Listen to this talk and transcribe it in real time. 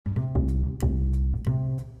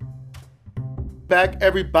back,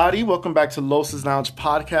 everybody. Welcome back to Los's Lounge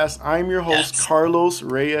Podcast. I'm your host, Carlos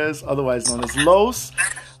Reyes, otherwise known as Los.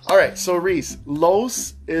 All right, so Reese,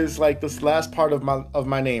 Los is like this last part of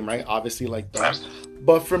my name, right? Obviously, like that.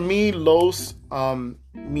 But for me, Los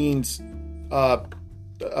means I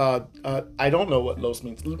don't know what Los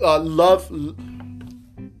means. Love.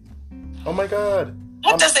 Oh my God.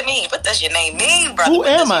 What does it mean? What does your name mean, brother? Who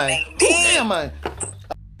am I? Who am I?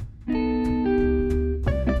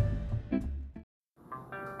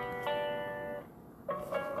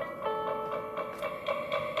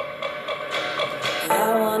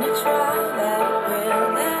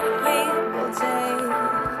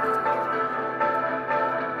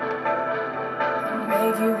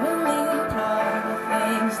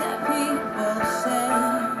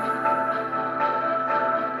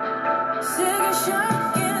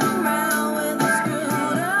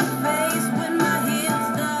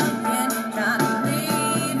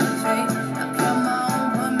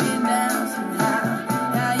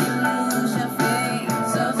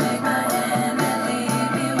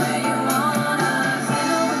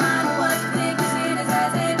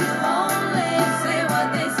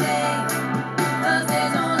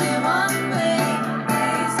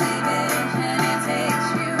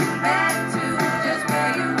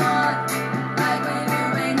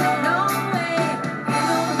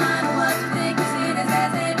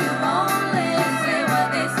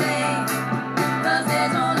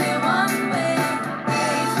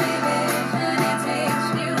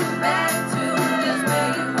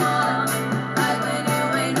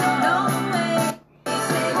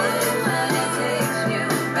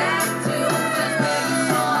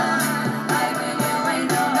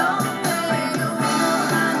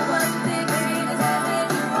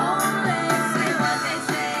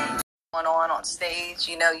 On stage,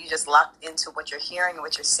 you know, you just locked into what you're hearing and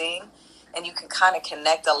what you're seeing, and you can kind of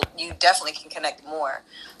connect. You definitely can connect more.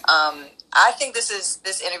 I think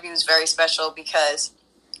this interview is very special because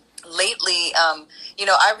lately, you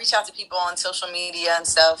know, I reach out to people on social media and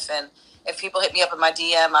stuff, and if people hit me up in my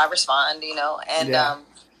DM, I respond, you know, and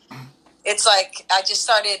it's like I just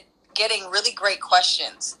started getting really great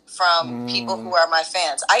questions from people who are my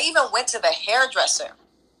fans. I even went to the hairdresser.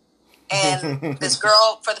 And this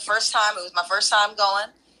girl, for the first time, it was my first time going,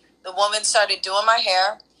 the woman started doing my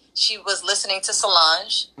hair. She was listening to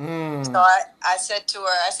Solange. So I said to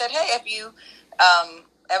her, hey, have you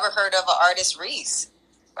ever heard of an artist, Reese?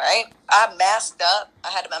 Right? I masked up. I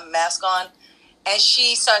had my mask on. And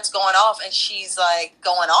she starts going off, and she's like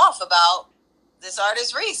going off about this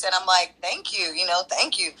artist, Reese. And I'm like, thank you,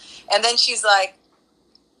 thank you. And then she's like,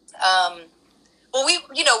 well,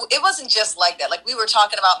 it wasn't just like that. Like, we were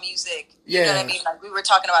talking about music. You know what I mean? Like, we were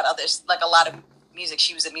talking about others, like a lot of music.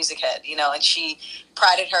 She was a music head, and she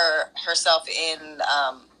prided herself in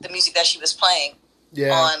the music that she was playing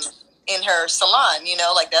in her salon,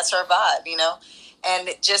 like that's her vibe, And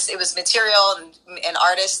it was material and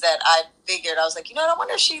artists that I figured, I was like, I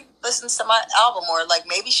wonder if she listens to my album, or like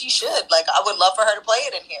maybe she should. Like, I would love for her to play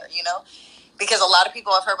it in here, Because a lot of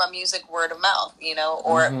people have heard my music word of mouth,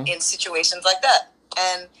 or in situations like that.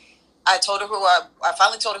 And I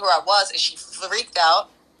finally told her who I was, and she freaked out.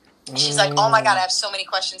 And she's like, oh my God, I have so many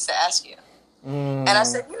questions to ask you. And I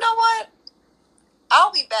said, you know what?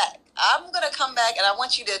 I'll be back. I'm going to come back, and I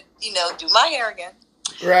want you to, do my hair again.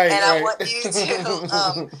 Right. And I want you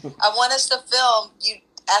to, I want us to film you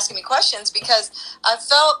asking me questions, because I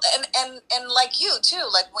felt, and like you too,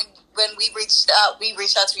 like when we reached out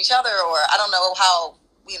to each other, or I don't know how,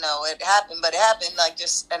 it happened, but it happened like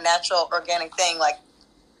just a natural, organic thing, like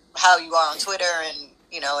how you are on Twitter and,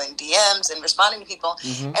 in DMs and responding to people.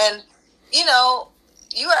 And,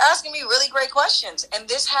 you were asking me really great questions, and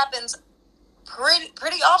this happens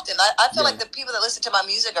pretty often. I feel like the people that listen to my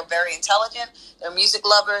music are very intelligent. They're music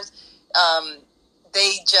lovers.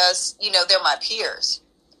 They just, they're my peers.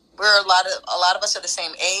 We're a lot of us are the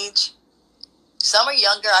same age. Some are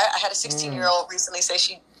younger. I had a 16-year-old recently say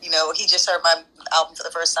he just heard my album for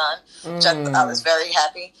the first time, which I was very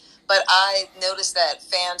happy. But I noticed that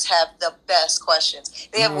fans have the best questions.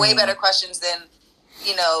 They have way better questions than,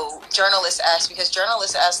 journalists ask, because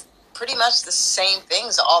journalists ask pretty much the same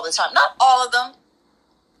things all the time. Not all of them.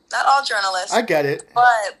 Not all journalists. I get it.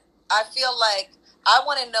 But I feel like I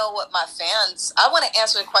want to know what I want to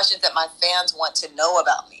answer the questions that my fans want to know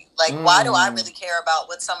about me. Like, why do I really care about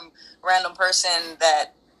what some random person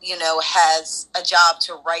that, has a job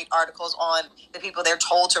to write articles on the people they're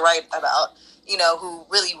told to write about, who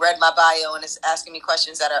really read my bio and is asking me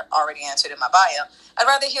questions that are already answered in my bio. I'd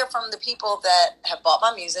rather hear from the people that have bought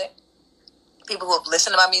my music, people who have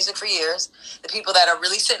listened to my music for years, the people that are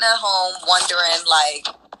really sitting at home wondering, like,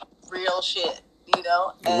 real shit,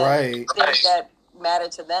 and Right. things that matter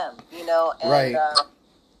to them, and Right.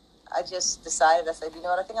 I just decided, I said, you know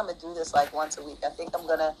what, I think I'm going to do this like once a week. I think I'm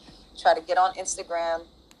going to try to get on Instagram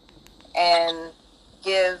and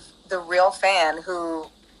give the real fan who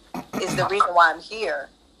is the reason why I'm here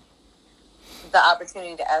the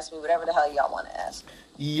opportunity to ask me whatever the hell y'all want to ask me.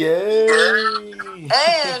 Yay!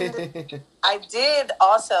 And I did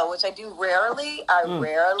also, which I do rarely. I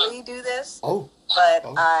rarely do this. But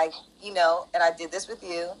I, and I did this with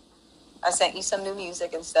you. I sent you some new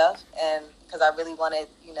music and stuff, and because I really wanted,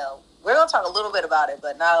 we're gonna talk a little bit about it,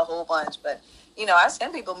 but not a whole bunch. But I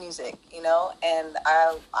send people music, and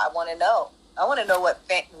I want to know. I want to know what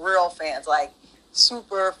real fans, like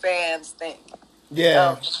super fans, think.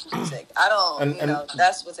 Yeah. Music. I don't,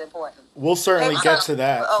 that's what's important. We'll certainly get to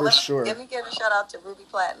that for sure. Let me give a shout out to Ruby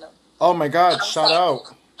Platinum. Oh my God! Shout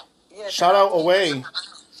out! Yeah, shout out away!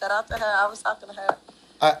 Shout out to her. I was talking to her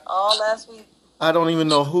all last week. I don't even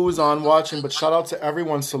know who's on watching, but shout out to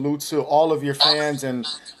everyone. Salute to all of your fans and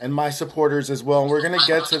my supporters as well. And we're gonna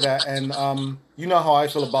get to that. And you know how I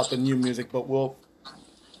feel about the new music, but we'll.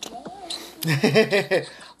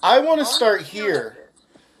 I want to start here.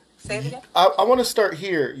 Say it again. I want to start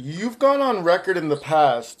here. You've gone on record in the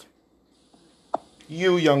past.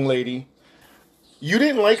 You, young lady, you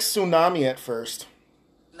didn't like Tsunami at first.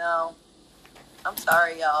 No. I'm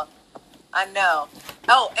sorry, y'all. I know.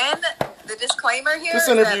 Oh, and the disclaimer here this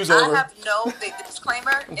interview's is that over. I have the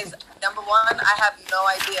disclaimer is, number one, I have no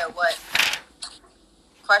idea what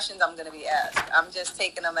questions I'm going to be asked. I'm just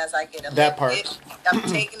taking them as I get them. That part. I'm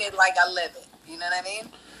taking it like I live it. You know what I mean?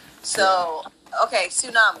 So, okay,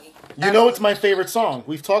 Tsunami. It's my favorite song.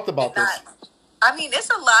 We've talked about this. I mean, it's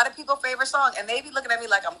a lot of people's favorite song, and they be looking at me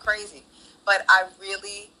like I'm crazy. But I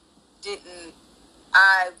really didn't.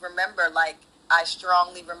 I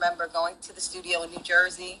strongly remember going to the studio in New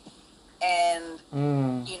Jersey, and,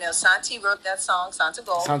 Santi wrote that song, Santa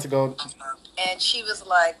Gold. Santa Gold. And she was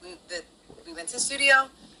like, we went to the studio,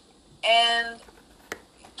 and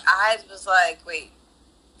I was like, wait,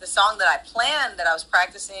 the song that I planned, that I was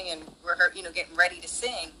practicing and getting ready to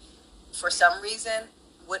sing, for some reason,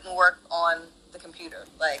 wouldn't work on the computer.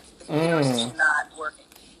 Like, the computer was just not working.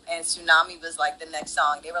 And Tsunami was like the next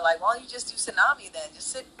song. They were like, why don't you just do Tsunami then? Just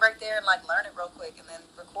sit right there and like learn it real quick and then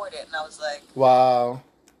record it. And I was like, wow.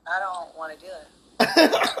 I don't want to do it.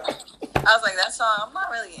 I was like, that song, I'm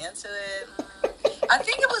not really into it. I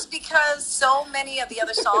think it was because so many of the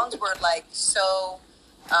other songs were like so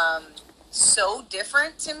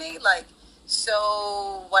different to me. Like,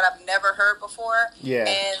 so what I've never heard before. Yeah.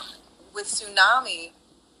 And with Tsunami,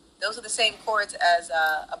 those are the same chords as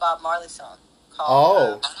a Bob Marley song.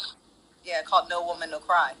 Called No Woman, No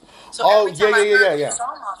Cry. So every time I heard the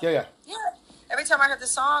song, every time I heard the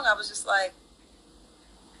song, I was just like,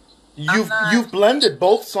 you've blended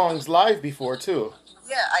both songs live before too.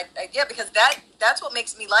 Yeah, because that's what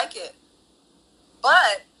makes me like it.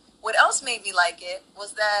 But what else made me like it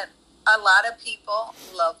was that a lot of people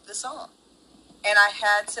loved the song, and I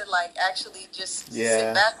had to like actually just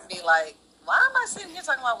sit back and be like, why am I sitting here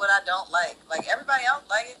talking about what I don't like? Like, everybody else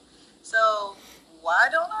like it. So why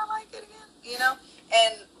don't I like it again?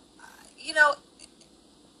 And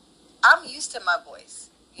I'm used to my voice,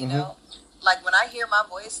 like when I hear my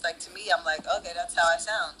voice, like to me, I'm like, okay, that's how I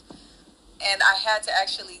sound. And I had to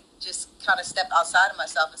actually just kind of step outside of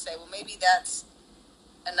myself and say, well, maybe that's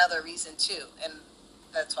another reason too. And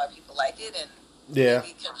that's why people like it. And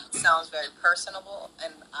maybe it sounds very personable,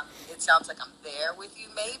 and it sounds like I'm there with you,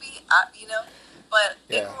 maybe, but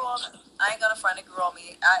it grew on me. I ain't gonna front, it grew on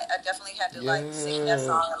me. I definitely had to like sing that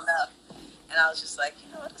song enough, and I was just like,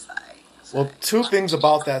 it's all right. Well, two things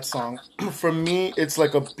about that song. For me, it's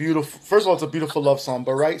like a beautiful. First of all, it's a beautiful love song.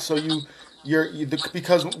 But right, so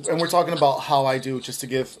because, and we're talking about How I Do, just to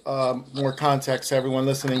give more context to everyone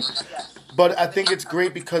listening. But I think it's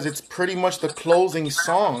great because it's pretty much the closing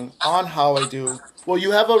song on How I Do. Well,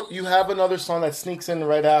 you have another song that sneaks in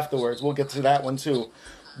right afterwards. We'll get to that one too.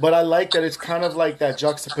 But I like that it's kind of like that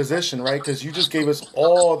juxtaposition, right? Because you just gave us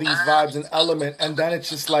all these vibes and element, and then it's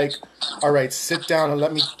just like, all right, sit down and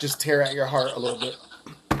let me just tear at your heart a little bit.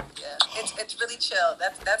 Yeah, it's really chill.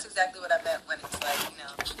 That's exactly what I meant when it's like,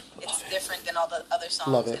 it's different than all the other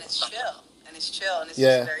songs. Love it. And it's chill. And it's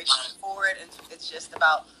just very straightforward. And it's just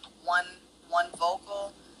about one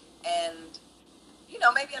vocal. And,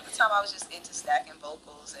 maybe at the time I was just into stacking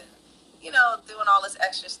vocals and, doing all this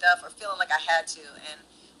extra stuff or feeling like I had to.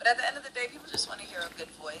 But at the end of the day, people just want to hear a good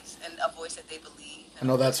voice and a voice that they believe. I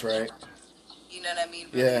know that's right. You know what I mean?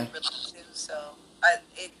 Really, really too. So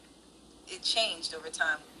it changed over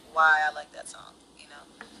time why I like that song.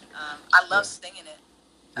 I love singing it.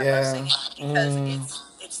 I love Yeah. singing because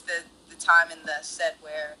it's the time in the set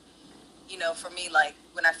where, you know, for me, like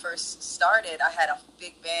when I first started, I had a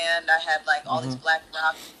big band. I had like all these black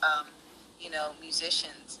rock, you know,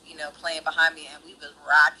 musicians, you know, playing behind me, and we was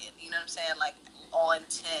rocking. You know what I'm saying? Like all in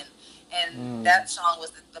 10. And that song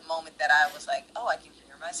was the moment that I was like, oh, I can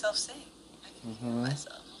hear myself sing. I can hear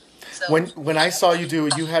myself. So When I saw you do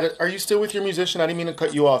it, you had are you still with your musician? I didn't mean to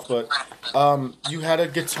cut you off, but you had a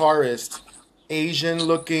guitarist, Asian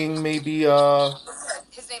looking, maybe.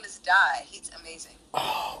 his name is Dai. He's amazing.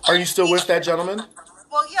 Are you still with that gentleman?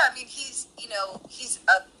 Well, yeah. I mean, he's you know he's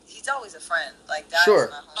always a friend. Like Dai is Sure.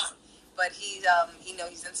 my home, but he's you know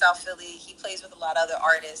he's in South Philly. He plays with a lot of other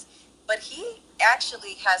artists, but he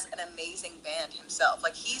actually has an amazing band himself.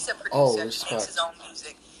 Like he's a Oh, producer. He makes his respect. own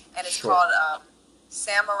music, and it's Sure. called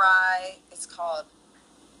Samurai. It's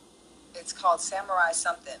called Samurai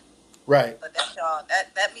something. Right. But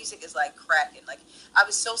that music is like cracking. Like I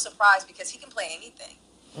was so surprised because he can play anything.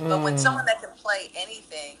 But when someone that can play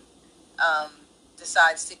anything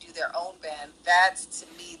decides to do their own band, that's to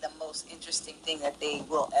me the most interesting thing that they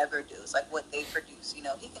will ever do. It's like what they produce. You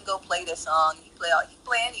know, he can go play this song. He can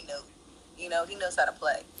play any note. You know, he knows how to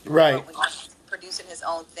play. Right. But when he's producing his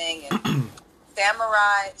own thing and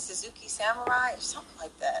Suzuki Samurai, or something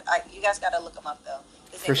like that. You guys got to look him up though.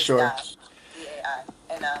 His name For is sure. Dai, D-A-I.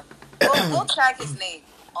 And we'll tag his name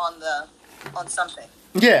on something.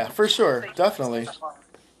 Yeah, for sure. Definitely.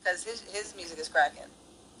 Because his music is cracking.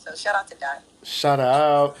 So shout out to Dai. Shout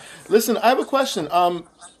out. Listen, I have a question.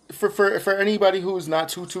 For anybody who's not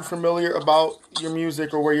too familiar about your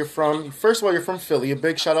music or where you're from, first of all, you're from Philly. A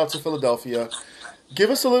big shout out to Philadelphia. Give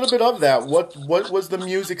us a little bit of that. What was the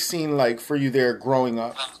music scene like for you there growing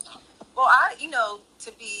up? Well,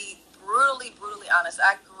 to be brutally honest,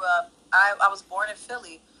 I grew up. I was born in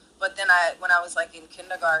Philly, but then when I was like in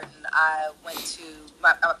kindergarten, I went to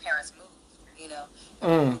my parents moved. You know,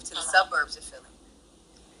 moved to the suburbs of Philly,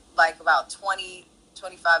 like about 25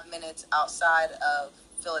 minutes outside of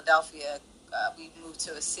Philadelphia. We moved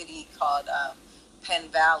to a city called Penn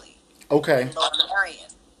Valley. Okay. In Lower Marion.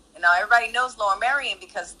 And now everybody knows Lower Marion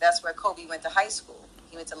because that's where Kobe went to high school.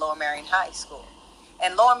 He went to Lower Marion High School.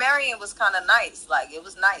 And Lower Marion was kind of nice. Like, it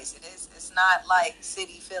was nice. It's not like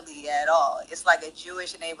city Philly at all. It's like a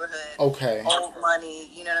Jewish neighborhood. Okay. Old money,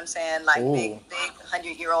 you know what I'm saying? Like, big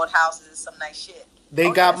 100-year-old houses and some nice shit. They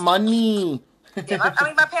got money. Yeah,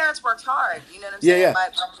 my parents worked hard. You know what I'm saying? Yeah. My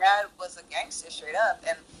dad was a gangster straight up.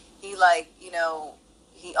 And he, like, you know,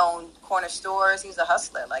 he owned corner stores. He was a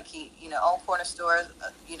hustler. Like, he, you know, owned corner stores,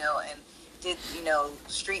 you know, and did, you know,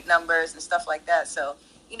 street numbers and stuff like that. So,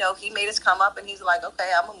 you know, he made us come up and he's like, okay,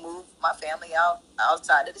 I'm going to move my family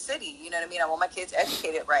outside of the city. You know what I mean? I want my kids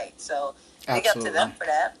educated right. So big up to them for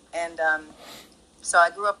that. And so I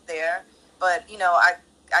grew up there. But, you know, I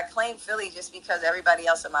claim Philly just because everybody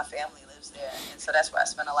else in my family lives there. And so that's where I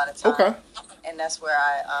spent a lot of time. Okay. And that's where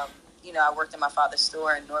I worked in my father's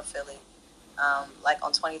store in North Philly. Like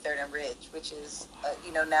on 23rd and Ridge, which is,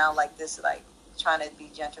 you know, now like this, like trying to be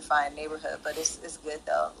gentrifying neighborhood, but it's good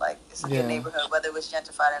though. Like it's a good neighborhood, whether it was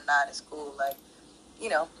gentrified or not, it's cool. Like, you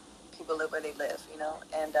know, people live where they live, you know.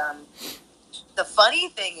 And the funny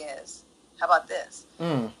thing is, how about this?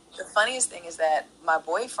 The funniest thing is that my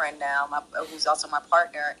boyfriend now, who's also my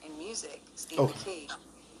partner in music, Steve McKee,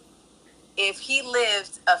 if he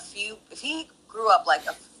grew up like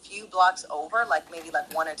a few blocks over, like maybe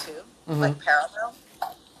like one or two, like parallel,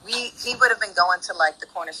 he would have been going to like the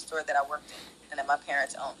corner store that I worked in and that my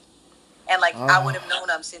parents owned. And like I would have known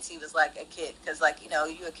him since he was like a kid, because like, you know,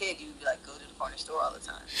 you a kid, you like go to the corner store all the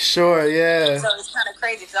time. Sure, yeah. So it's kind of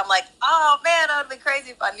crazy because I'm like, oh man, that would have been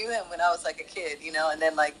crazy if I knew him when I was like a kid, you know. And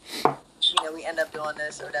then like, you know, we end up doing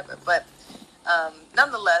this or whatever. But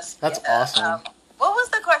nonetheless, that's awesome. What was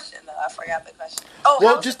the question though? I forgot the question.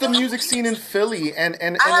 Well, just the music scene in Philly and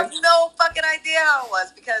I have no fucking idea how it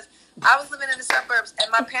was because I was living in the suburbs and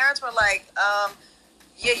my parents were like,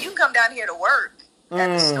 yeah, you can come down here to work at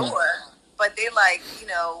the store. But they like, you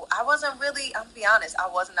know, I wasn't really, I'm gonna be honest, I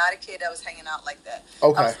was not a kid that was hanging out like that.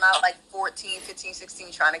 Okay. I was not like 14, 15,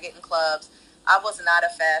 16 trying to get in clubs. I was not a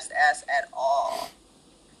fast ass at all.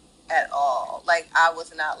 At all. Like, I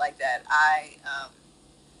was not like that.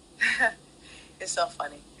 It's so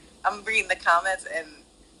funny. I'm reading the comments, and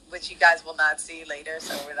which you guys will not see later,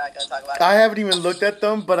 so we're not going to talk about it. I haven't even looked at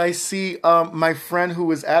them, but I see my friend who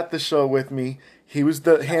was at the show with me. He was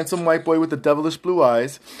the handsome white boy with the devilish blue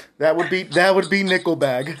eyes. That would be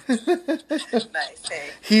Nickelbag. Nice. Hey.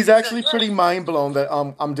 He's actually pretty mind blown that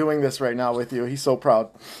I'm doing this right now with you. He's so proud.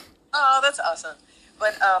 Oh, that's awesome.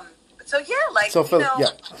 But so yeah, like so you know,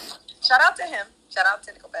 shout out to him. Shout out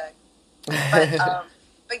to Nickelbag.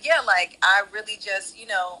 but yeah, like I really just,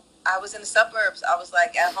 I was in the suburbs. I was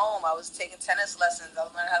like at home. I was taking tennis lessons. I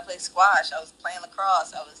was learning how to play squash. I was playing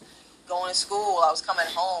lacrosse. I was going to school. I was coming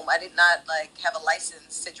home. I did not like have a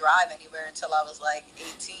license to drive anywhere until I was like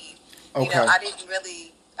 18. Okay.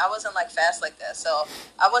 I wasn't like fast like that. So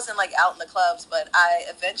I wasn't like out in the clubs, but I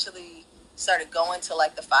eventually started going to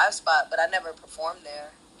like the Five Spot, but I never performed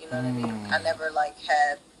there. You know what I mean? I never like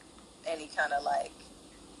had any kind of like,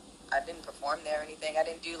 I didn't perform there or anything. I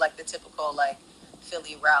didn't do like the typical like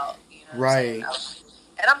Philly route, right.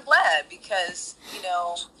 And I'm glad because,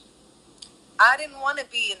 I didn't want to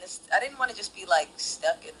be in this, I didn't want to just be like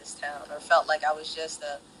stuck in this town or felt like I was just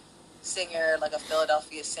a singer, like a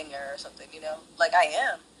Philadelphia singer or something, like I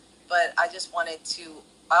am. But I just wanted to,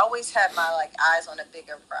 I always had my like eyes on a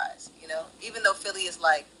bigger prize, even though Philly is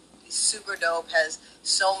like super dope, has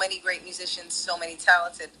so many great musicians, so many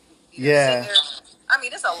talented singers. I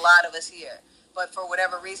mean, there's a lot of us here. But for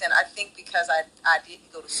whatever reason, I think because I didn't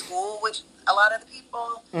go to school with a lot of the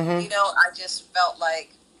people, I just felt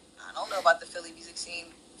like, I don't know about the Philly music scene.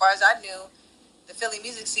 As far as I knew, the Philly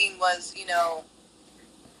music scene was,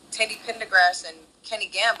 Teddy Pendergrass and Kenny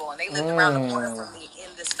Gamble, and they lived around the corner from me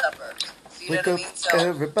in the suburbs. So you know what I mean? So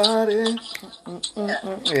everybody.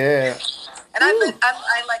 Yeah. And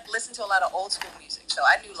I like listened to a lot of old school music, so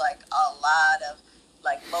I knew like a lot of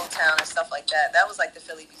like Motown and stuff like that. That was like the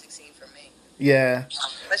Philly music scene for me. Yeah.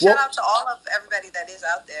 But shout out to all of everybody that is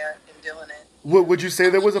out there and doing it. Would you say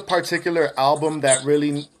there was a particular album that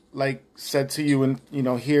really like said to you, and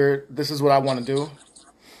here, this is what I want to do?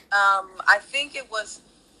 I think it was.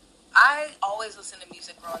 I always listened to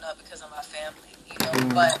music growing up because of my family,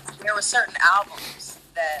 but there were certain albums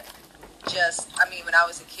that just, I mean, when I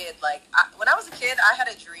was a kid, I had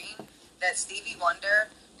a dream that Stevie Wonder,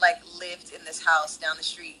 like, lived in this house down the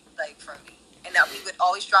street, like, from me. And that we would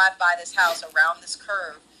always drive by this house around this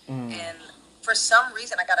curve. And for some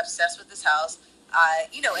reason, I got obsessed with this house.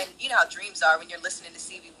 And you know how dreams are when you're listening to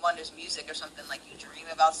Stevie Wonder's music or something, like you dream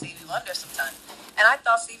about Stevie Wonder sometimes. And I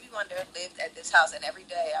thought Stevie Wonder lived at this house, and every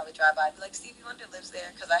day I would drive by and be like, Stevie Wonder lives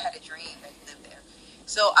there, because I had a dream that he lived there.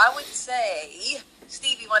 So I would say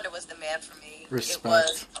Stevie Wonder was the man for me. Respect. It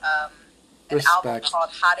was an album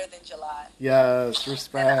called Hotter Than July. Yes,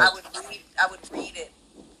 respect. And I would read it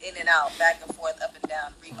in and out, back and forth, up and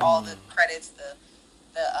down, read all the credits,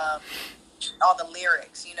 all the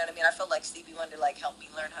lyrics, you know what I mean? I felt like Stevie Wonder like helped me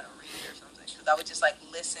learn how to read or something, because I would just like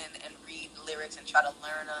listen and read the lyrics and try to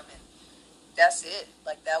learn them, and that's it.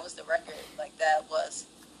 Like that was the record. Like that was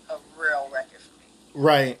a real record for me.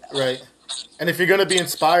 Right. And if you're gonna be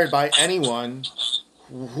inspired by anyone,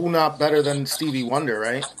 who not better than Stevie Wonder,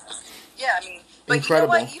 right? Yeah, I mean, but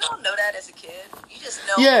incredible. You know what? You don't know that as a kid. You just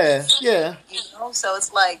know. Yeah. So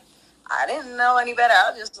it's like, I didn't know any better.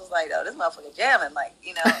 I just was like, oh, this motherfucker jamming. Like,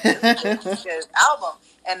 this is a good album.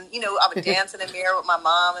 And, I would dance in the mirror with my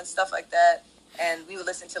mom and stuff like that. And we would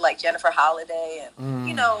listen to, like, Jennifer Holliday.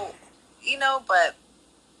 And, but,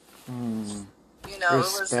 it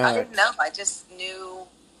was, I didn't know. I just knew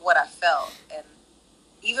what I felt. And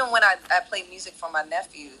even when I play music for my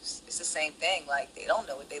nephews, it's the same thing. Like, they don't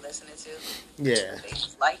know what they're listening to. Yeah. They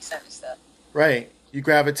just like certain stuff. Right. You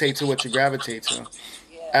gravitate to what you gravitate to.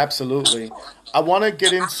 Absolutely. I want to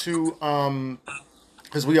get into,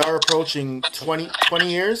 because we are approaching 20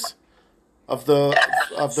 years of the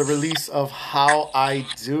release of How I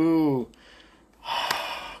Do.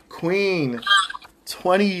 Queen,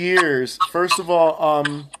 20 years. First of all,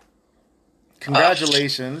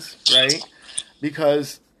 congratulations, right?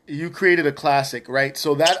 Because you created a classic, right?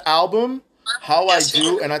 So that album, How I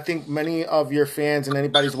Do, and I think many of your fans and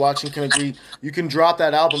anybody who's watching can agree, you can drop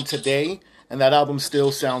that album today, and that album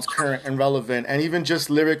still sounds current and relevant. And even just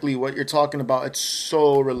lyrically, what you're talking about, it's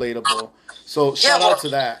so relatable. So shout out to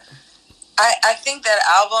that. I think that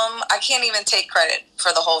album, I can't even take credit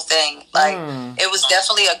for the whole thing. Like, it was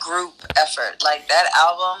definitely a group effort. Like, that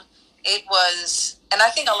album, it was, and I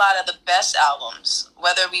think a lot of the best albums,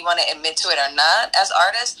 whether we want to admit to it or not, as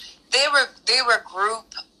artists, they were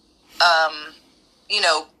group,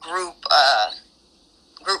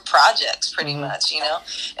 group projects, pretty much,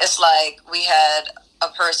 It's like we had a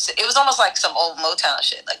person, it was almost like some old Motown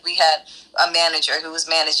shit. Like we had a manager who was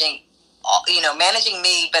managing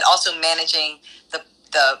me, but also managing the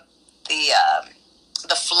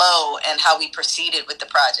flow and how we proceeded with the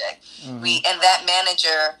project. And that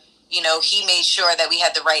manager, he made sure that we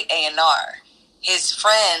had the right A&R. His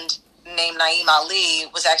friend named Naeem Ali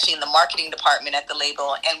was actually in the marketing department at the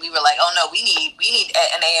label, and we were like, oh no, we need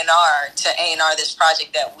an A&R to A&R this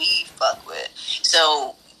project that we fuck with.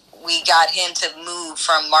 So we got him to move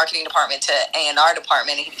from marketing department to A&R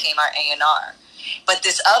department, and he became our A&R. But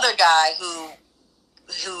this other guy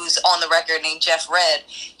who's on the record named Jeff Red,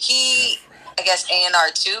 he, I guess, A&R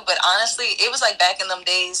too, but honestly, it was like back in them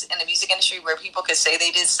days in the music industry where people could say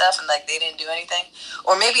they did stuff and like they didn't do anything.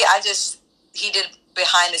 Or maybe he did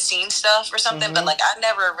behind the scenes stuff or something, but like I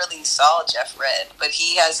never really saw Jeff Red, but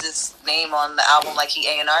he has his name on the album like he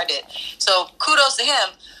A&R did. So kudos to him,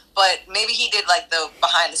 but maybe he did like the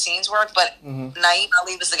behind the scenes work, but Naeem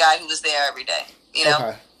Ali was the guy who was there every day, you know?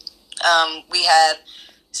 Okay. We had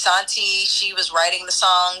Santi, she was writing the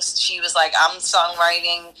songs. She was like, I'm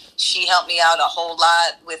songwriting. She helped me out a whole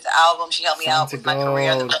lot with the album. She helped me out with my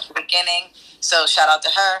career at the beginning. So shout out to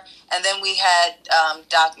her. And then we had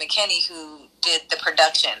Doc McKinney, who did the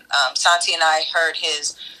production. Santi and I heard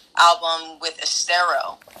his album with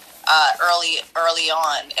Estero early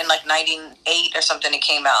on in like 98 or something. It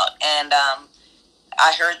came out. And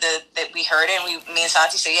I heard that we heard it. And me and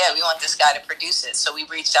Santi said, yeah, we want this guy to produce it. So we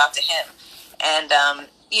reached out to him. And,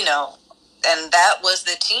 you know, and that was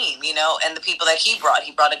the team, you know, and the people that he brought.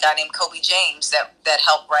 He brought a guy named Kobe James that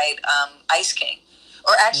helped write Ice King.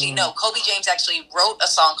 Or actually, no, Kobe James actually wrote a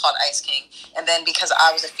song called Ice King. And then because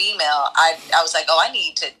I was a female, I was like, I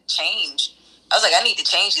need to change. I need to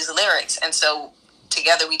change these lyrics. And so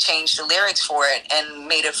together we changed the lyrics for it and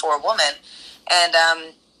made it for a woman. And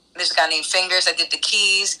there's a guy named Fingers that did the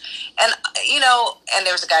keys. And, you know, and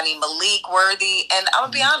there was a guy named Malik Worthy. And I'm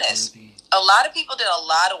going to be honest. A lot of people did a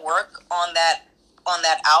lot of work on that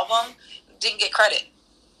album. Didn't get credit.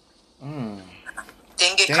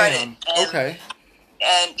 Didn't get credit. And, okay.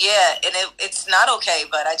 And yeah, and it's not okay.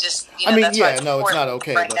 But I just, you know, that's why it's not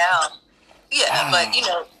okay right now. Yeah, but you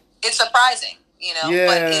know, it's surprising. You know,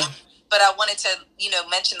 yeah. But I wanted to, you know,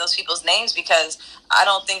 mention those people's names because I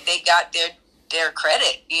don't think they got their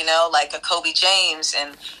credit. You know, like a Kobe James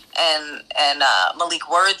and Malik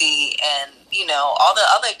Worthy and, you know, all the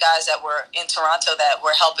other guys that were in Toronto that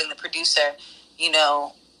were helping the producer, you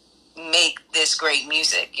know, make this great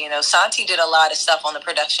music. You know, Santi did a lot of stuff on the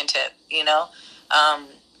production tip, you know.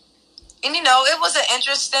 And, you know, it was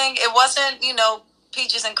it wasn't, you know,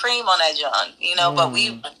 peaches and cream on that John, you know, but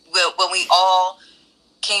when we all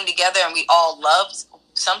came together and we all loved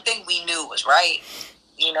something, we knew was right.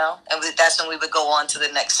 You know, and that's when we would go on to the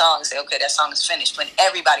next song and say, okay, that song is finished. When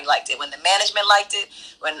everybody liked it, when the management liked it,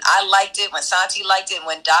 when I liked it, when Santi liked it,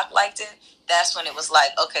 when Doc liked it, that's when it was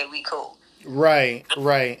like, okay, we cool. Right.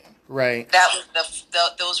 That was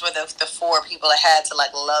those were the four people that had to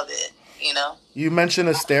like love it. You know. You mentioned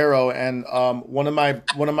Estero, and one of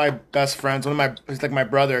my best friends, he's like my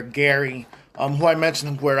brother, Gary, who I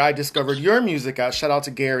mentioned where I discovered your music at. Shout out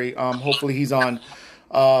to Gary. Hopefully he's on.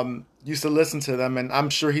 Used to listen to them, and I'm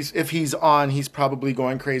sure if he's on, he's probably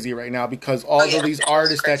going crazy right now because all of these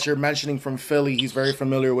artists that you're mentioning from Philly, he's very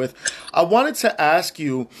familiar with. I wanted to ask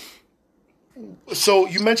you, so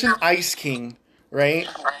you mentioned Ice King, right?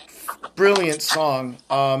 Brilliant song.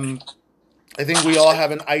 I think we all have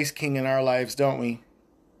an Ice King in our lives, don't we?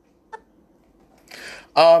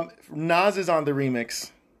 Nas is on the remix.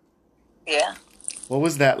 Yeah. What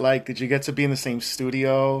was that like? Did you get to be in the same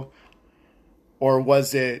studio? Or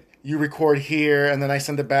was it you record here and then I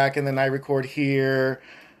send it back and then I record here?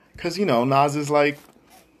 Because, you know, Nas is like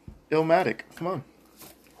Illmatic. Come on.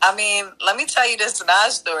 I mean, let me tell you this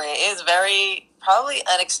Nas story. It's very probably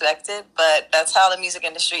unexpected, but that's how the music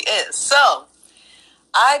industry is. So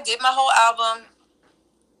I did my whole album.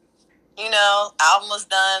 You know, album was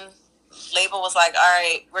done. Label was like, all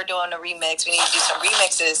right, we're doing a remix. We need to do some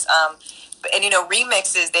remixes. And, you know,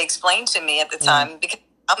 remixes, they explained to me at the time because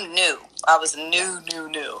I'm new. I was new.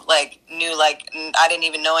 Like, I didn't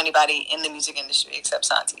even know anybody in the music industry except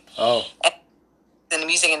Santi. Oh. And in the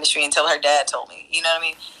music industry until her dad told me. You know what I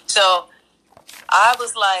mean? So I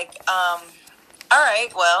was like, all right,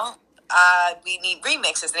 well, we need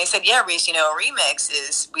remixes. And they said, yeah, Reese, you know, a remix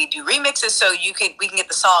is, we do remixes so we can get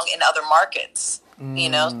the song in other markets, you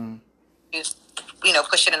know,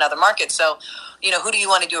 push it in other markets. So, you know, who do you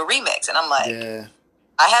want to do a remix? And I'm like,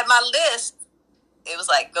 I had my list. It was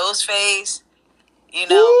like Ghostface, you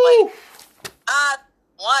know, like I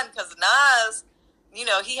won because Nas, you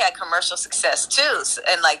know, he had commercial success too.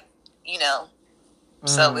 And like, you know,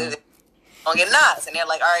 so we're going to get Nas. And they're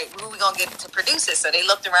like, all right, who are we going to get to produce it? So they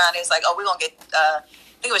looked around. It was like, oh, we're going to get, I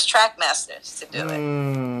think it was Trackmasters to do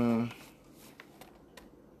it.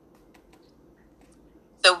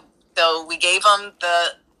 So we gave them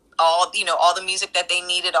all the music that they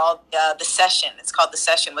needed, all the session. It's called the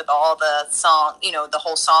session with all the song, you know, the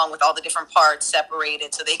whole song with all the different parts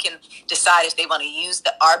separated, so they can decide if they want to use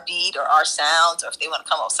our beat or our sounds, or if they want to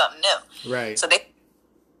come up with something new. Right. So they,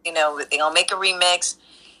 you know, they gonna make a remix.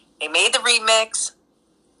 They made the remix.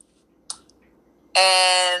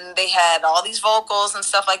 and they had all these vocals and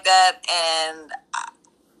stuff like that, and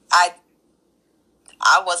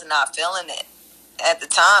I was not feeling it at the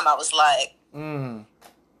time. I was like,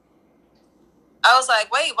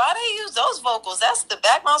 wait, why they use those vocals? That's the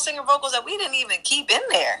background singer vocals that we didn't even keep in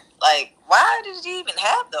there. Like, why did he even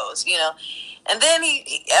have those? And then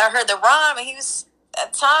I heard the rhyme, and he was,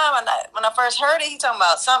 at the time when I first heard it, he talking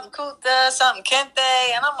about something Kuta, something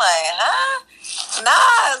Kente, and I'm like, huh?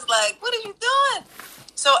 Nas, like, what are you doing?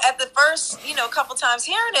 So at the first, couple times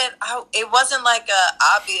hearing it, it wasn't like a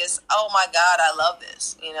obvious, oh my God, I love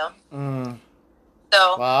this,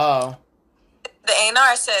 So wow. The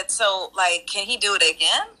A&R said, so, like, can he do it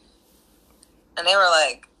again? And they were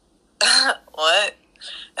like, what?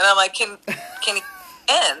 And I'm like, can he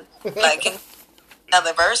again? Like, can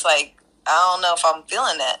another verse? Like, I don't know if I'm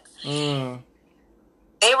feeling that.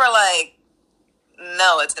 They were like,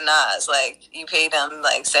 no, it's a Nas. Like, you paid him,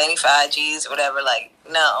 like, 75 G's or whatever. Like,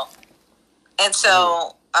 no. And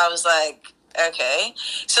so I was like, okay.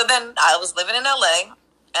 So then I was living in L.A.,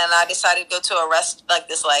 and I decided to go to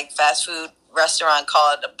this fast food restaurant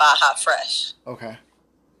called Baja Fresh. Okay.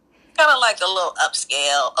 Kind of like a little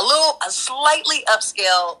upscale, a slightly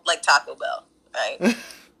upscale, like Taco Bell, right?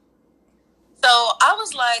 So I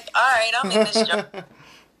was like, all right, I'm in this job.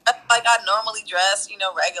 Like, I normally dress,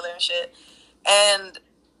 regular and shit. And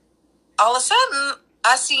all of a sudden,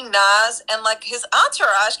 I see Nas and, like, his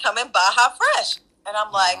entourage come in Baja Fresh. And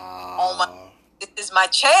I'm like, oh my, this is my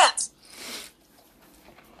chance.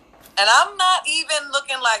 And I'm not even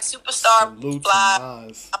looking like superstar fly.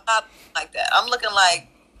 I'm not like that. I'm looking like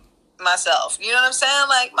myself. You know what I'm saying?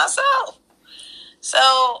 Like, myself. So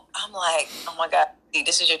I'm like, oh my God,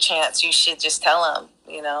 this is your chance. You should just tell him,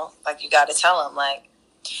 like, you got to tell him. Like,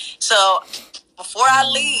 so before I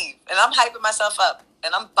leave, and I'm hyping myself up,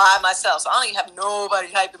 and I'm by myself, so I don't even have nobody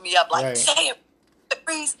hyping me up, like, right. Say it,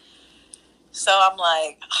 please. So I'm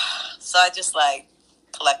like, so I just, like,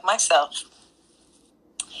 collect myself,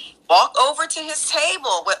 walk over to his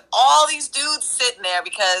table with all these dudes sitting there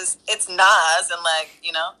because it's Nas, and, like,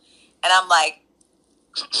 and I'm like,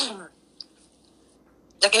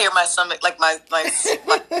 I can hear my stomach, like, my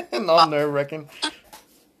no nerve-wracking.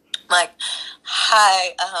 Like,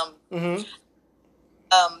 hi,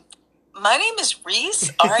 my name is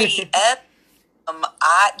Reese, R-E-S.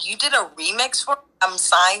 You did a remix for me. I'm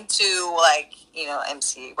signed to, like,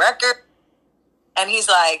 MCA Record. And he's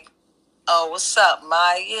like, oh, what's up,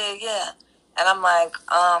 my, yeah. And I'm like,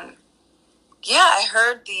 yeah, I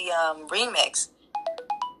heard the remix.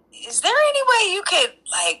 Is there any way you could,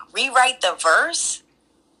 like, rewrite the verse?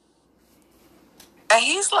 And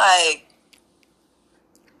he's like,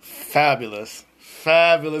 Fabulous.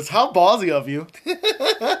 How ballsy of you. You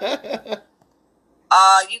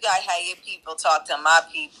gotta have your people talk to my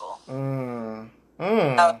people. Okay.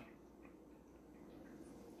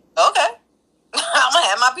 I'm gonna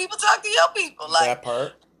have my people talk to your people. Like, that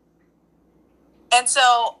part. And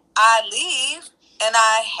so I leave, and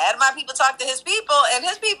I had my people talk to his people, and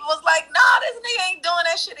his people was like, nah, this nigga ain't doing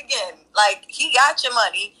that shit again. Like, he got your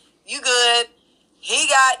money. You good. He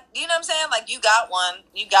got, you know what I'm saying? Like, you got one.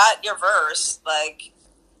 You got your verse. Like,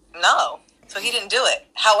 no. So he didn't do it.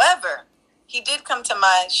 However, he did come to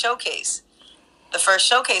my showcase, the first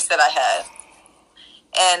showcase that I had.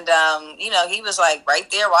 And, he was, like, right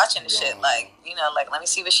there watching the shit. Like, like, let me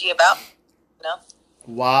see what she about.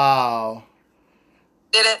 Wow.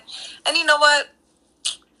 Did it. And you know what?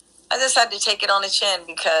 I just had to take it on the chin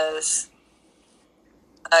because,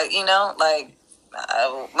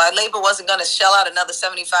 my label wasn't going to shell out another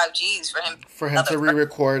 75 G's for him. For him to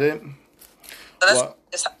re-record it. So that's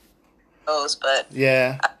just how it goes. But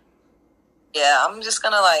yeah. I'm just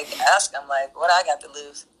going to, like, ask him, like, what I got to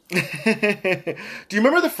lose. Do you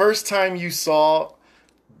remember the first time you saw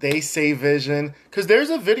They Say Vision? Because there's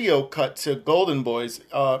a video cut to Golden Boys,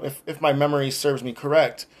 if my memory serves me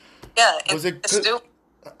correct. Yeah. Was it?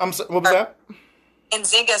 I'm sorry, what was that?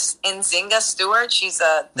 Nzinga Stewart, she's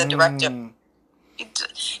the director.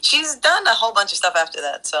 She's done a whole bunch of stuff after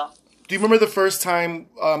that. So, do you remember the first time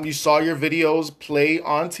you saw your videos play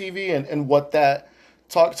on TV and what that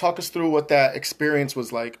talk us through what that experience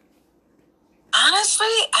was like? Honestly,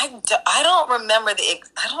 I don't remember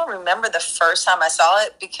the first time I saw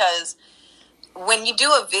it, because when you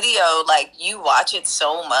do a video, like, you watch it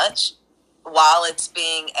so much while it's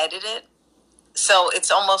being edited. So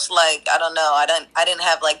it's almost like, I don't know, I didn't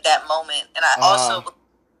have, like, that moment. And I also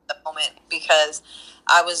the moment because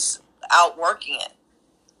I was out working it.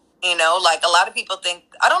 Like, a lot of people think,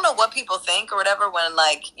 I don't know what people think or whatever when,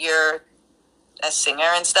 like, you're a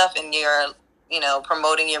singer and stuff and you're,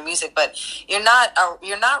 promoting your music, but you're not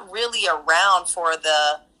really around for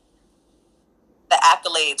the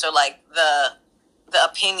accolades or like the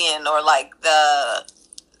opinion or like the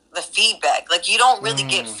feedback. Like you don't really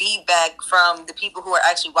get feedback from the people who are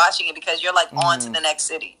actually watching it because you're like on to the next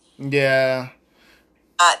city. Yeah.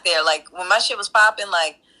 Not there. Like when my shit was popping,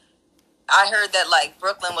 like I heard that like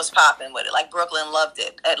Brooklyn was popping with it. Like Brooklyn loved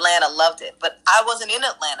it. Atlanta loved it. But I wasn't in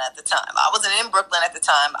Atlanta at the time. I wasn't in Brooklyn at the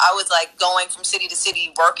time. I was like going from city to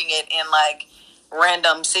city, working it in like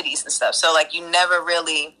random cities and stuff. So like you never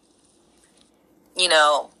really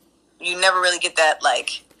get that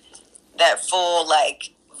like that full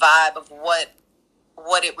like vibe of what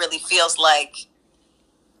it really feels like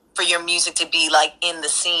for your music to be like in the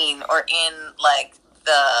scene or in like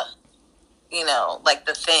the like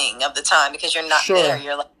the thing of the time, because you're not there.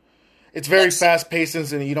 You're like, it's very fast paced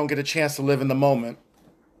and you don't get a chance to live in the moment.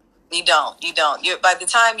 You don't. By the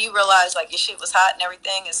time you realize like your shit was hot and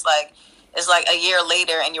everything, it's like a year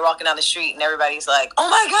later and you're walking down the street and everybody's like, oh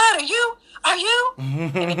my God, are you?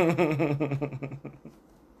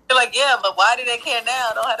 You're like, yeah, but why do they care now?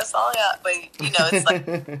 I don't have a song out. But it's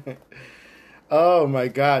like oh my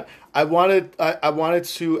God. I wanted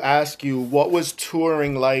to ask you, what was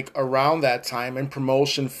touring like around that time and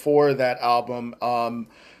promotion for that album?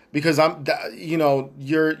 Because you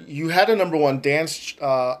had a #1 dance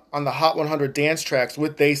on the Hot 100 dance tracks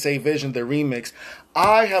with They Say Vision, the remix.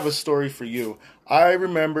 I have a story for you. I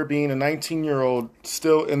remember being a 19-year-old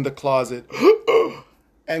still in the closet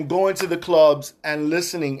and going to the clubs and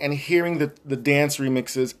listening and hearing the dance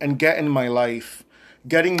remixes and getting my life.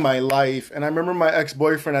 And I remember my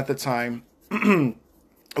ex-boyfriend at the time, it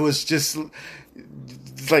was just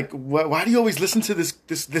like, why do you always listen to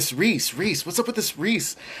this Reese? What's up with this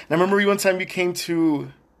Reese? And I remember one time you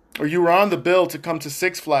were on the bill to come to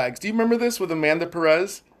Six Flags. Do you remember this with Amanda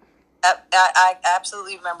Perez? I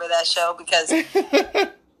absolutely remember that show because I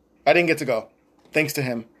didn't get to go, thanks to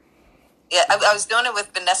him. Yeah, I was doing it with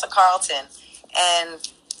Vanessa Carlton, and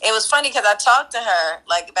it was funny because I talked to her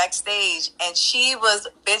like backstage, and she was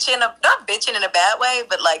not bitching in a bad way,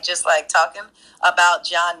 but like just like talking about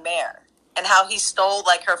John Mayer and how he stole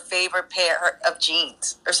like her favorite pair of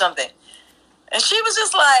jeans or something, and she was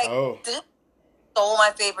just like, "Oh, stole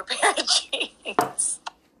my favorite pair of jeans."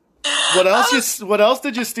 What else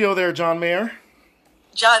did you steal there, John Mayer?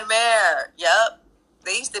 John Mayer, yep.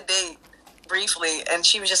 They used to date briefly, and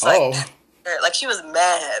she was just like, like she was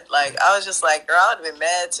mad. Like I was just like, girl, I would have been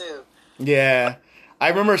mad too. Yeah, I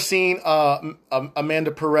remember seeing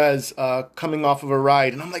Amanda Perez coming off of a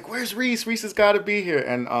ride, and I'm like, where's Reese? Reese has got to be here,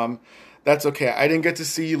 and that's okay. I didn't get to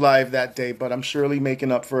see you live that day, but I'm surely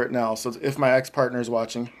making up for it now. So if my ex-partner is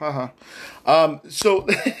watching, so.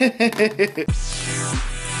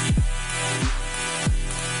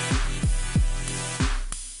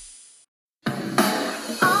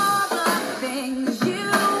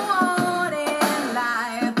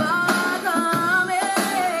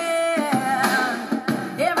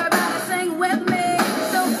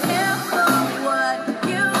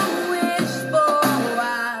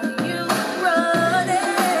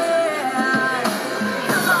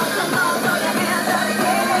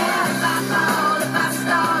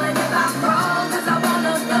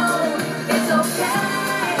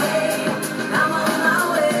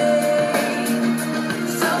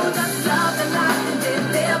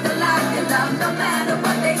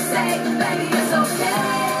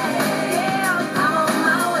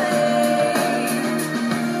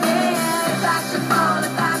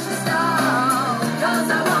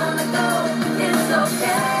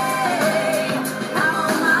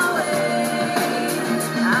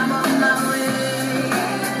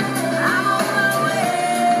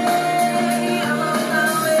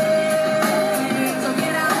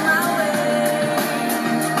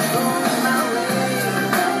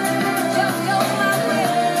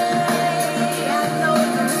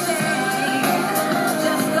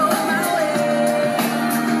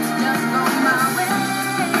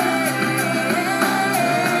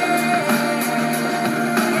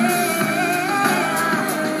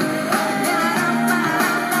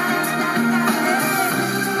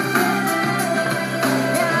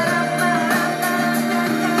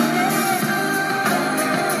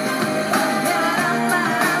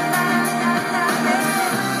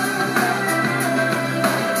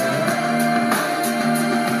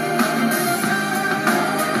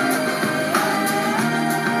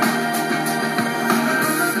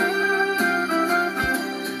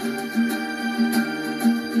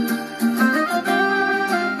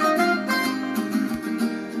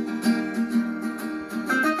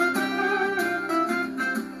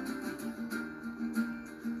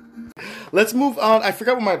 let's move on. I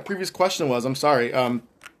forgot what my previous question was. I'm sorry.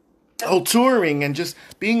 Touring and just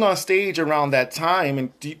being on stage around that time,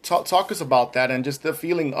 and talk us about that and just the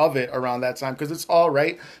feeling of it around that time, because it's all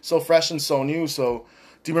right, so fresh and so new. So,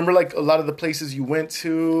 do you remember like a lot of the places you went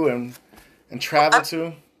to and traveled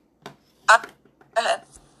to? Go ahead.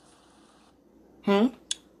 Hmm.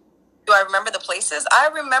 Do I remember the places? I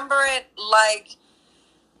remember it like,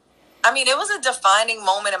 I mean, it was a defining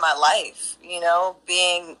moment in my life,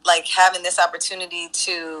 being like having this opportunity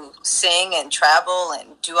to sing and travel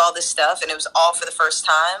and do all this stuff. And it was all for the first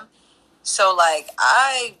time. So like,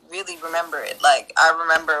 I really remember it. Like, I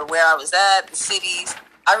remember where I was at, the cities.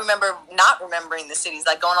 I remember not remembering the cities,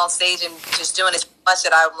 like going on stage and just doing as much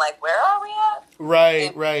that I'm like, where are we at?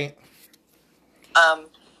 Right.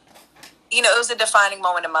 It was a defining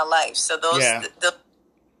moment in my life. So those, Yeah.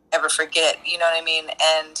 Ever forget, you know what I mean?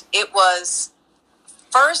 And it was,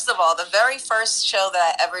 first of all, the very first show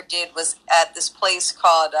that I ever did was at this place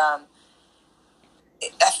called, I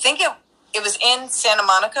think it was in Santa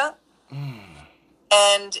Monica.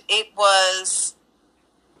 And it was,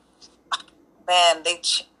 man, they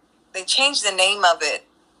changed the name of it.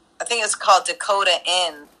 I think it was called Dakota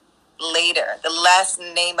Inn later. The last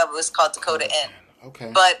name of it was called Dakota Inn.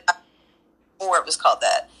 Okay. But before it was called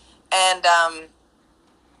that. And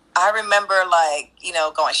I remember, like,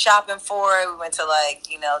 going shopping for it. We went to, like,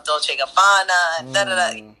 Dolce & Gabbana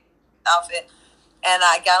and outfit. And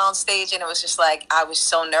I got on stage, and it was just, like, I was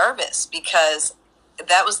so nervous because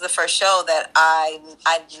that was the first show that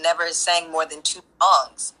I'd never sang more than 2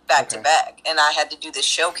 songs back to back. And I had to do this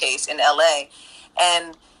showcase in L.A.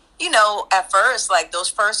 And, at first, like, those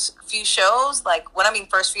first few shows, like, when I mean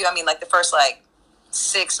first few, I mean, like, the first, like,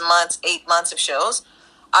 6 months, 8 months of shows,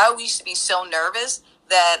 I used to be so nervous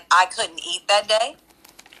that I couldn't eat that day,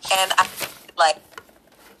 and I like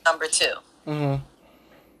number 2, and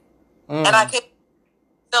I could.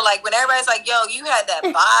 So like when everybody's like, "Yo, you had that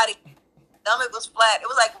body," stomach was flat. It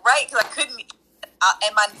was like right because I couldn't,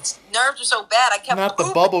 and my nerves were so bad. I kept not moving.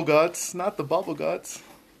 the bubble guts.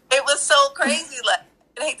 It was so crazy. Like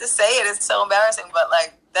I hate to say it, it's so embarrassing, but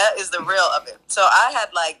like that is the real of it. So I had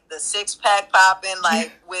like the 6-pack popping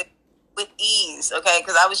like with ease, okay,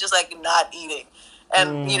 because I was just like not eating.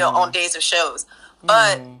 And, on days of shows.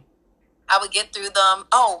 But I would get through them.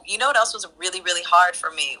 Oh, you know what else was really, really hard for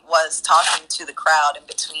me was talking to the crowd in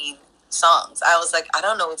between songs. I was like, I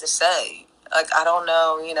don't know what to say. Like, I don't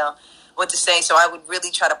know, what to say. So I would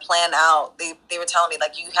really try to plan out. They were telling me,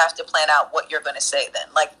 like, you have to plan out what you're going to say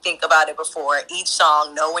then. Like, think about it before each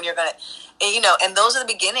song. Know when you're going to, and those are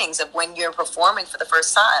the beginnings of when you're performing for the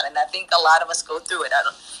first time. And I think a lot of us go through it.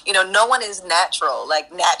 No one is natural,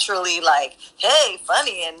 like naturally, like, hey,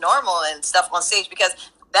 funny and normal and stuff on stage, because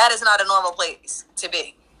that is not a normal place to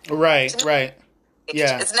be. Right.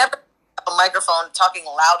 Yeah. It's never a microphone talking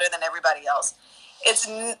louder than everybody else. It's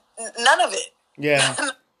none of it. Yeah.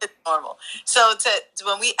 It's normal. So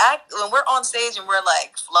when we're on stage and we're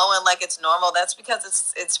like flowing like it's normal, that's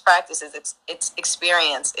because it's practices, it's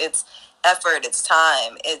experience, it's effort, it's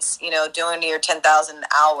time, it's doing your 10,000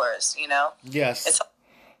 hours. Yes.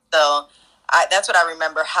 So that's what I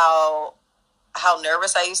remember, how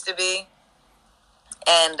nervous I used to be,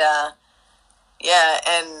 and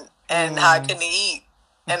and how I couldn't eat,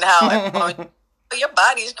 and how everyone, your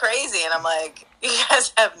body's crazy, and I'm like, you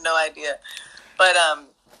guys have no idea, but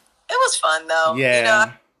it was fun though.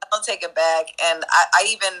 Yeah. I don't take it back, and I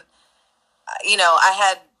even, I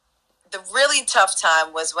had the really tough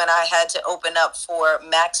time was when I had to open up for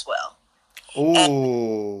Maxwell.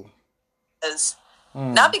 Ooh.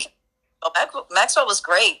 Not because Maxwell was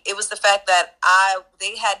great. It was the fact that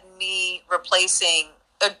they had me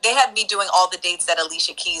doing all the dates that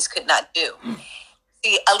Alicia Keys could not do.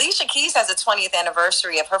 See, Alicia Keys has the 20th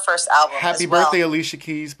anniversary of her first album. Happy birthday, Alicia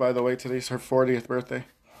Keys, by the way. Today's her 40th birthday.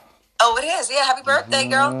 Oh, it is. Yeah, happy birthday,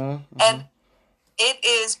 girl. And it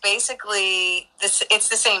is basically, it's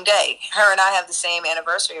the same day. Her and I have the same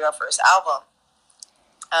anniversary of our first album.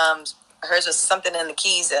 Hers was something in the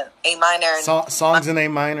keys, A minor. And songs in A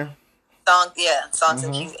minor. Songs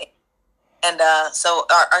in keys. And so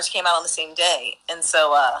ours came out on the same day. And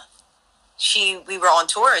so we were on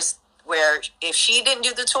tours where if she didn't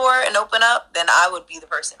do the tour and open up, then I would be the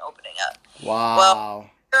person opening up. Wow. Well,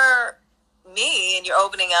 you're me and you're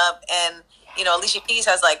opening up, and Alicia Keys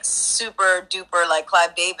has like super duper like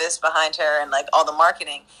Clive Davis behind her and like all the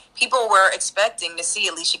marketing. People were expecting to see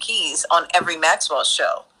Alicia Keys on every Maxwell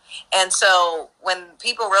show. And so when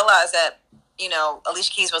people realized that,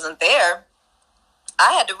 Alicia Keys wasn't there,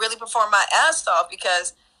 I had to really perform my ass off,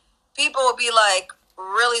 because people would be like,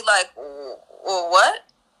 really like, well, what?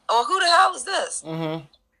 Well, who the hell is this?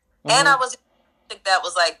 And I Mm-hmm. was that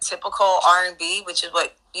was like typical R&B, which is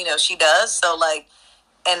what she does. So like,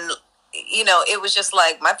 and it was just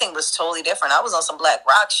like my thing was totally different. I was on some black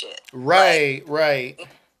rock shit. Like, Right, right.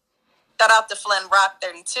 shout out to Flynn Rock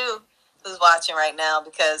 32 who's watching right now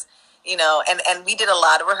because and we did a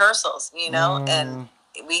lot of rehearsals, and Mm.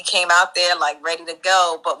 we came out there like ready to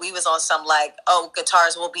go, but we was on some like, oh,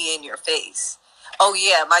 guitars will be in your face. Oh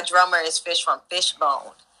yeah, my drummer is Fish from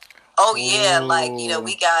Fishbone. Oh yeah, like Ooh.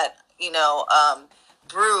 we got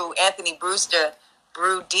Anthony Brewster,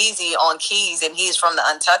 Brew Deasy on keys, and he's from the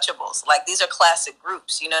Untouchables. Like these are classic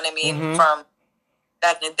groups, you know what I mean, Mm-hmm. from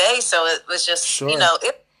back in the day. So it was just Sure.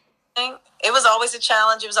 it was always a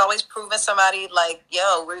challenge. It was always proving somebody like,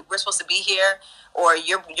 yo, we're supposed to be here, or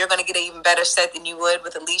you're going to get an even better set than you would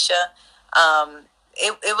with Alicia.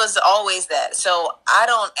 It was always that. So I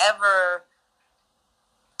don't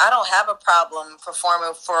have a problem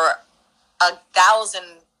performing for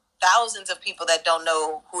thousands of people that don't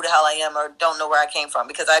know who the hell I am or don't know where I came from,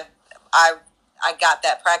 because I got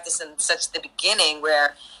that practice in such the beginning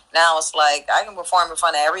where now it's like I can perform in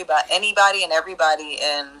front of anybody and everybody,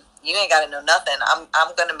 and you ain't got to know nothing.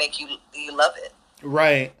 I'm gonna make you love it.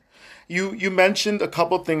 Right. You mentioned a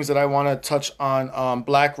couple things that I want to touch on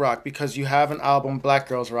Black Rock, because you have an album, Black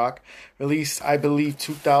Girls Rock, released I believe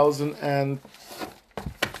 2000 and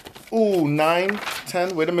 9,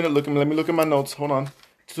 10. Wait a minute, let me look at my notes. Hold on.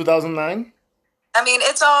 2009? I mean,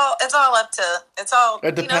 it's all up to it's all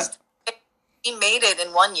It depend. he made it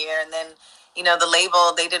in one year, and then the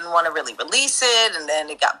label, they didn't want to really release it, and then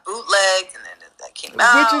it got bootlegged, and then that came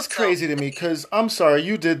Which is out. So crazy to me, because I'm sorry,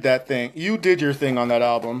 you did that thing. You did your thing on that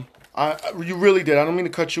album. You really did. I don't mean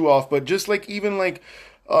to cut you off, but just like even like,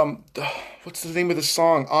 um, what's the name of the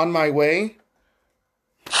song? On My Way.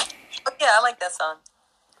 yeah, I like that song.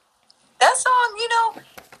 That song,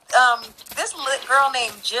 this girl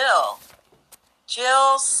named Jill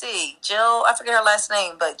C. Jill, I forget her last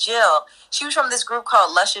name, but Jill. She was from this group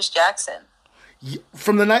called Luscious Jackson.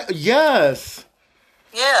 From the night. Yes.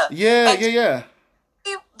 Yeah, Yeah, and yeah, yeah.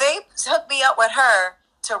 they hooked me up with her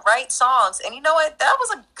to write songs, and you know what? That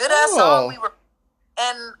was a good ass song. Oh.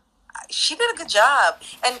 And she did a good job.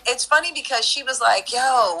 And it's funny because she was like,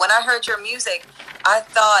 "Yo, when I heard your music, I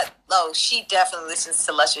thought, oh, she definitely listens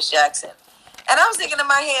to Luscious Jackson." And I was thinking in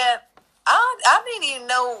my head, I didn't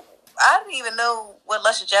even know what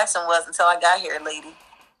Luscious Jackson was until I got here, lady.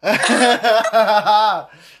 I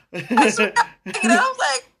swear, I was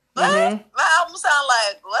like, what? Hmm. My album sound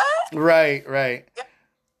like what? Right, right.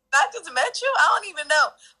 I just met you. I don't even know.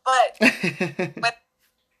 But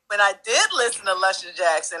when I did listen to Luscious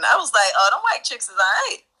Jackson, I was like, oh, them white chicks is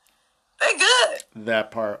alright. They good.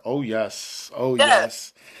 That part. Oh yes. Oh Yeah.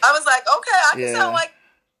 yes. I was like, okay, I can sound Yeah. like,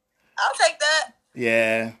 I'll take that.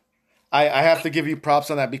 Yeah. I have to give you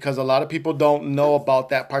props on that, because a lot of people don't know about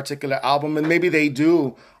that particular album, and maybe they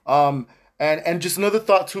do. And just another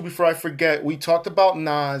thought too before I forget, we talked about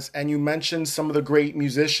Nas and you mentioned some of the great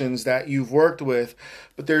musicians that you've worked with,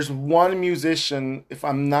 but there's one musician, if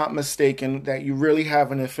I'm not mistaken, that you really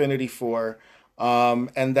have an affinity for,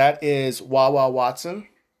 and that is Wawa Watson,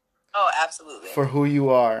 Oh, absolutely. for Who You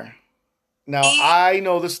Are. Now, He, I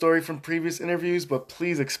know the story from previous interviews, but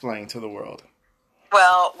please explain to the world.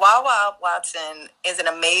 well, Wawa Watson is an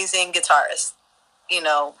amazing guitarist. You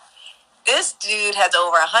know, this dude has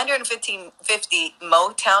over 150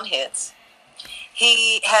 Motown hits.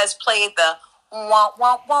 He has played the wah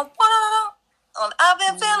wah wah wah on "I've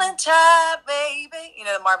Been Feeling Tired, Baby." You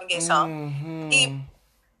know the Marvin Gaye song. He Hmm.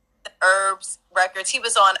 Herbs records. He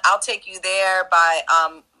was on "I'll Take You There" by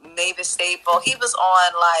Mavis Staple. He was a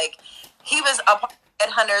part of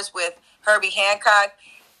Headhunters with Herbie Hancock.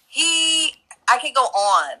 I could go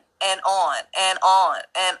on and on and on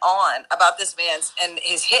and on about this man's and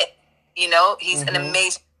his hit. He's an Hmm.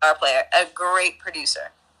 amazing guitar player, a great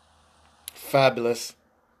producer, Fabulous.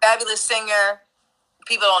 fabulous singer.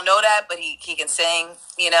 People don't know that, but he can sing.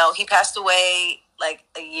 He passed away like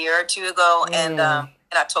a year or two ago, and Mm.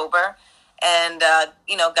 in October, and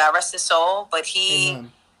God rest his soul. But he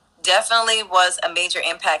Amen. definitely was a major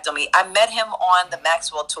impact on me. I met him on the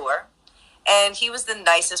Maxwell tour, and he was the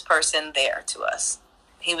nicest person there to us.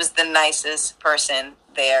 He was the nicest person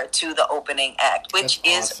there to the opening act, That's which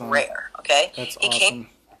is awesome. rare. Okay, That's he came awesome.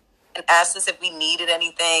 and asked us if we needed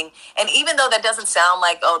anything. And even though that doesn't sound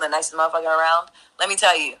like, oh, the nicest motherfucker around, let me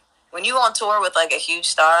tell you, when you on tour with like a huge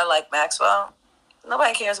star like Maxwell,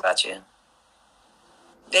 nobody cares about you.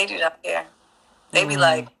 They do not care. They be Mm.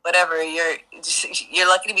 like, whatever, you're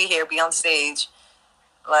lucky to be here, be on stage.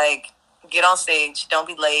 Like, get on stage, don't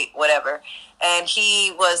be late, whatever. And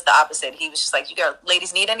he was the opposite. He was just like, you got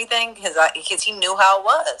ladies need anything? Because he knew how it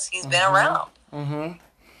was. He's been around.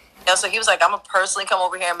 So he was like, I'm gonna personally come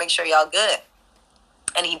over here and make sure y'all good.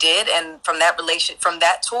 And he did. And from that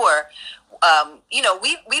tour, we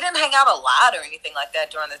didn't hang out a lot or anything like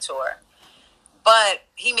that during the tour, but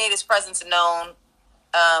he made his presence known,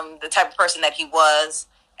 the type of person that he was.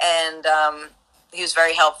 And he was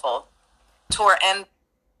very helpful. Tour and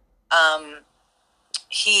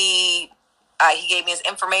he gave me his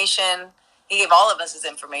information. He gave all of us his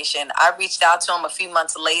information. I reached out to him a few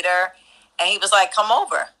months later, and he was like, "Come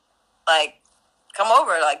over,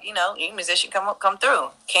 you're a musician, come through."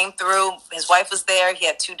 Came through. His wife was there. He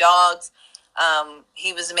had 2 dogs.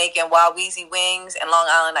 He was making Wild Wheezy wings and Long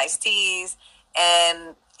Island iced teas,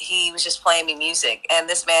 and he was just playing me music. And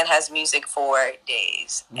this man has music for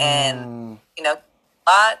days. And, a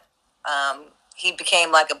lot. He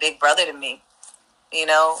became like a big brother to me.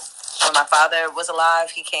 When my father was alive,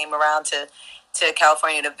 he came around to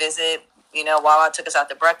California to visit. Wawa took us out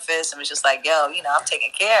to breakfast and was just like, yo, I'm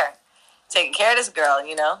taking care of this girl,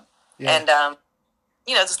 Yeah. And,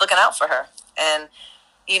 just looking out for her. And,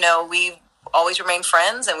 we've always remained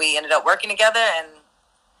friends, and we ended up working together, and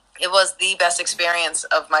it was the best experience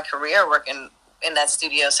of my career working in that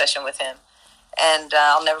studio session with him. And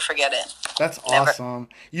I'll never forget it. That's awesome.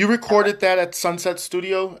 You recorded that at Sunset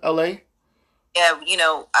Studio, LA? Yeah,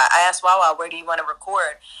 I asked Wawa, where do you want to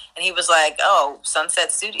record? And he was like, oh,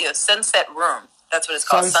 Sunset Studio, Sunset Room. That's what it's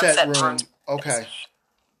called, Sunset Room. Okay.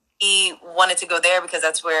 He wanted to go there because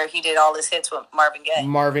that's where he did all his hits with Marvin Gaye.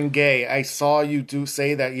 Marvin Gaye. I saw you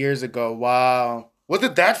say that years ago. Wow. What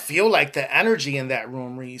did that feel like, the energy in that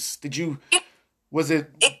room, Reese? Was it?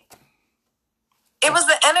 It was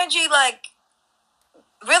the energy, like,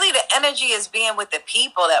 really the energy is being with the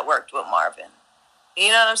people that worked with Marvin. You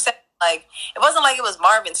know what I'm saying? Like, it wasn't like it was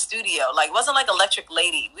Marvin's studio. Like, it wasn't like Electric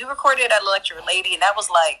Lady. We recorded at Electric Lady, and that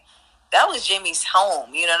was Jimmy's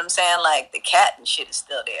home. You know what I'm saying? Like, the cat and shit is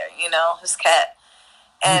still there, his cat.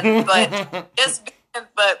 And,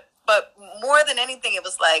 but more than anything, it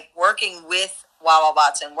was like working with Wawa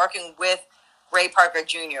Watson, working with Ray Parker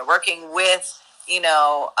Jr., working with,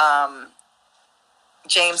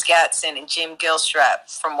 James Gatson and Jim Gilstrap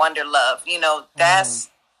from Wonder Love. That's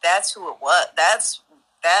who it was.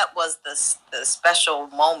 That was the special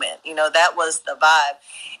moment. That was the vibe.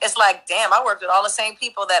 It's like, damn, I worked with all the same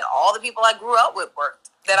people that all the people I grew up with worked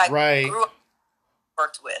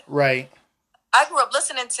with. Right. I grew up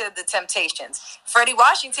listening to the Temptations. Freddie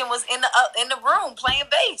Washington was in the room playing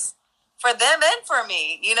bass for them and for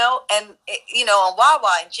me, and on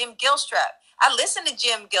Wawa and Jim Gilstrap. I listen to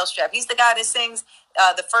Jim Gilstrap. He's the guy that sings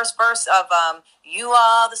the first verse of "You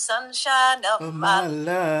Are the Sunshine of My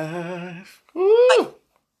Life." Like,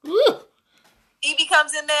 he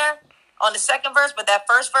comes in there on the second verse, but that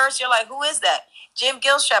first verse, you're like, who is that? Jim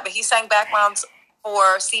Gilstrap. And he sang backgrounds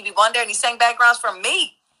for Stevie Wonder, and he sang backgrounds for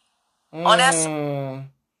me on that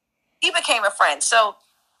song. He became a friend. So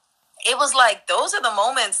it was like, those are the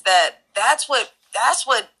moments that's what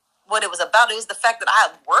it was about. It was the fact that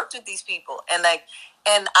I worked with these people and I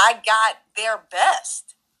got their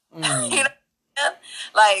best.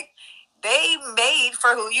 Like, they made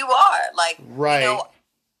for who you are. Like, right. I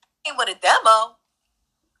came with a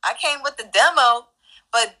demo.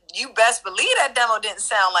 But you best believe that demo didn't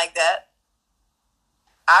sound like that.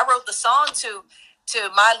 I wrote the song to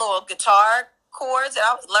my little guitar chords that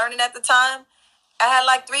I was learning at the time. I had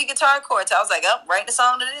like 3 guitar chords. I was like, write the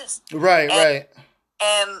song to this. Right.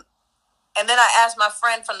 And then I asked my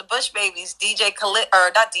friend from the Bush Babies, DJ Khalil,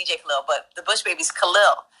 or not DJ Khalil, but the Bush Babies,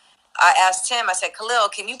 Khalil. I asked him, I said, Khalil,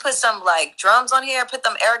 can you put some like drums on here? Put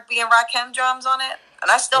them Eric B. and Rakim drums on it? And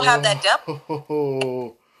I still have that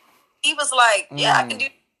demo. He was like, yeah, I can do.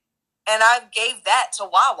 And I gave that to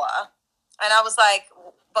Wawa. And I was like,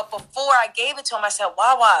 but before I gave it to him, I said,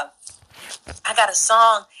 Wawa, I got a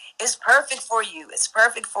song. It's perfect for you.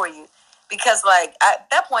 Because like at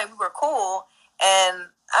that point we were cool, and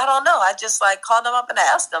I don't know. I just like called him up and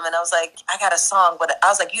asked him, and I was like, I got a song, but I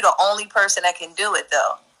was like, you the only person that can do it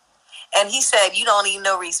though. And he said, you don't even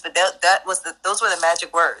know, Reese, but those were the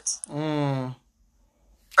magic words.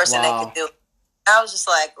 Person that could do it. I was just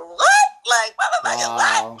like, what? Like, motherfucker,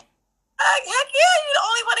 what? Like, heck yeah, you're the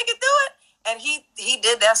only one that can do it. And he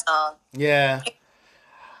did that song. Yeah.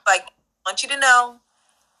 Like, I want you to know,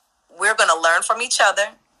 we're going to learn from each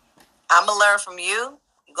other. I'm going to learn from you.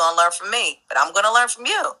 You're going to learn from me. But I'm going to learn from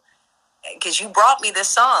you. Because you brought me this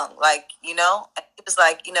song. Like, it was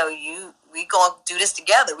like, we going to do this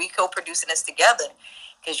together. We co-producing this together.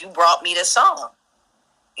 Because you brought me this song.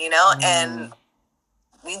 And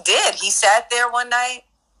we did. He sat there one night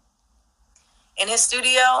in his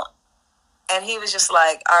studio, and he was just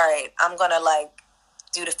like, all right, I'm going to like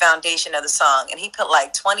do the foundation of the song. And he put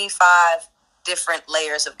like 25 different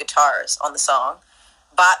layers of guitars on the song,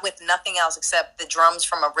 but with nothing else except the drums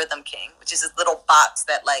from a Rhythm King, which is this little box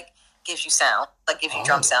that like gives you sound, like gives you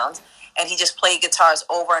drum sounds. And he just played guitars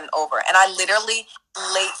over and over. And I literally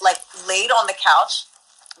laid on the couch,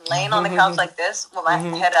 laying on the couch like this with my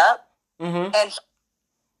head up. And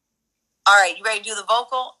all right, you ready to do the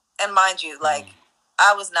vocal? And mind you, like,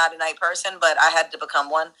 I was not a night person, but I had to become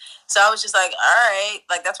one. So I was just like, all right.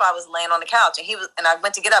 Like, that's why I was laying on the couch. And I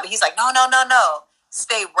went to get up, and he's like, no.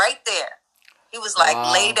 Stay right there. He was like,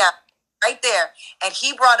 lay down right there. And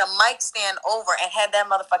he brought a mic stand over and had that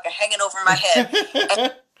motherfucker hanging over my head.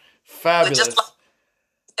 And fabulous. Just like,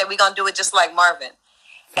 said, we're going to do it just like Marvin.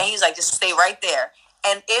 And he's like, just stay right there.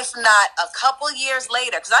 And if not a couple years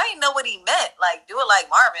later, because I didn't know what he meant, like, do it like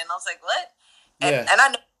Marvin. I was like, what? And I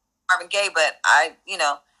know Marvin Gaye, but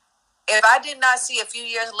if I did not see a few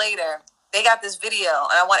years later, they got this video,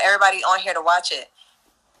 and I want everybody on here to watch it.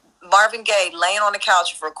 Marvin Gaye laying on the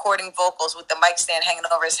couch recording vocals with the mic stand hanging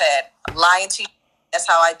over his head. I'm lying to you. That's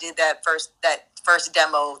how I did that first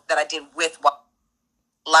demo that I did with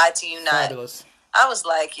Lied to You Not. Fabulous. I was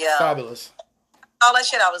like, yeah. Fabulous. All that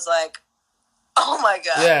shit, I was like, oh my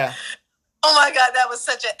God. Yeah. Oh my God, that was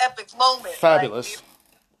such an epic moment. Fabulous. Like,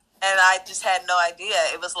 and I just had no idea.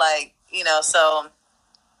 It was like, so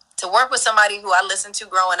to work with somebody who I listened to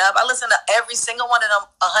growing up, I listened to every single one of them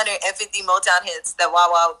 150 Motown hits that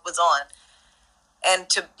Wawa was on. And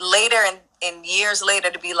to later, and years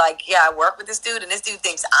later, to be like, yeah, I work with this dude, and this dude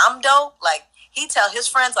thinks I'm dope. Like, he tell his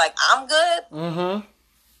friends, like, I'm good. Mm-hmm.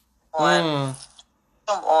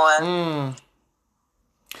 Come on.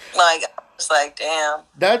 Like, it's like, damn.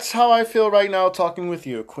 That's how I feel right now talking with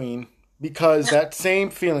you, Queen. Because that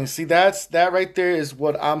same feeling, see, that right there is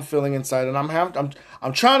what I'm feeling inside, and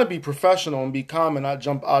I'm trying to be professional and be calm and not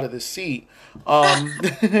jump out of the seat.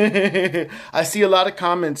 I see a lot of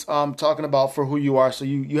comments talking about For Who You Are, so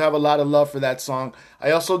you have a lot of love for that song.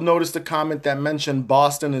 I also noticed a comment that mentioned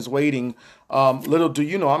Boston is waiting. Little do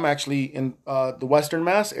you know, I'm actually in the Western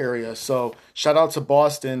Mass area, so shout out to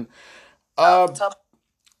Boston.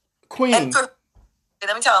 Queen. Let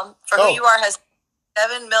me tell them, For Who You Are has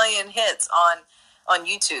 7 million hits on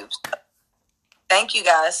YouTube. Thank you,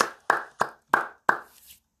 guys.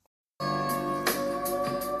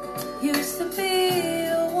 Used to be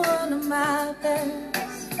one of my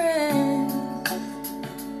best friends,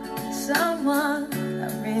 someone I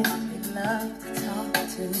really love to talk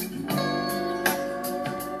to.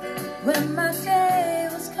 When my day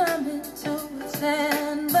was coming to its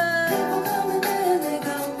end, but people coming and they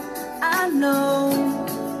go, I know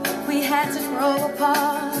we had to grow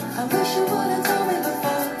apart. I wish you would have told me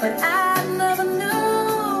before, but I never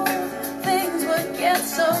knew things would get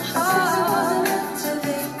so hard.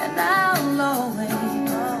 And I'll always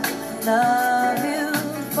love you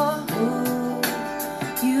for who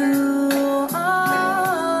you are.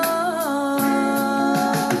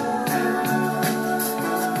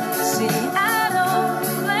 See, I don't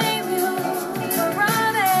blame you for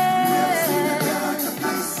running.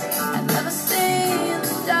 I've never seen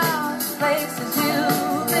the dark places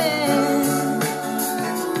you've been.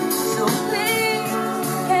 So please,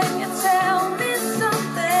 can you tell me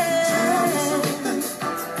something?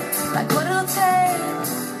 Like what it'll take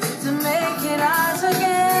to make it ours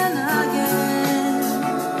again.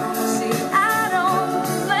 See, I don't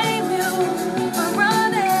blame you for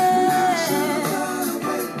running.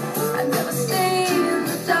 I've never seen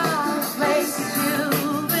the dark places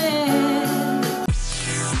you've been.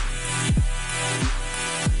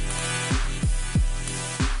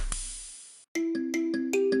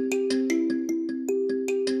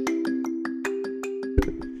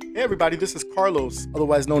 Hey everybody, this is Carlos,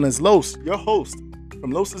 otherwise known as Los, your host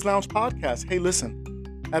from Los's Lounge Podcast. Hey,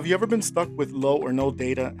 listen, have you ever been stuck with low or no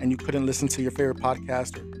data and you couldn't listen to your favorite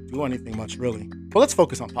podcast or do anything much, really? Well, let's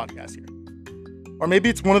focus on podcasts here. Or maybe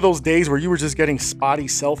it's one of those days where you were just getting spotty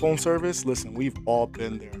cell phone service. Listen, we've all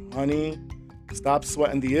been there. Honey, stop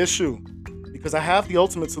sweating the issue because I have the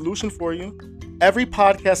ultimate solution for you. Every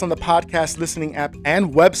podcast on the podcast listening app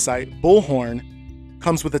and website, Bullhorn,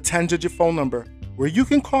 comes with a 10-digit phone number where you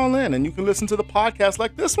can call in and you can listen to the podcast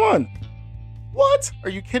like this one. What? Are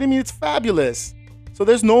you kidding me? It's fabulous. So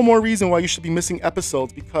there's no more reason why you should be missing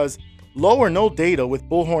episodes because low or no data with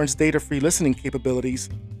Bullhorn's data-free listening capabilities,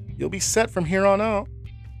 you'll be set from here on out.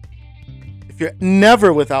 If you're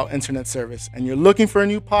never without internet service and you're looking for a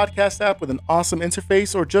new podcast app with an awesome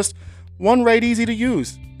interface or just one right easy to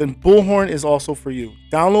use, then Bullhorn is also for you.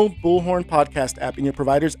 Download Bullhorn Podcast app in your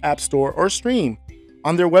provider's app store or stream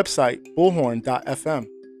on their website, bullhorn.fm.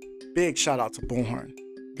 Big shout out to Bullhorn.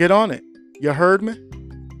 Get on it. You heard me?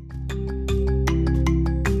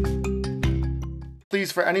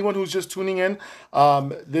 Please, for anyone who's just tuning in,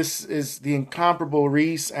 this is the incomparable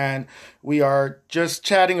Reese, and we are just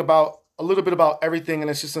chatting about a little bit about everything,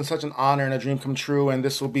 and it's just such an honor and a dream come true, and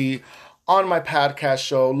this will be on my podcast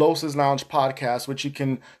show, Los' Lounge Podcast, which you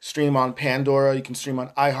can stream on Pandora, you can stream on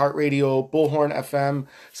iHeartRadio, Bullhorn FM,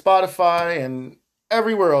 Spotify, and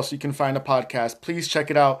everywhere else you can find a podcast. Please check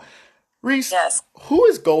it out. Reese, Yes. who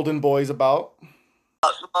is Golden Boys about?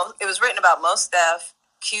 It was written about Mos Def,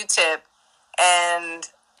 Q-Tip, and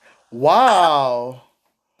Wow.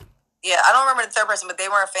 yeah, I don't remember the third person, but they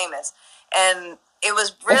weren't famous. And it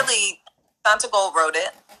was really Santa Gold wrote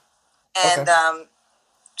it, and Okay.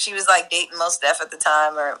 she was like dating Mos Def at the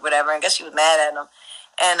time or whatever. I guess she was mad at him,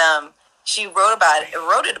 and she wrote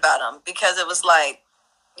it about him because it was like,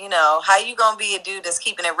 you know, how you gonna be a dude that's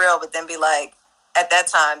keeping it real, but then be like, at that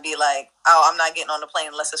time, be like, oh, I'm not getting on the plane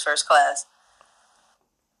unless it's first class,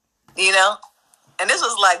 you know. And this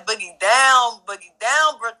was like boogie down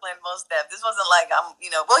Brooklyn Mos Def. This wasn't like well,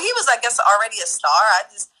 he was, I guess, already a star.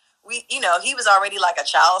 He was already like a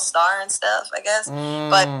child star and stuff, I guess,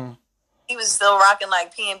 but he was still rocking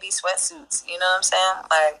like P&B sweatsuits. You know what I'm saying?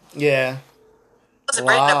 Like, Yeah. what's it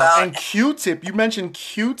written about? And Q-Tip, you mentioned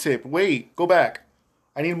Q-Tip. Wait, go back.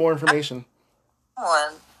 I need more information. Come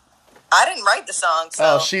on. I didn't write the song,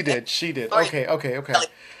 so. Oh, she did. Okay.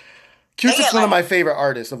 Q-Tip's one of my favorite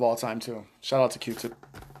artists of all time, too. Shout out to Q-Tip.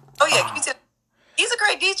 Oh yeah, Q-Tip. He's a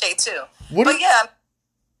great DJ too.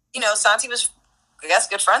 Santi was, I guess,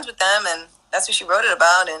 good friends with them, and that's what she wrote it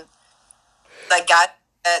about. And like, got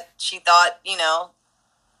that she thought,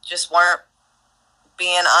 just weren't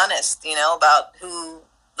being honest, about who,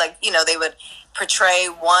 like, they would portray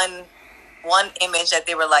one image that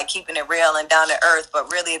they were like keeping it real and down to earth,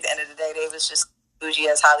 but really at the end of the day, they was just bougie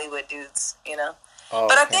as Hollywood dudes, Oh,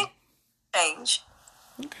 But I okay. think change.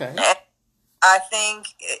 Okay. And I think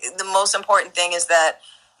the most important thing is that,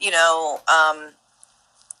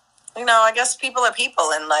 I guess people are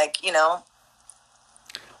people, and like,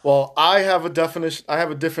 Well, I have a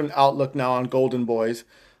different outlook now on Golden Boys,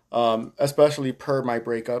 especially per my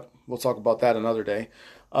breakup. We'll talk about that another day.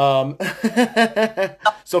 So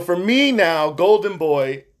for me now, Golden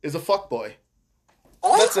Boy is a fuck boy.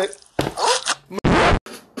 That's it.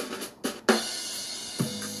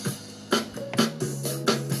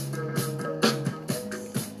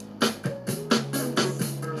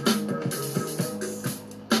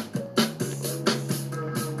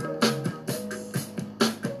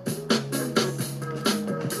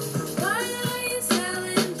 Why are you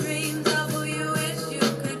selling dreams of who you wish you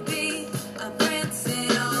could be? A prince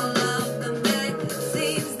in all of the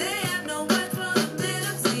magazines. They have no words for the men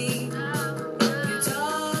I've seen. You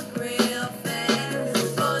talk real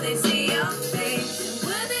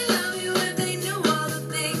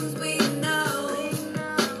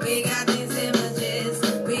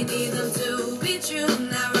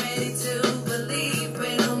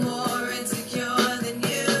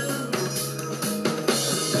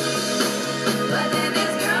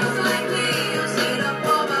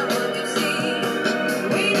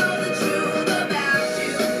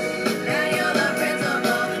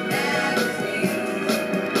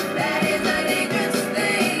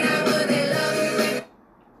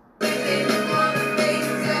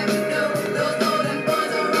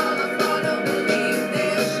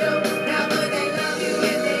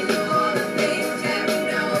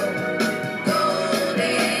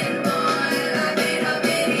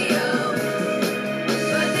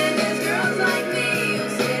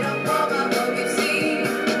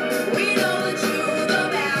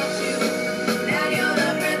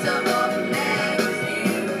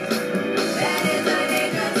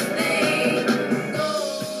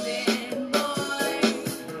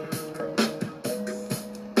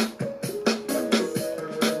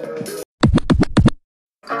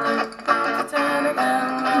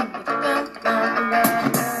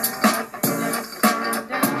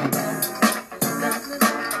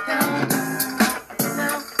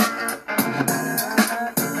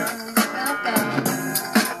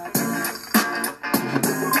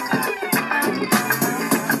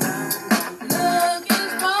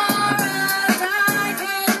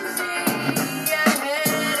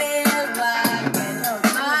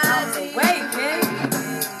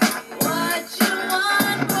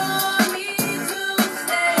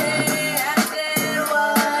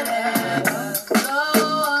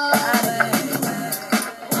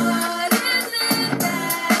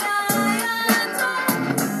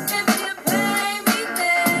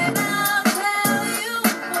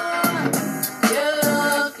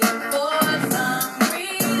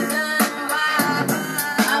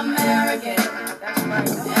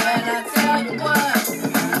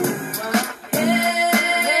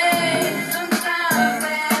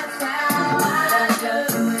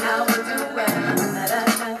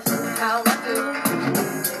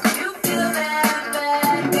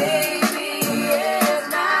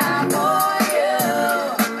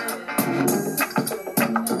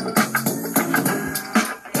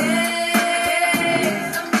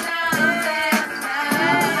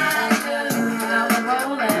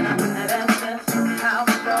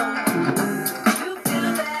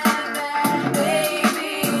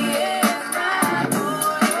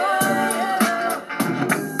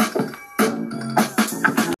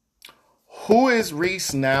who is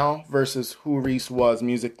Reese now versus who Reese was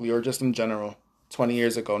musically or just in general 20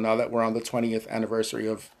 years ago, now that we're on the 20th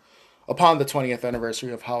anniversary upon the 20th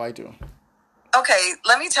anniversary of How I Do? Okay,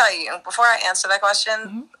 let me tell you, before I answer that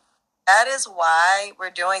question, that is why we're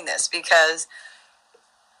doing this, because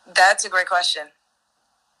that's a great question.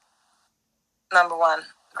 Number one,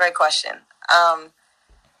 great question.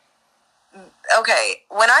 Okay,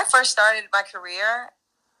 when I first started my career,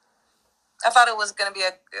 I thought it was going to be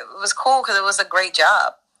it was cool because it was a great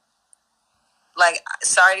job. Like,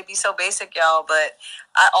 sorry to be so basic, y'all, but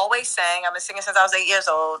I always sang. I've been singing since I was 8 years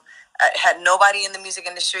old. I had nobody in the music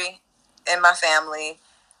industry in my family.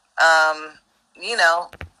 You know,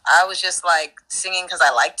 I was just like singing because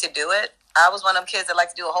I like to do it. I was one of them kids that like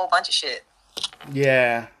to do a whole bunch of shit.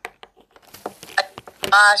 Yeah.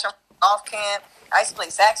 I'm off camp. I used to play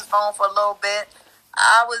saxophone for a little bit.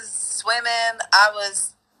 I was swimming. I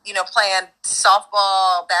was, playing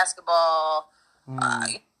softball, basketball,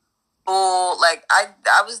 school. Like,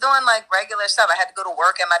 I was doing, like, regular stuff. I had to go to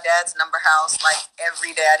work at my dad's number house, like,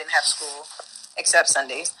 every day. I didn't have school except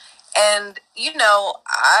Sundays. And,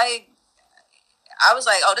 I was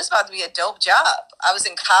like, oh, this is about to be a dope job. I was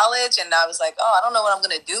in college, and I was like, oh, I don't know what I'm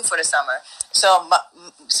going to do for the summer. So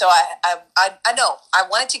I know I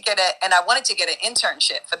wanted to get an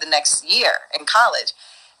internship for the next year in college,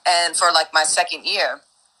 and for like my second year,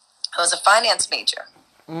 I was a finance major.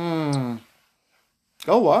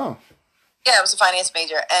 Oh wow. Yeah, I was a finance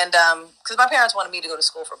major, and because my parents wanted me to go to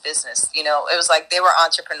school for business. It was like they were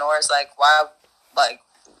entrepreneurs. Like, why, like,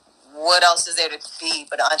 what else is there to be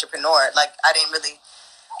but an entrepreneur? Like, I didn't really,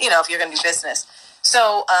 if you're going to do business.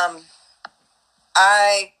 So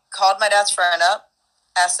I called my dad's friend up,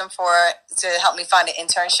 asked him to help me find an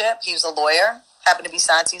internship. He was a lawyer, happened to be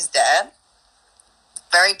Santi's dad.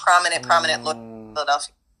 Very prominent lawyer in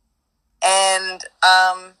Philadelphia. And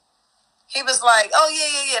he was like, oh,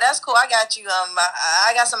 yeah, that's cool. I got you.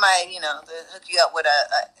 I got somebody, to hook you up with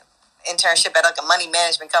a internship at like a money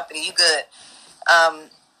management company. You good.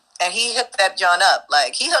 And he hooked that John up.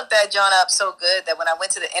 Like, he hooked that John up so good that when I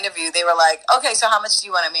went to the interview, they were like, okay, so how much do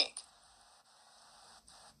you want to make?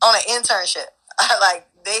 On an internship.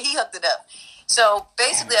 He hooked it up. So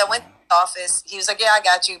basically, I went to the office. He was like, yeah, I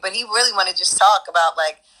got you. But he really wanted to just talk about,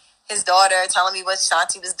 like, his daughter, telling me what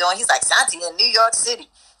Santi was doing. He's like, Santi in New York City.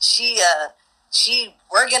 She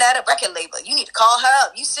working at a record label. You need to call her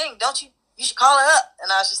up. You sing, don't you? You should call her up.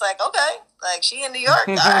 And I was just like, okay. Like, she in New York.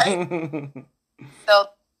 All right. So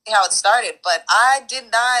how it started, but I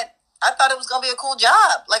thought it was going to be a cool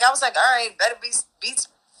job. Like, I was like, all right, better beats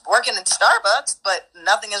working in Starbucks, but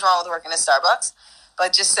nothing is wrong with working in Starbucks.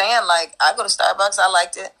 But just saying, like, I go to Starbucks, I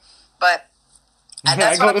liked it. But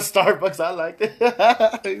I go to Starbucks, I liked it. I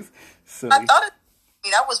thought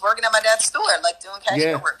I was working at my dad's store, like doing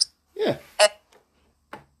cashier work. Yeah. And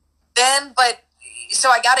then, so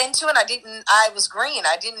I got into it. I was green.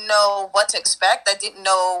 I didn't know what to expect. I didn't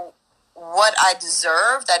know what I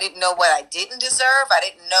deserved. I didn't know what I didn't deserve. I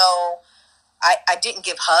didn't know. I didn't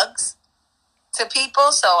give hugs to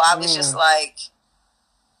people, so I was just like,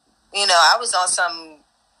 I was on some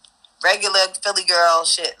regular Philly girl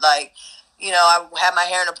shit. Like, I had my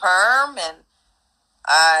hair in a perm, and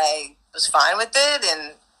I was fine with it,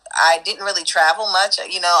 and I didn't really travel much.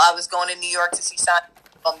 I was going to New York to see Santi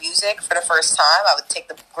music for the first time. I would take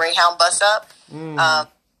the Greyhound bus up.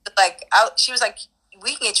 She was like,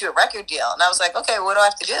 we can get you a record deal. And I was like, okay, what do I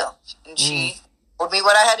have to do? And she told me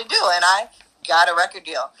what I had to do, and I got a record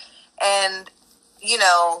deal. And,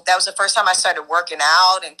 that was the first time I started working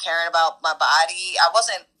out and caring about my body. I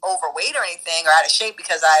wasn't overweight or anything or out of shape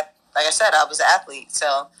because like I said, I was an athlete.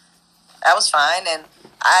 So that was fine. And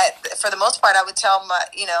for the most part, I would tell my,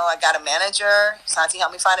 I got a manager. Santi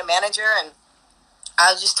helped me find a manager. And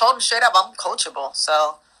I just told him straight up, I'm coachable.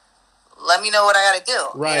 So let me know what I got to do.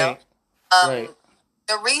 Right. Right.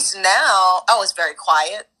 The Reese now, I was very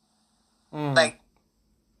quiet. Like,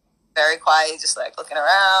 very quiet, just like looking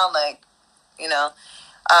around, like,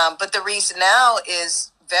 but the Reese now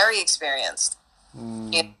is very experienced.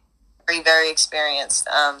 Very, very experienced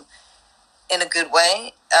in a good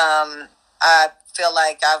way. I feel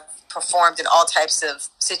like I've performed in all types of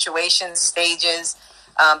situations, stages,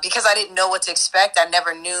 because I didn't know what to expect. I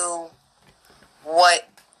never knew what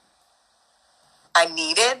I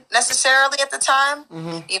needed necessarily at the time.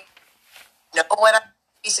 You know what I need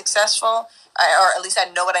to be successful, or at least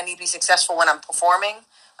I know what I need to be successful when I'm performing.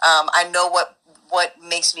 I know what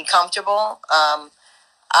makes me comfortable.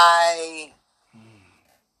 I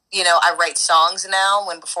write songs now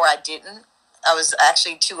when before I didn't. I was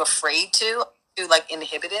actually too afraid to like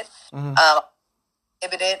inhibited.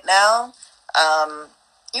 Inhibited now.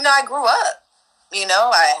 I grew up.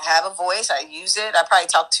 I have a voice. I use it. I probably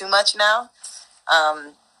talk too much now.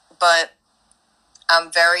 But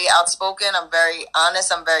I'm very outspoken. I'm very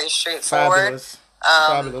honest. I'm very straightforward. Fabulous.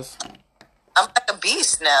 Fabulous. I'm like a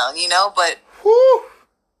beast now, but Whew.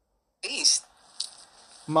 beast.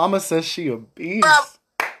 Mama says she a beast.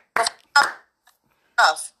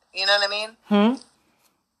 Tough. You know what I mean?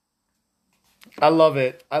 I love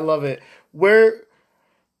it.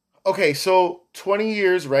 Okay, so 20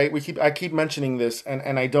 years, right? I keep mentioning this,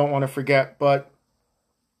 and I don't want to forget, but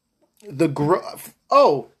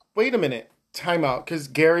oh, wait a minute. Time out, because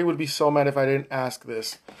Gary would be so mad if I didn't ask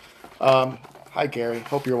this. Hi, Gary.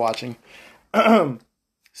 Hope you're watching.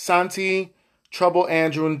 Santi, Trouble,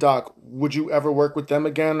 Andrew, and Doc. Would you ever work with them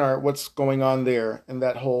again, or what's going on there in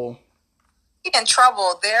that whole? In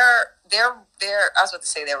Trouble, they're. I was about to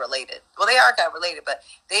say they're related. Well, they are kind of related, but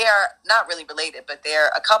they are not really related. But they're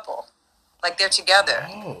a couple. Like they're together.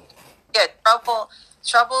 Oh. Yeah,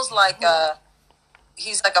 Trouble's like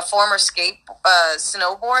he's like a former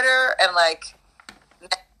snowboarder, and like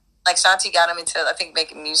Santi got him into, I think,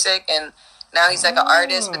 making music, and now he's like an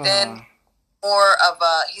artist. But then more of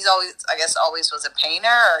he's always was a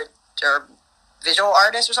painter or visual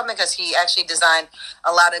artist or something, because he actually designed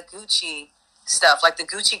a lot of Gucci stuff, like the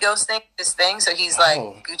Gucci Ghost thing. So he's like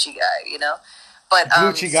Gucci guy, But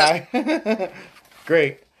Gucci guy,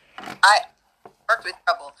 great. I worked with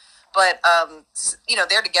Trouble, but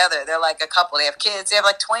they're together. They're like a couple. They have kids. They have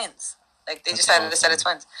like twins. Like they just had a set of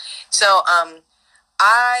twins. So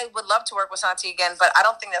I would love to work with Santi again, but I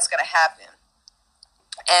don't think that's going to happen.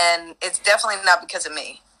 And it's definitely not because of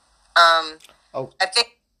me.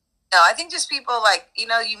 I think just people like, you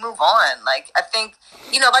move on. Like, I think,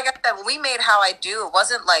 like I said, when we made How I Do, it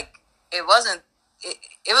was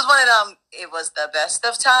one of them, it was the best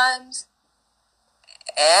of times,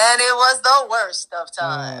 and it was the worst of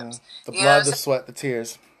times. The blood, the sweat, the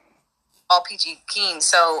tears. All peachy keen.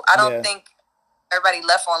 So I don't think everybody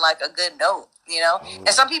left on like a good note, And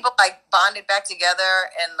some people like bonded back together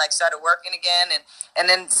and like started working again, and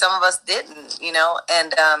then some of us didn't,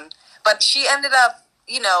 And but she ended up,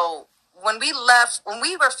 when we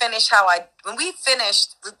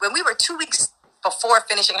were 2 weeks before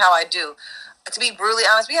finishing How I Do, to be brutally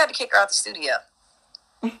honest, we had to kick her out the studio.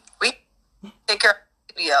 We kick her out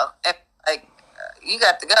the studio, and like, you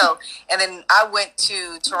got to go. And then I went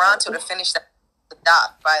to Toronto to finish the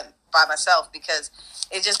doc by myself, because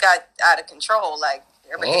it just got out of control. Like,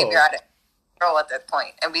 her behavior out of control at that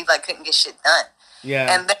point, and we like couldn't get shit done.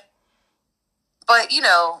 Yeah. And then, but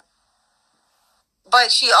but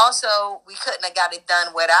she also, we couldn't have got it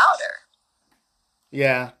done without her.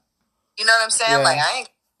 Yeah. You know what I'm saying? Yeah. Like, I ain't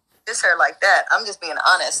diss her like that. I'm just being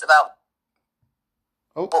honest about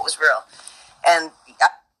what was real. And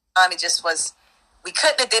it just was, we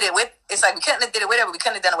couldn't have did it with, it's like we couldn't have did it with her, but we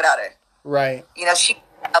couldn't have done it without her. Right. She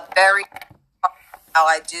a very How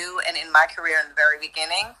I Do, and in my career in the very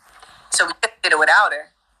beginning. So we couldn't did it without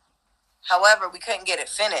her. However, we couldn't get it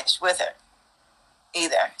finished with her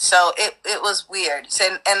either. So it was weird.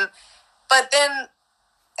 But then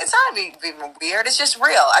it's not even weird. It's just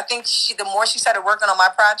real. I think the more she started working on my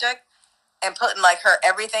project and putting like her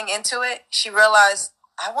everything into it, she realized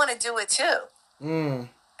I want to do it too.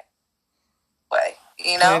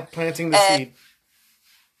 Planting the seed.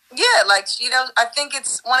 Yeah, like, I think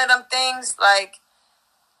it's one of them things, like,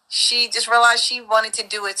 she just realized she wanted to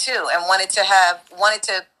do it too, and wanted to,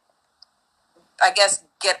 I guess,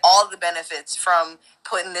 get all the benefits from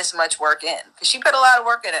putting this much work in. Because she put a lot of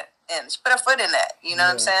work in it. She put her foot in that. You know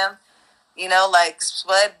what I'm saying? Like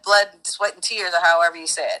blood, sweat, and tears, or however you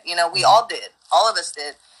say it. We all did. All of us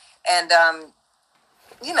did. And,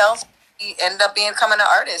 he ended up becoming an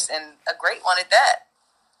artist, and a great one at that.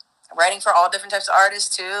 Writing for all different types of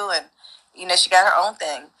artists, too. And, she got her own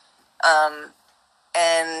thing.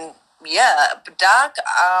 And, yeah, Doc,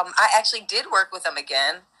 I actually did work with him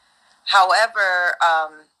again. However,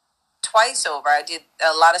 twice over, I did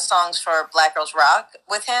a lot of songs for Black Girls Rock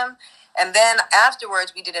with him. And then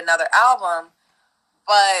afterwards, we did another album.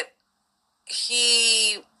 But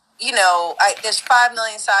he, there's 5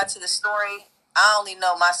 million sides to the story. I only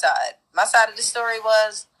know my side. My side of the story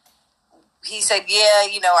was, he said, yeah,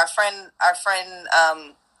 our friend,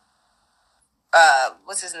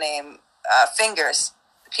 what's his name? Fingers,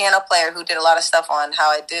 the piano player who did a lot of stuff on How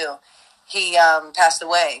I Do. He passed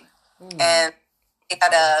away. And they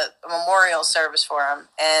had a memorial service for him.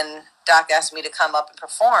 And Doc asked me to come up and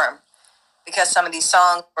perform, because some of these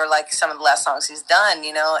songs were like some of the last songs he's done,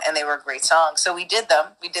 and they were great songs. So we did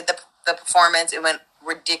them. We did the performance. It went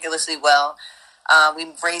ridiculously well.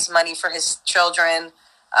 We raised money for his children.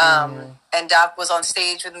 And Doc was on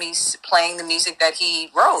stage with me playing the music that he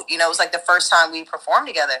wrote. You know, it was like the first time we performed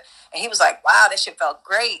together. And he was like, wow, that shit felt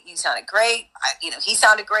great. You sounded great. He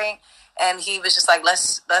sounded great. And he was just like,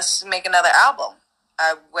 let's make another album.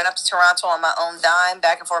 I went up to Toronto on my own dime,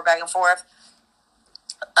 back and forth.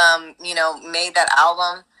 Made that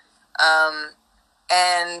album.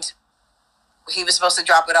 And he was supposed to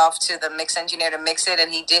drop it off to the mix engineer to mix it,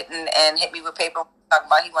 and he didn't, and hit me with paper talking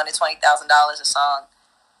about he wanted $20,000 a song.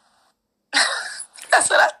 That's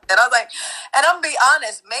what I said. I was like, and I'm gonna be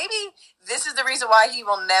honest, maybe this is the reason why he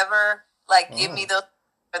will never give me those,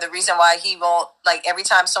 or the reason why he won't, every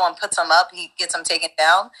time someone puts him up, he gets them taken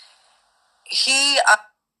down.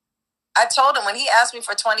 I told him when he asked me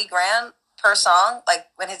for 20 grand per song,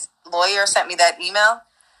 when his lawyer sent me that email,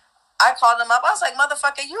 I called him up. I was like,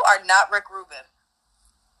 motherfucker, you are not Rick Rubin.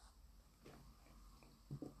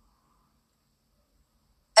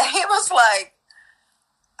 And he was like,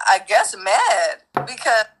 I guess mad,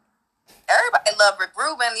 because everybody loved Rick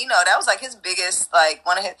Rubin. You know, that was his biggest,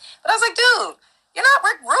 one of his. But I was like, dude, you're not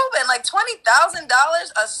Rick Rubin.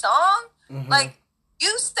 $20,000 a song? Mm-hmm.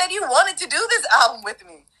 You said you wanted to do this album with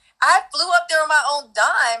me. I flew up there on my own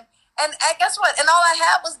dime, and guess what? And all I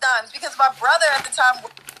had was dimes, because my brother at the time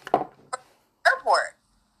worked at the airport.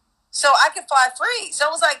 So I could fly free. So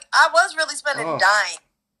it was I was really spending dimes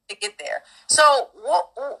to get there. So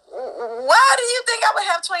why do you think I would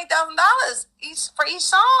have $20,000 for each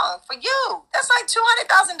song for you? That's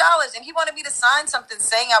 $200,000, and he wanted me to sign something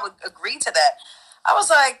saying I would agree to that. I was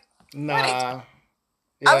like, nah.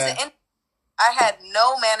 Yeah. I had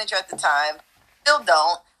no manager at the time, still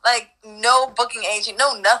don't, no booking agent,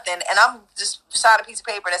 no nothing, and I'm just sign a piece of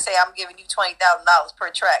paper that say I'm giving you $20,000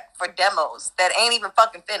 per track for demos that ain't even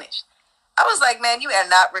fucking finished. I was like, man, you are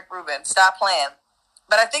not Rick Rubin. Stop playing.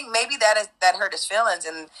 But I think maybe that hurt his feelings,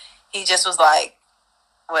 and he just was like,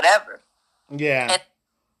 whatever. Yeah. And,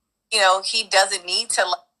 he doesn't need to,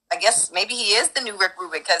 I guess maybe he is the new Rick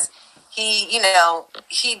Rubin, because he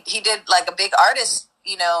did a big artist,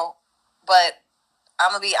 but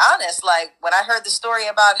I'm going to be honest, when I heard the story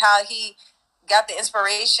about how he got the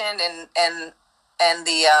inspiration and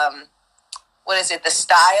the, the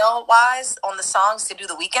style-wise on the songs to do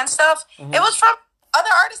the Weeknd stuff, it was from other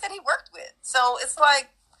artists that he worked with. So it's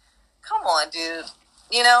come on, dude.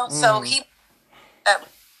 So he...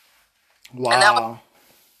 wow. And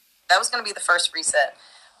that was going to be the first reset.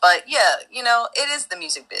 But yeah, it is the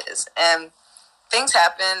music biz. And things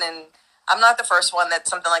happen, and I'm not the first one that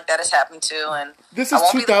something like that has happened to. And this is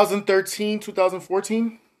 2013,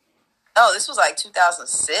 2014? No, this was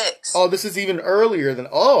 2006. Oh, this is even earlier than...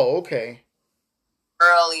 Oh, okay.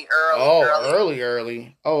 Early.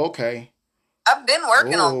 Early. Oh, okay. I've been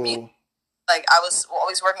working on music. I was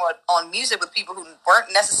always working on music with people who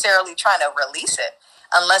weren't necessarily trying to release it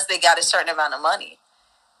unless they got a certain amount of money.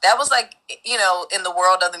 That was in the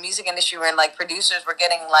world of the music industry, when producers were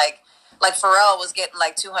getting Pharrell was getting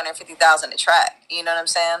 $250,000 a track. You know what I'm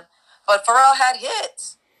saying? But Pharrell had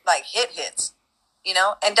hits, hits.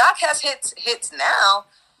 And Doc has hits now.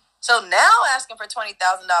 So now asking for $20,000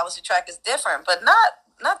 a track is different, but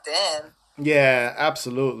not then. Yeah,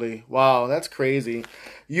 absolutely. Wow, that's crazy.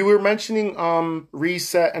 You were mentioning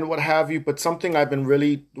Reset and what have you, but something I've been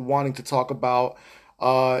really wanting to talk about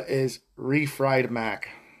is Refried Mac.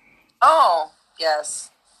 Oh, yes.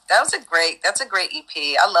 That's a great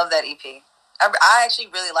EP. I love that EP. I actually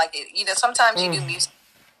really like it. Sometimes you do music,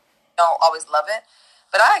 you don't always love it,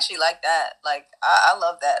 but I actually like that. I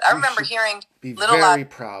love that. I remember hearing Little Lot. Very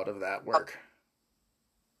proud of that work.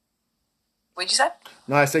 What'd you say?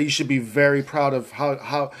 No, I say you should be very proud of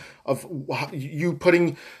how you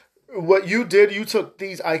putting what you did. You took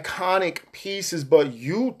these iconic pieces, but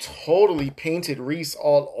you totally painted Reese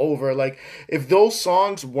all over. If those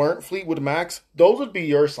songs weren't Fleetwood Mac's, those would be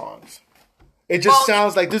your songs. It just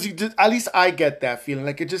sounds like this. At least I get that feeling.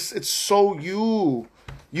 It's so you.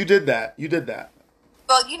 You did that.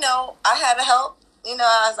 Well, I had to help.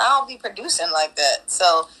 I don't be producing like that,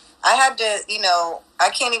 so I had to. I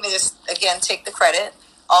can't even just take the credit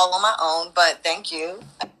all on my own. But thank you.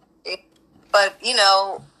 But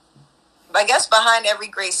I guess behind every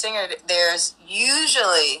great singer, there's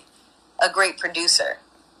usually a great producer.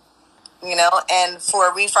 And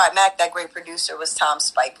for Refried Mac, that great producer was Tom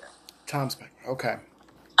Spiker. Okay.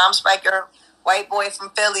 Tom Spiker, white boy from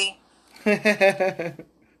Philly.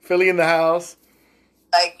 Philly in the house.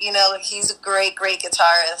 He's a great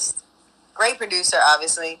guitarist. Great producer,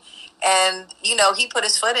 obviously. And, he put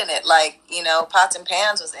his foot in it. Pots and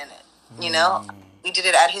Pans was in it, We did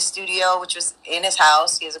it at his studio, which was in his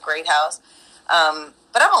house. He has a great house.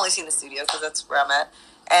 But I've only seen the studio because that's where I'm at.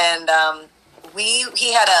 And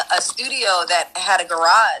he had a studio that had a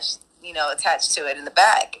garage, attached to it in the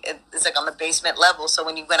back. It's like on the basement level. So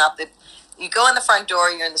when you you go in the front door,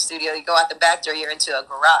 you're in the studio. You go out the back door, you're into a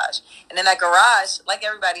garage. And in that garage, like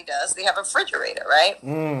everybody does, they have a refrigerator, right?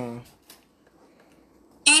 Mm.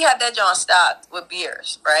 He had that joint stocked with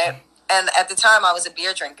beers, right? And at the time, I was a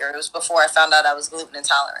beer drinker. It was before I found out I was gluten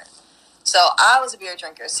intolerant. So I was a beer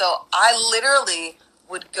drinker. So I literally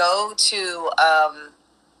would go to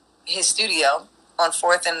his studio on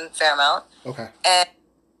 4th and Fairmount. Okay. And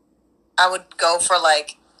I would go for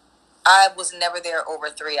I was never there over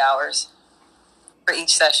 3 hours for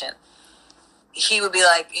each session. He would be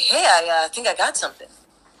like, hey, I think I got something.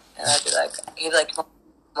 And I'd be like, he'd be like, come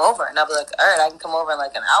over. And I'd be like, all right, I can come over in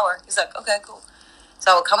like an hour. He's like, okay, cool.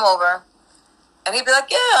 So I would come over and he'd be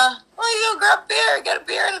like, yeah, well, you go grab a beer. Got a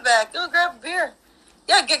beer in the back. Go grab a beer.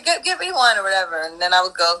 Yeah, get me one or whatever. And then I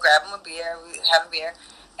would go grab him a beer. We'd have a beer.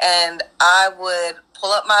 And I would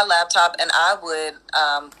pull up my laptop and I would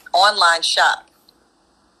online shop.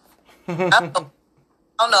 I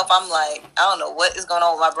don't know if I don't know what is going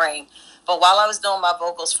on with my brain. But while I was doing my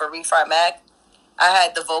vocals for Refried Mac, I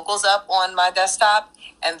had the vocals up on my desktop.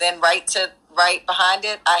 And then right behind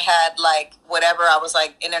it, I had whatever I was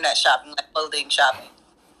internet shopping, clothing shopping.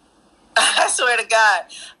 I swear to God.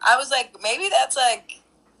 I was like, maybe that's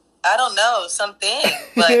I don't know, something.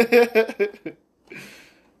 But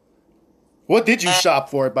what did you shop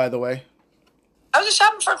for, by the way? I was just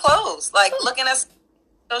shopping for clothes, looking at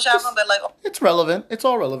shopping, but it's relevant. It's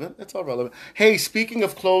all relevant. Hey, speaking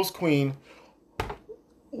of clothes, Queen,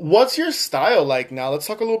 what's your style like now? Let's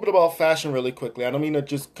talk a little bit about fashion really quickly. I don't mean to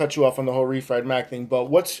just cut you off on the whole Refried Mac thing, but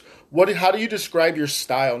how do you describe your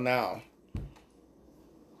style now?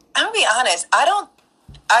 I'm gonna be honest. I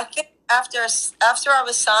think after I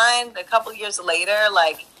was signed a couple years later,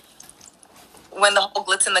 when the whole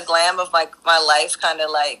glitz and the glam of my life kind of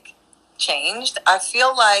changed, I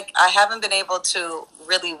feel like I haven't been able to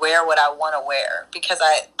really wear what I want to wear because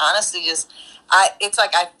I honestly it's I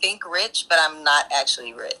think rich, but I'm not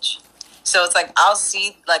actually rich. So it's I'll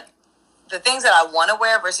see the things that I want to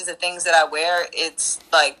wear versus the things that I wear. It's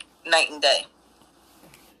night and day.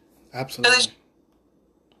 Absolutely.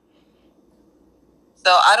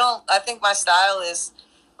 So I think my style is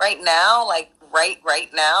right now,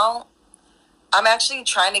 right now, I'm actually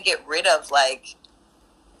trying to get rid of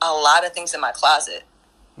a lot of things in my closet.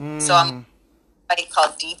 So I'm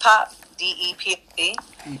called Depop, DEPP,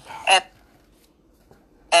 and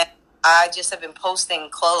I just have been posting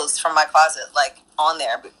clothes from my closet on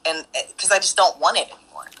there, and because I just don't want it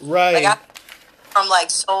anymore. Right. From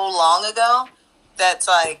so long ago, that's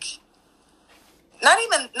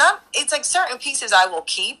it's certain pieces I will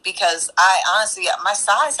keep because I honestly my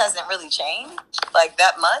size hasn't really changed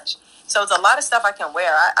that much. So it's a lot of stuff I can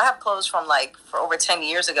wear. I have clothes from for over 10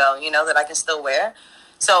 years ago, that I can still wear.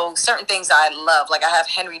 So certain things I love, I have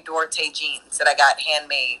Henry Duarte jeans that I got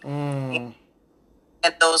handmade.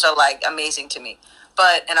 And those are amazing to me.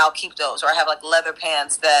 And I'll keep those. Or I have leather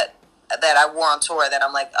pants that I wore on tour that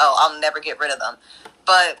I'm oh, I'll never get rid of them.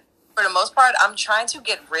 But for the most part, I'm trying to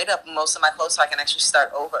get rid of most of my clothes so I can actually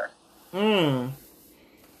start over. I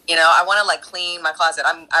want to clean my closet.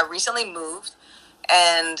 I recently moved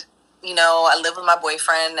and I live with my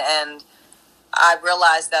boyfriend, and I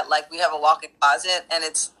realized that we have a walk-in closet, and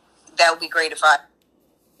that would be great if I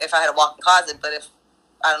had a walk-in closet. But if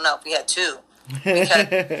we had two, because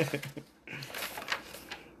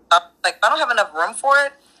I don't have enough room for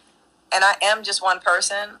it, and I am just one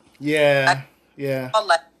person. Yeah. I'll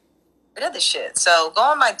rid of the shit. So go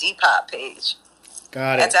on my Depop page.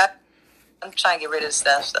 Got it. I'm trying to get rid of the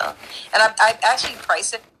stuff, so, and I actually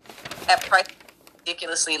price it at price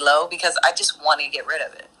ridiculously low because I just want to get rid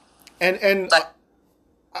of it. And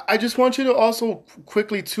I just want you to also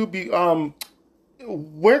quickly to be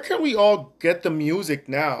where can we all get the music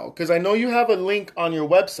now? Because I know you have a link on your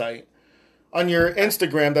website, on your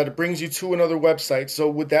Instagram, that brings you to another website. So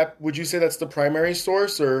would you say that's the primary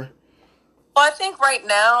source, or? Well, I think right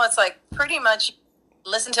now it's pretty much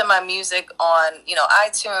listen to my music on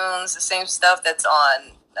iTunes, the same stuff that's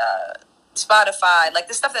on Spotify,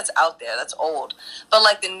 the stuff that's out there that's old.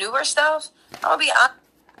 But the newer stuff, I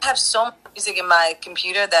have so much music in my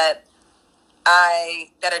computer that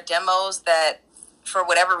are demos that for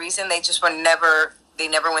whatever reason they never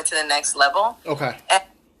went to the next level. Okay. And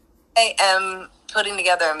I am putting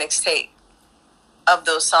together a mixtape of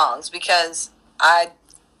those songs because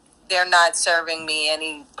they're not serving me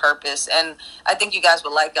any purpose, and I think you guys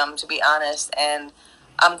would like them, to be honest. And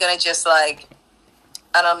I'm gonna just I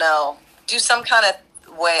don't know, do some kind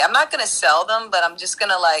of way. I'm not gonna sell them, but I'm just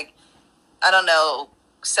gonna I don't know,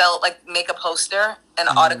 sell, like, make a poster and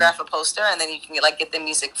autograph a poster, and then you can get the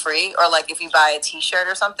music free. Or like if you buy a T-shirt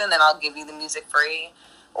or something, then I'll give you the music free.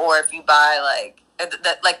 Or if you buy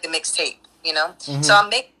the mixtape, you know. So I'm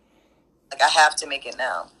making, I have to make it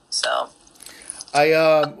now. So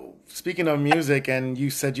speaking of music, and you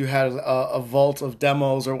said you had a vault of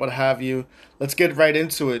demos or what have you. Let's get right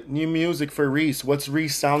into it. New music for Reese. What's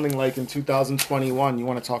Reese sounding like in 2021? You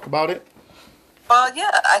want to talk about it? Well,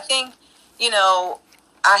 yeah, I think,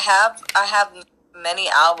 I have many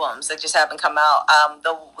albums that just haven't come out.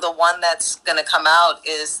 The one that's gonna come out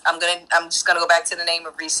is I'm just gonna go back to the name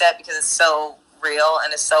of Reset because it's so real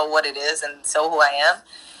and it's so what it is and so who I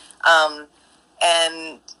am.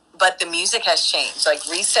 But the music has changed. Like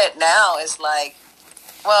Reset now is like,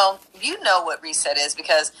 well, you know what Reset is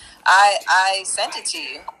because I sent it to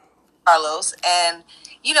you, Carlos, and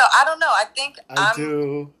I don't know. I think I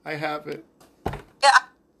do. I have it. Yeah,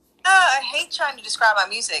 I hate trying to describe my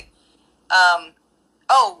music.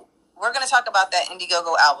 We're going to talk about that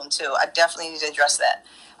Indiegogo album too. I definitely need to address that.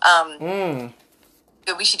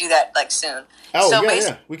 We should do that soon. Oh, so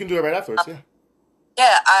yeah. We can do it right afterwards.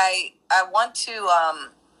 Yeah, I want to.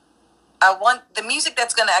 I want the music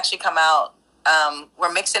that's going to actually come out.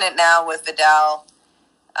 We're mixing it now with Vidal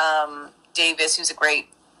Davis, who's a great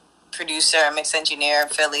producer, mix engineer in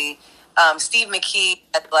Philly. Steve McKee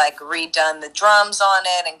had redone the drums on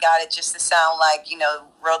it and got it just to sound like,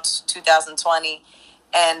 real 2020.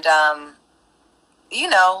 And,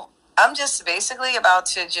 I'm just basically about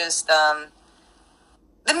to just, the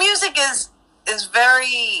music is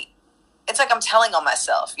very, it's like I'm telling on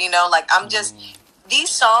myself, I'm just, these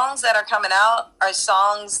songs that are coming out are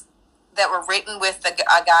songs that were written with a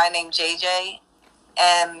guy named JJ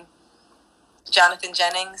and Jonathan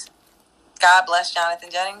Jennings. God bless Jonathan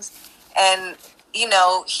Jennings. And,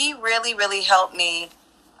 he really, really helped me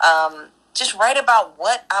just write about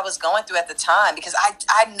what I was going through at the time because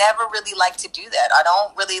I never really liked to do that. I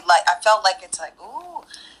felt like it's like, ooh,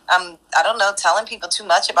 I don't know, telling people too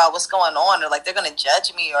much about what's going on or they're going to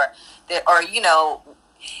judge me or you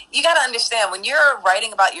got to understand when you're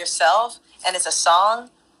writing about yourself and it's a song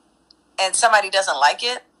and somebody doesn't like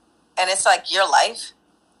it and it's your life,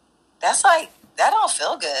 that don't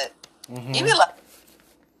feel good. You be like,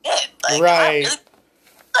 right.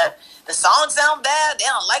 The songs sound bad. They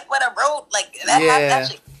don't like what I wrote.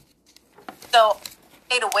 That. So I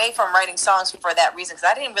stayed away from writing songs for that reason because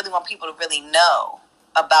I didn't really want people to really know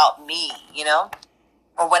about me,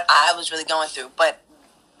 or what I was really going through. But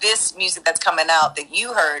this music that's coming out that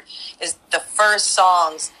you heard is the first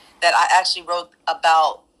songs that I actually wrote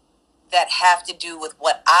about that have to do with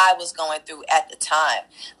what I was going through at the time.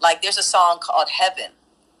 There's a song called Heaven.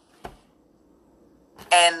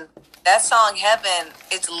 And that song, Heaven,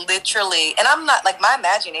 is literally, and I'm not, my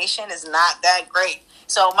imagination is not that great.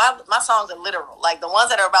 So my songs are literal. The ones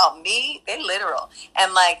that are about me, they're literal.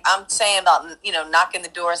 And I'm saying about, knocking the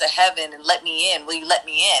doors of heaven and let me in. Will you let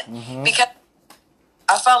me in? Because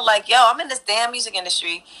I felt I'm in this damn music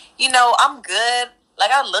industry. I'm good.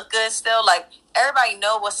 I look good still. Everybody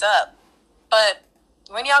know what's up. But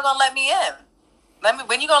when y'all gonna let me in?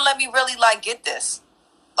 When you gonna let me really get this?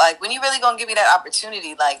 When you really gonna give me that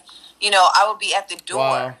opportunity? I would be at the door.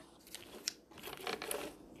 Wow.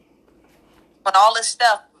 When all this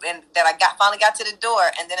stuff and that I finally got to the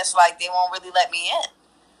door, and then it's they won't really let me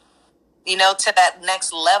in. To that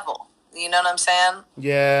next level. You know what I'm saying?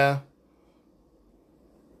 Yeah.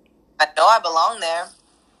 I know I belong there,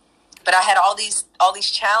 but I had all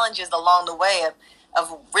these challenges along the way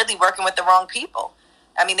of really working with the wrong people.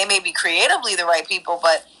 I mean, they may be creatively the right people,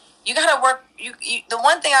 but you got to work. The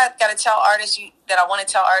one thing I got to tell artists that I want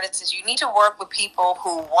to tell artists is you need to work with people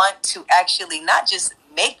who want to actually not just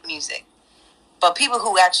make music, but people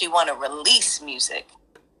who actually want to release music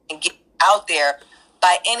and get out there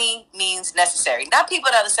by any means necessary. Not people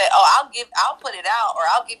that'll say, "Oh, I'll put it out," or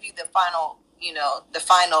 "I'll give you the final, the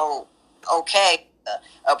final okay, the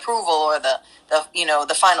approval, or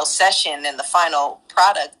the final session and the final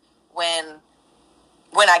product when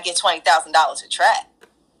I get $20,000 a track."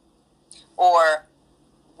 Or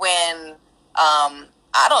when,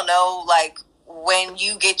 I don't know, when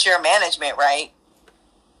you get your management right,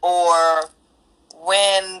 or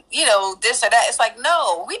when, this or that. It's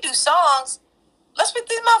no, we do songs. Let's put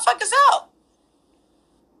these motherfuckers out.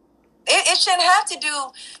 It shouldn't have to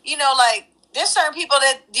do, there's certain people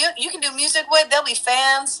that you can do music with. They'll be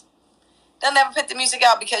fans. They'll never put the music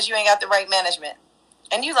out because you ain't got the right management.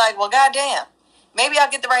 And you well, goddamn, maybe I'll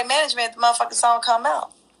get the right management if the motherfucking song come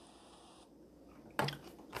out.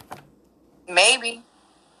 Maybe.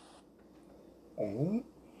 Mm-hmm.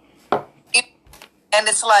 And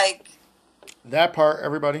it's That part,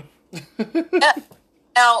 everybody. Yeah.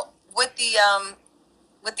 Now with the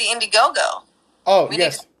Indiegogo, Oh, we need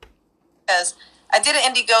yes. because I did an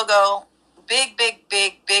Indiegogo.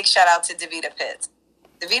 Big shout out to Davita Pitts.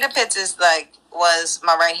 Davita Pitts was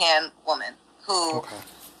my right hand woman who. Okay.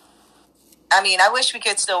 I mean, I wish we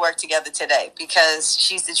could still work together today because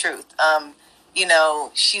she's the truth. You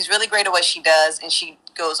know, she's really great at what she does, and she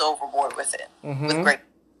goes overboard with it. Mm-hmm. With great.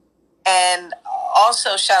 And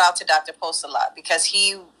also shout out to Dr. Post a lot because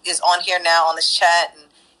he is on here now on this chat, and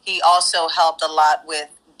he also helped a lot with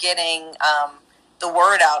getting the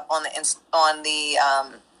word out on the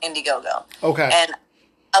Indiegogo. Okay. And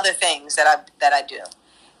other things that I do.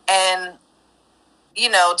 And you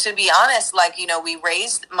know, to be honest, like, you know, we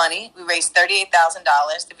raised money. We raised $38,000.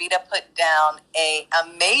 Davita put down a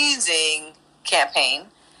amazing campaign,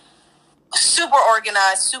 super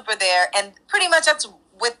organized, super there, and pretty much that's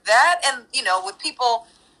with that, and you know, with people,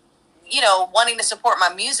 you know, wanting to support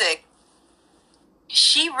my music.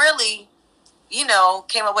 She really, you know,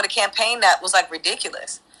 came up with a campaign that was like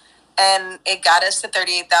ridiculous, and it got us to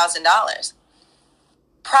 $38,000.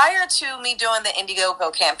 Prior to me doing the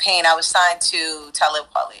Indiegogo campaign, I was signed to Talib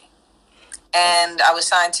Kweli, and I was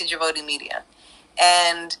signed to Javoti Media,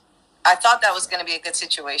 and I thought that was going to be a good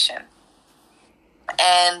situation.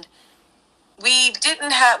 And we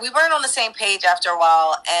weren't on the same page after a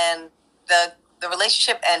while, and the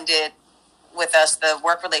relationship ended with us, the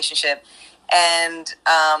work relationship, and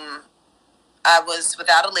I was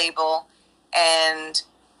without a label, and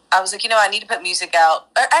I was like, you know, I need to put music out.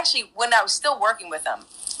 Or actually, when I was still working with him,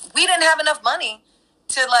 we didn't have enough money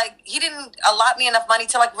to he didn't allot me enough money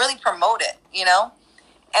to really promote it, you know?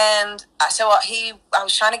 And I said, I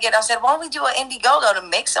was trying to I said, why don't we do an Indiegogo to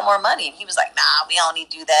make some more money? And he was like, nah, we don't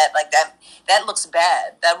need to do that. Like that looks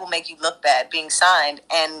bad. That will make you look bad being signed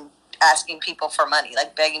and asking people for money,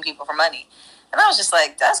 like begging people for money. And I was just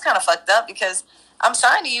like, that's kind of fucked up because I'm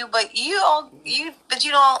signed to you, but you're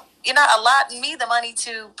not allotting me the money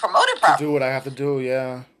to promote it properly. To do what I have to do,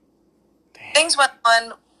 yeah. Damn. Things went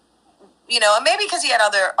on, you know, and maybe because he had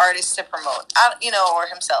other artists to promote, you know, or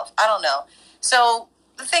himself. I don't know. So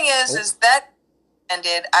the thing is that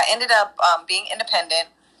ended. I ended up being independent,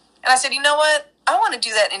 and I said, you know what? I want to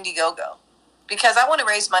do that Indiegogo because I want to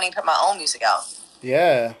raise money and put my own music out.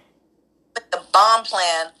 Yeah. The bomb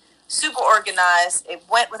plan. Super organized. It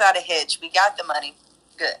went without a hitch. We got the money.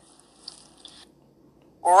 Good.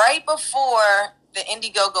 Right before the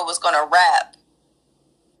Indiegogo was going to wrap,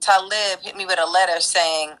 Talib hit me with a letter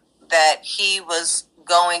saying that he was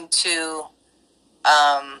going to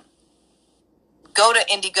go to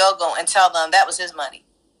Indiegogo and tell them that was his money.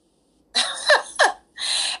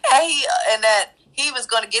 and that he was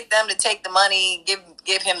going to get them to take the money,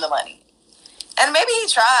 give him the money. And maybe he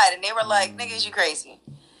tried, and they were like, niggas, you crazy.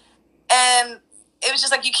 And it was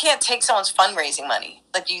just like, you can't take someone's fundraising money.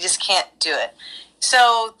 Like, you just can't do it.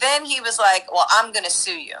 So then he was like, well, I'm going to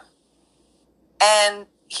sue you. And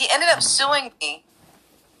he ended up suing me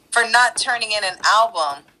for not turning in an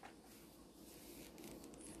album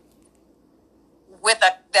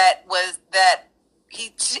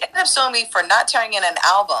he ended up suing me for not turning in an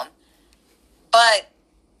album, but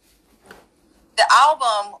the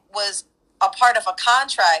album was a part of a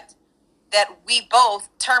contract that we both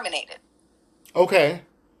terminated. Okay.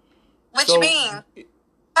 Which means,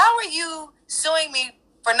 how are you suing me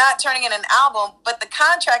for not turning in an album, but the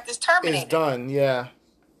contract is terminated? It's done, yeah.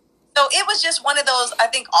 So it was just one of those, I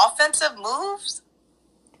think, offensive moves,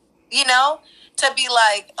 you know, to be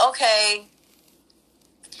like, okay,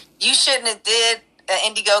 you shouldn't have did an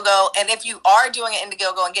Indiegogo, and if you are doing an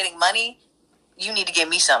Indiegogo and getting money, you need to give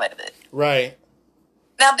me some of it. Right.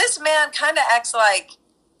 Now, this man kind of acts like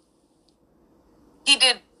he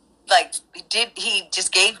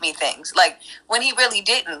just gave me things. Like, when he really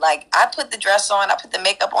didn't. Like, I put the dress on, I put the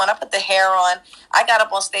makeup on, I put the hair on, I got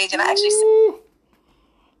up on stage, and I actually...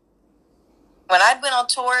 When I went on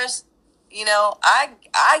tours, you know, I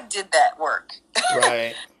did that work.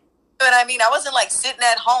 Right. But I mean, I wasn't like sitting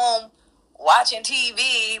at home watching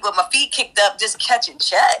TV with my feet kicked up, just catching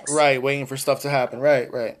checks. Right, waiting for stuff to happen. Right.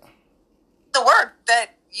 The work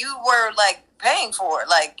that you were like paying for,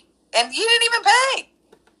 like, and you didn't even pay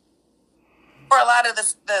for a lot of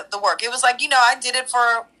the work. It was like, you know, I did it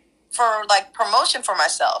for like promotion for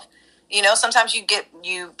myself. You know, sometimes you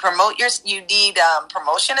need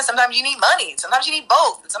promotion, and sometimes you need money. Sometimes you need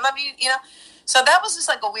both. And sometimes you know. So that was just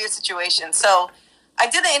like a weird situation. So I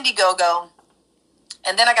did the Indiegogo,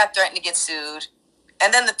 and then I got threatened to get sued,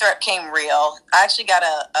 and then the threat came real. I actually got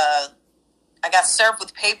I got served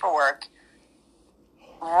with paperwork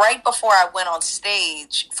right before I went on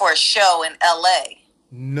stage for a show in LA.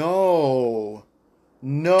 No.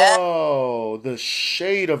 That, No. The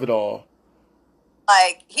shade of it all.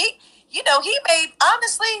 like, he made,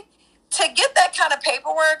 honestly, to get that kind of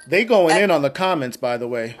paperwork, They going at, in on the comments, by the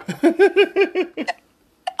way.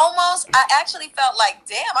 almost, I actually felt like,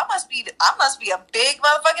 damn, I must be a big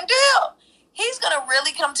motherfucking deal. He's gonna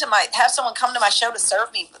really have someone come to my show to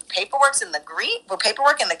serve me with paperwork in the green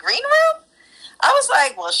room. I was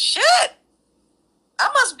like, well, shit. I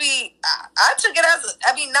must be. I took it as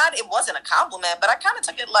not. It wasn't a compliment, but I kind of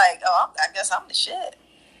took it like, oh, I guess I'm the shit.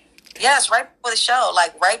 Yes, right before the show,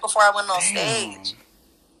 like right before I went on stage.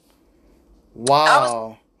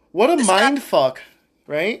 Wow. What a mind fuck,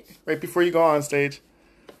 right? Right before you go on stage.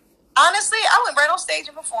 Honestly, I went right on stage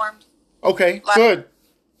and performed. Okay, like, good.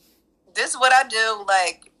 This is what I do.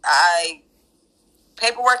 Like,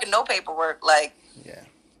 paperwork and no paperwork. Like, yeah,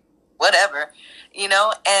 whatever,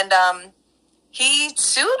 And he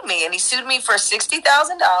sued me, and he sued me for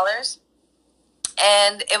 $60,000.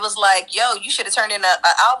 And it was like, yo, you should have turned in an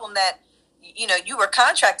album that, you were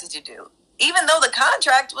contracted to do, even though the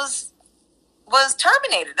contract was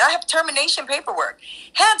terminated. I have termination paperwork.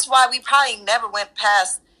 Hence why we probably never went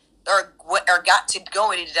past or got to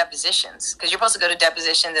go into depositions, because you're supposed to go to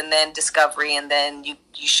depositions and then discovery, and then you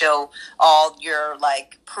show all your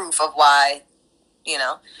like proof of why,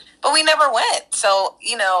 but we never went. So,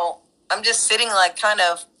 I'm just sitting like kind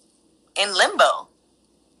of in limbo.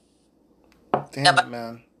 Damn it,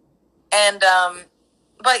 man. And,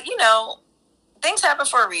 but things happen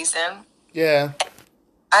for a reason. Yeah.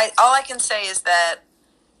 All I can say is that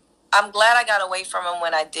I'm glad I got away from him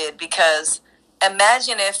when I did, because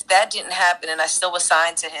imagine if that didn't happen and I still was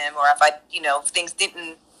signed to him, or if if things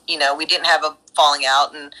didn't, we didn't have a falling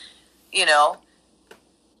out, and,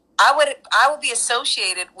 I would be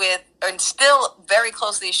associated with, and still very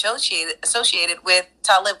closely associated with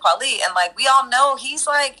Talib Kweli. And like, we all know he's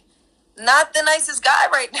like not the nicest guy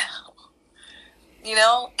right now,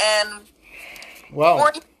 and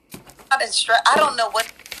wow. I don't know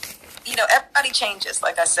what, everybody changes,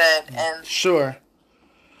 like I said, and sure.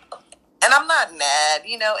 And I'm not mad,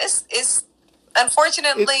 it's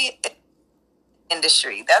unfortunately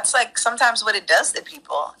industry. That's like sometimes what it does to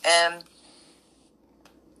people. And,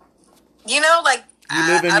 like, you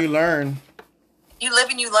live and you learn. You live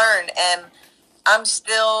and you learn. And I'm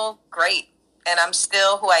still great. And I'm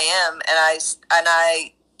still who I am.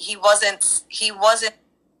 He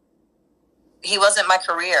wasn't my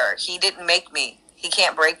career. He didn't make me. He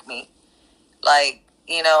can't break me. Like,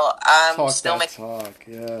 I'm talk still making talk.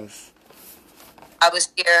 Yes. I was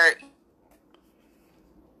here.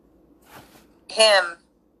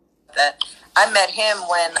 I met him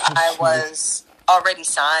when I was already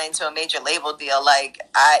signed to a major label deal. Like,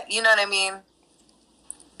 you know what I mean?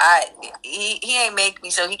 He ain't make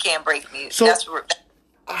me, so he can't break me. So,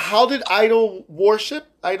 how did Idol Worship?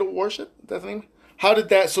 That's the name? How did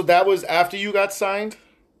that? So that was after you got signed?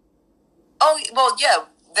 Oh, well, yeah.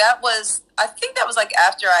 I think that was like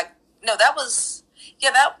after that was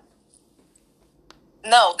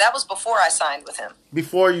before I signed with him.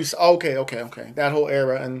 Before you, okay. That whole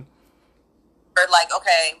era. And or like,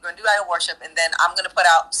 okay, we're going to do Idol Worship, and then I'm going to put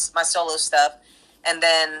out my solo stuff, and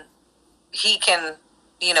then he can,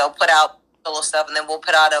 put out solo stuff, and then we'll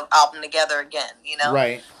put out an album together again,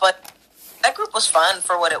 Right. But that group was fun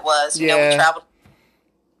for what it was. We traveled.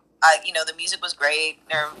 The music was great.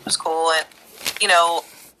 It was cool. And,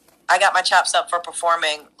 I got my chops up for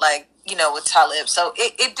performing, like, with Talib. So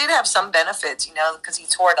it did have some benefits, because he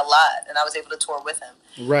toured a lot, and I was able to tour with him.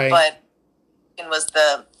 Right. But it was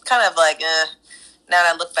the kind of like, now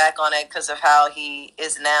that I look back on it because of how he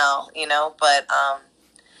is now, But,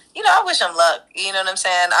 I wish him luck. You know what I'm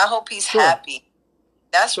saying? I hope he's happy.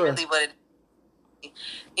 That's really what it is.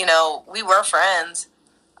 We were friends,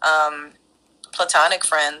 platonic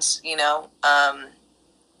friends,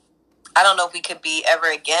 I don't know if we could be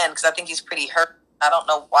ever again, because I think he's pretty hurt. I don't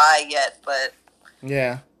know why yet, but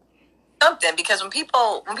yeah, something. Because when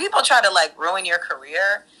people try to like ruin your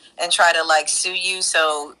career and try to like sue you,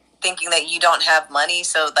 so thinking that you don't have money,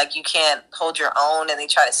 so like you can't hold your own, and they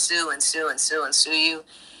try to sue you.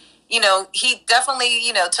 He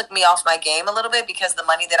definitely took me off my game a little bit, because the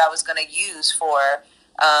money that I was going to use for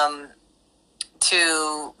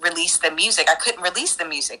to release the music, I couldn't release the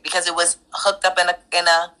music because it was hooked up in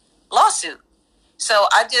a lawsuit. So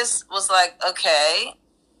I just was like, okay.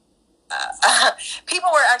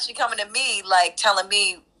 People were actually coming to me, like telling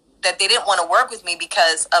me that they didn't want to work with me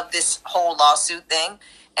because of this whole lawsuit thing.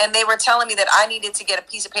 And they were telling me that I needed to get a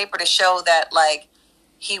piece of paper to show that, like,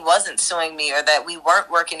 he wasn't suing me, or that we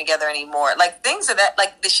weren't working together anymore. Like, things of that,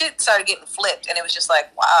 like, the shit started getting flipped. And it was just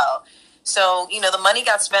like, wow. So, the money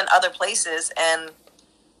got spent other places, and,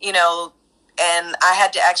 and I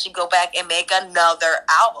had to actually go back and make another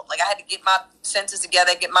album. Like, I had to get my senses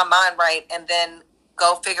together, get my mind right, and then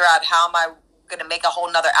go figure out how am I going to make a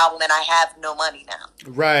whole nother album, and I have no money now.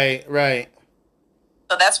 Right.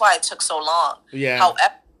 So that's why it took so long. Yeah.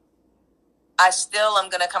 However, I still am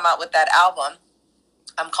going to come out with that album.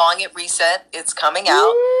 I'm calling it Reset. It's coming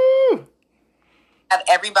out. Woo! Have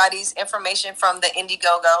everybody's information from the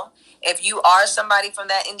Indiegogo. If you are somebody from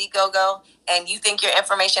that Indiegogo and you think your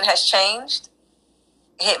information has changed,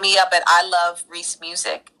 hit me up at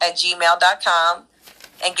ilovereesemusic@gmail.com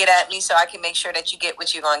and get at me so I can make sure that you get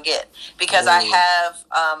what you're going to get. Because I have,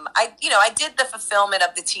 I did the fulfillment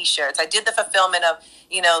of the T-shirts. I did the fulfillment of,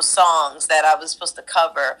 songs that I was supposed to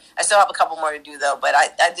cover. I still have a couple more to do, though, but I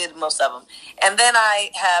did most of them. And then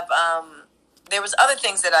I have, there was other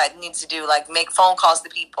things that I need to do, like make phone calls to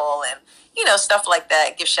people and, stuff like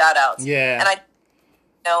that, give shout-outs. Yeah. And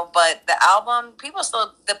but the album,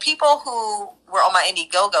 the people who were on my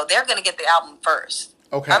Indiegogo, they're going to get the album first.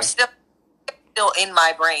 Okay. I'm still in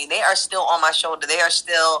my brain. They are still on my shoulder. They are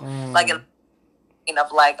still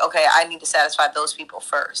okay, I need to satisfy those people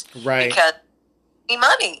first. Right. Because I need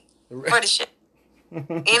money for the shit.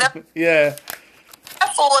 Yeah.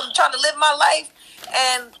 I'm trying to live my life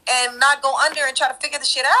and not go under and try to figure the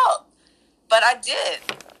shit out. But I did.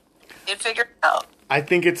 Figure it out. I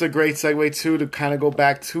think it's a great segue too to kind of go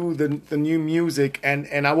back to the new music,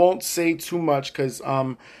 and I won't say too much because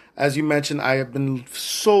as you mentioned, I have been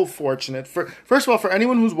so fortunate. First of all, for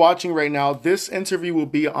anyone who's watching right now, this interview will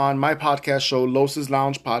be on my podcast show, Los's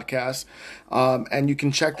Lounge Podcast, and you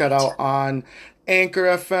can check that out on Anchor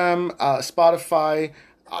FM, Spotify,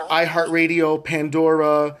 iHeartRadio,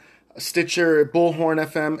 Pandora, Stitcher, Bullhorn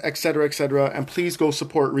FM, etc., etc. And please go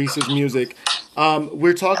support Reese's music.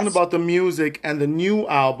 We're talking about the music and the new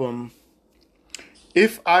album.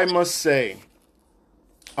 If I must say,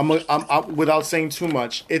 I'm without saying too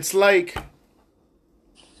much, it's like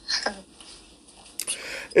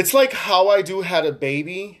How I Do had a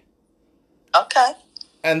baby. Okay.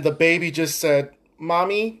 And the baby just said,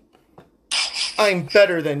 "Mommy, I'm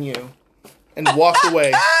better than you," and walked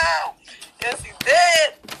away. Yes, he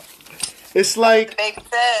did. It's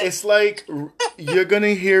like you're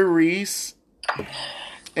gonna hear Reese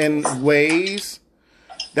in ways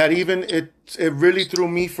that even it really threw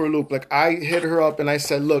me for a loop. Like, I hit her up and I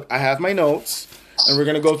said, "Look, I have my notes, and we're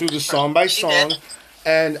gonna go through the song by song."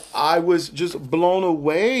 And I was just blown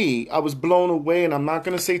away. I was blown away, and I'm not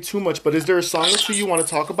gonna say too much. But is there a song or two you want to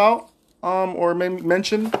talk about, or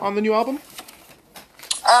mention on the new album?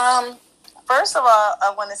 First of all, I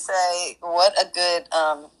want to say what a good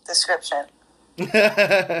description.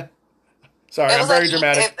 Sorry, I'm very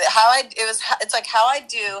dramatic. It's like How I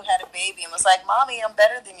Do had a baby and was like, "Mommy, I'm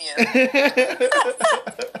better than you."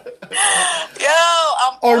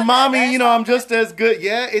 Or "Mommy, I'm just as good."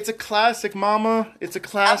 Yeah, it's a classic, Mama. It's a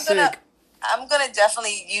classic. I'm gonna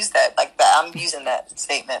definitely use that like that. I'm using that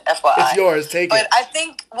statement. FYI, it's yours. Take it. But I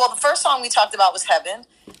think the first song we talked about was Heaven.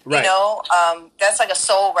 Right. That's like a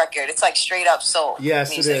soul record. It's like straight up soul. Yes,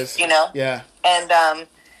 music, it is. Yeah. And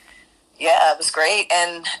it was great.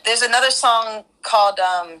 And there's another song called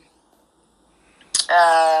I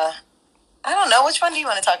don't know, which one do you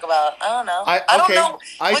want to talk about? I don't know. I don't know.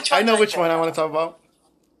 I know which one I want to talk about.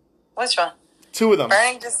 Which one? Two of them.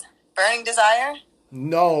 Burning Desire?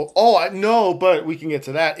 No. No, but we can get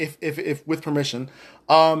to that if with permission.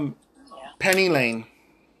 Penny Lane.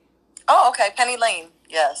 Oh, okay, Penny Lane.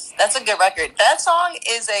 Yes, that's a good record. That song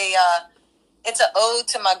is it's an ode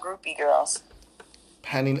to my groupie girls.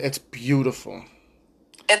 Penny, it's beautiful.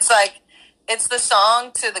 It's the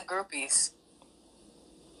song to the groupies.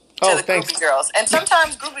 Thanks. Groupie girls. And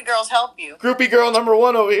sometimes groupie girls help you. Groupie girl number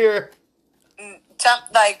one over here.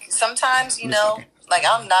 Sometimes,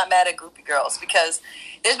 I'm not mad at groupie girls because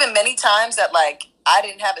there's been many times that, I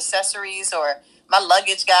didn't have accessories or my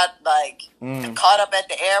luggage got, caught up at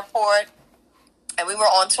the airport. And we were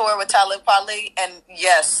on tour with Talib Kweli. And,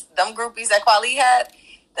 yes, them groupies that Kweli had,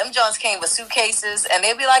 them Jones came with suitcases. And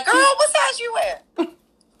they'd be like, "Girl, what size you wear?"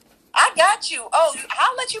 "I got you. Oh,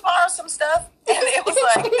 I'll let you borrow some stuff." And it was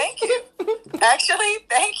like, "Thank you. Actually,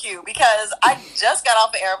 thank you." Because I just got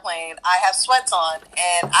off an airplane. I have sweats on.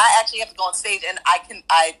 And I actually have to go on stage. And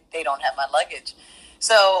they don't have my luggage.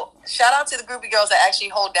 So, shout out to the groupie girls that actually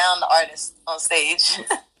hold down the artists on stage.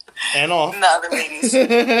 And all. The other ladies. I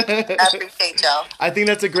appreciate y'all. I think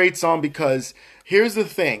that's a great song because here's the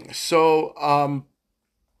thing. So,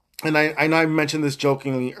 and I know I mentioned this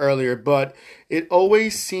jokingly earlier, but it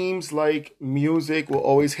always seems like music will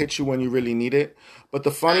always hit you when you really need it. But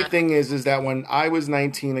the funny thing is that when I was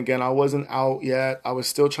 19, again, I wasn't out yet. I was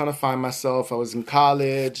still trying to find myself. I was in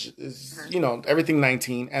college, everything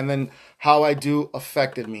 19. And then how I do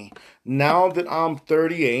affected me. Now that I'm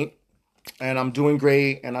 38 and I'm doing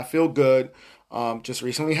great and I feel good, just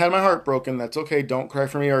recently had my heart broken. That's okay. Don't cry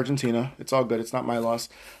for me, Argentina. It's all good. It's not my loss.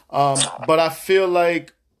 But I feel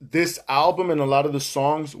like this album and a lot of the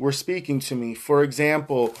songs were speaking to me. For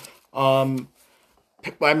example,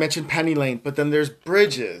 I mentioned Penny Lane, but then there's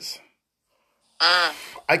Bridges.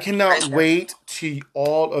 I cannot wait till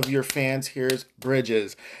all of your fans hears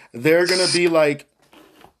Bridges. They're going to be like,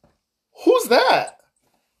 who's that?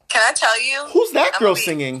 Can I tell you? Who's that girl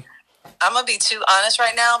singing? I'm going to be too honest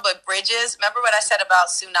right now, but Bridges, remember what I said about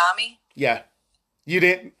Tsunami? Yeah. You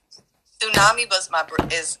didn't? Tsunami was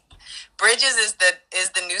Bridges is the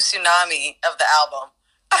new Tsunami of the album.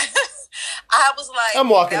 I was like, I'm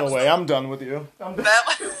walking away. I'm done with you. Come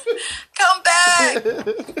back.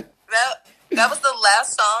 That was the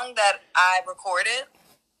last song that I recorded,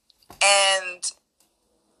 and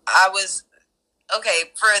I was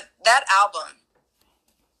okay for that album.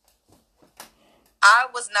 I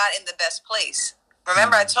was not in the best place.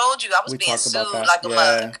 Remember, I told you I was being sued like a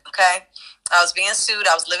mug. Okay, I was being sued.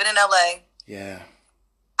 I was living in LA. Yeah.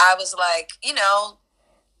 I was like,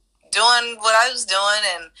 doing what I was doing,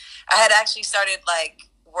 and I had actually started like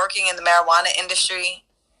working in the marijuana industry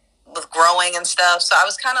with growing and stuff. So I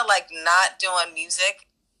was kind of like not doing music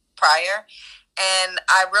prior, and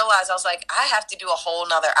I realized I was like, I have to do a whole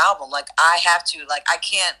nother album. Like I have to, like I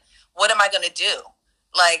can't. What am I gonna do?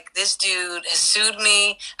 Like this dude has sued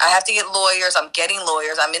me. I have to get lawyers. I'm getting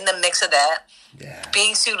lawyers. I'm in the mix of that. Yeah.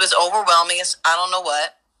 Being sued was overwhelming. I don't know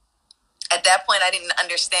what. At that point, I didn't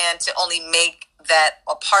understand to only make that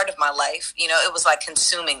a part of my life. It was like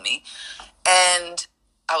consuming me. And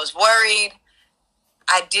I was worried.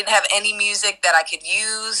 I didn't have any music that I could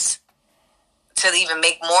use to even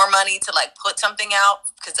make more money to like put something out,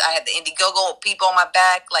 because I had the Indiegogo people on my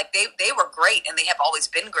back. Like they were great, and they have always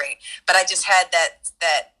been great. But I just had that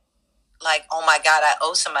like, oh my God, I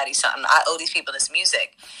owe somebody something. I owe these people this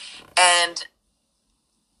music. And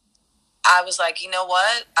I was like, you know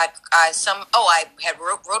what? I had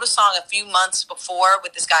wrote a song a few months before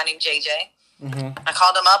with this guy named JJ. Mm-hmm. I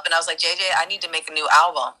called him up and I was like, JJ, I need to make a new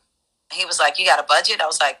album. And he was like, you got a budget? I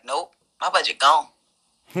was like, nope, my budget gone.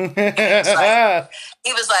 He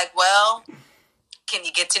was like, well, can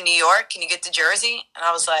you get to New York? Can you get to Jersey? And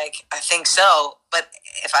I was like, I think so. But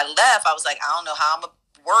if I left, I was like, I don't know how I'm going to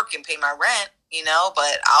work and pay my rent,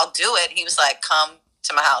 but I'll do it. He was like, come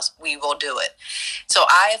to my house. We will do it. So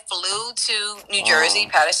I flew to New Jersey,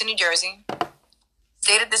 Patterson, New Jersey,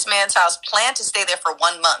 stayed at this man's house, planned to stay there for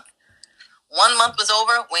 1 month. 1 month was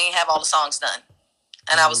over. We ain't have all the songs done.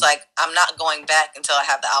 And I was like, I'm not going back until I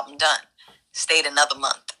have the album done. Stayed another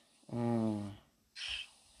month.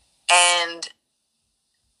 And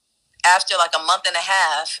after like a month and a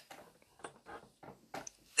half,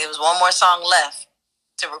 there was one more song left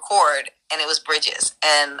to record, and it was Bridges.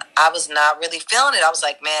 And I was not really feeling it. I was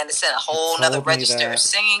like, man, it's in a whole nother register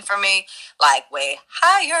singing for me, like way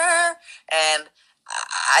higher. And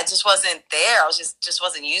I just wasn't there. I was just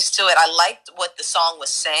wasn't used to it. I liked what the song was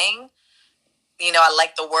saying. I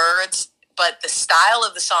liked the words, but the style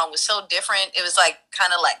of the song was so different. It was like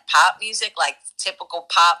kind of like pop music, like typical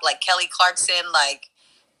pop, like Kelly Clarkson, like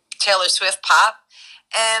Taylor Swift pop.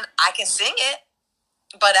 And I can sing it,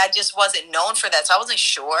 but I just wasn't known for that. So I wasn't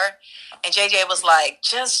sure. And JJ was like,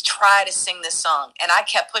 just try to sing this song. And I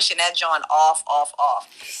kept pushing that John off.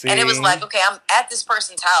 See? And it was like, okay, I'm at this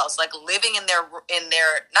person's house, like living in their, not in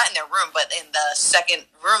their room, but in the second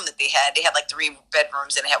room that they had. They had like 3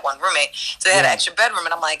 bedrooms and they had 1 roommate. So they had an extra bedroom.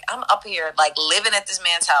 And I'm like, I'm up here, like living at this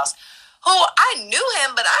man's house who I knew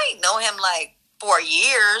him, but I didn't know him like for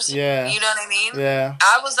years. Yeah. You know what I mean? Yeah.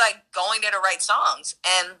 I was like going there to write songs.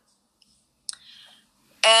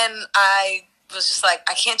 And I was just like,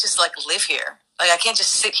 I can't just like live here. Like, I can't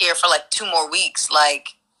just sit here for like 2 more weeks.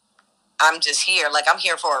 Like, I'm just here. Like, I'm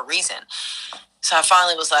here for a reason. So I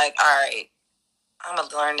finally was like, all right, I'm going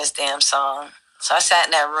to learn this damn song. So I sat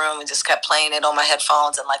in that room and just kept playing it on my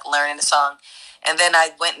headphones and like learning the song. And then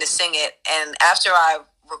I went to sing it. And after I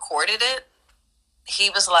recorded it, he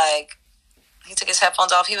was like, he took his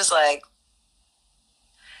headphones off. He was like,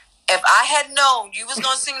 if I had known you was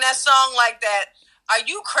going to sing that song like that, are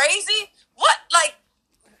you crazy? What? Like,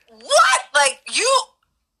 what? Like, he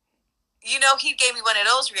gave me one of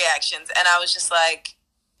those reactions. And I was just like,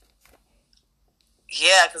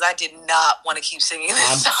 yeah, because I did not want to keep singing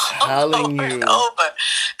this I'm song telling over you. and over.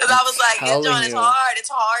 Because I was like, yeah, John, it's you. hard. It's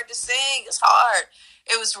hard to sing. It's hard.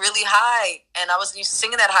 It was really high, and I wasn't used to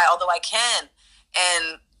singing that high, although I can.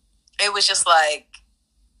 And it was just like,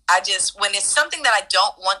 when it's something that I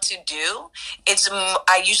don't want to do,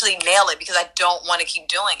 I usually nail it because I don't want to keep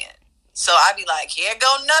doing it. So I'd be like, here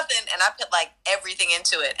go nothing. And I put like everything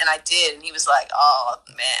into it. And I did. And he was like, oh,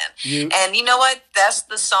 man. And you know what? That's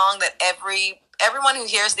the song that everyone who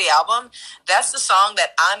hears the album, that's the song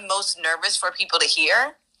that I'm most nervous for people to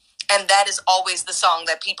hear. And that is always the song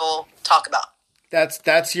that people talk about.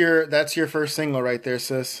 That's your first single right there,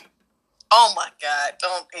 sis. Oh my God.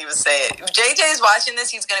 Don't even say it. If JJ's watching this,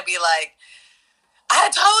 he's going to be like, I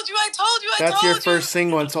told you. That's your first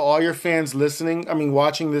single. And to all your fans listening,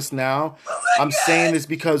 watching this now, I'm saying this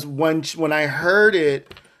because when I heard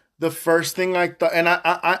it, the first thing I thought, and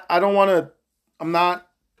I don't want to, I'm not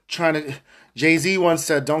trying to, Jay-Z once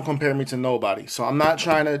said, don't compare me to nobody. So I'm not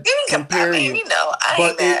trying to compare you. You know,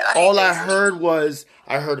 I heard was,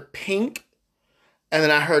 I heard Pink, and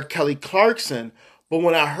then I heard Kelly Clarkson. But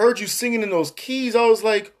when I heard you singing in those keys, I was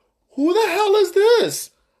like, who the hell is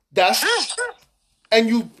this? And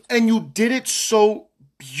you did it so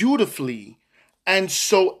beautifully and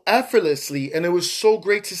so effortlessly, and it was so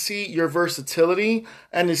great to see your versatility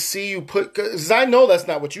and to see you because I know that's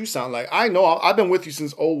not what you sound like. I know I've been with you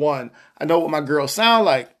since 2001. I know what my girls sound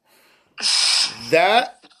like.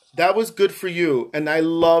 That was good for you, and I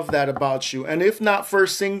love that about you. And if not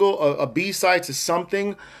first single, a B-side to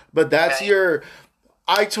something, but that's your.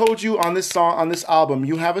 I told you on this album,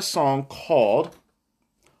 you have a song called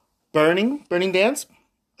Burning Dance?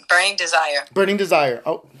 Burning Desire.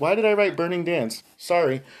 Oh, why did I write Burning Dance?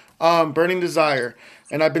 Sorry. Burning Desire.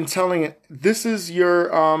 And I've been telling it, this is your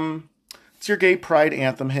it's your gay pride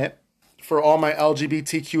anthem hit for all my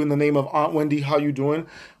LGBTQ in the name of Aunt Wendy, how you doing?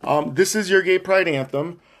 This is your gay pride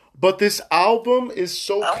anthem. But this album is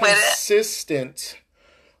so consistent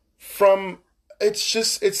from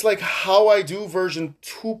it's like How I Do version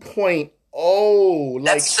 2.0.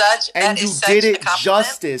 You did it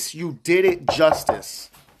justice. You did it justice.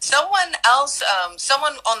 Someone else,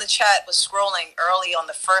 someone on the chat was scrolling early on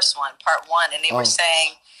the first one, part 1, and they were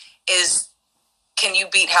saying, can you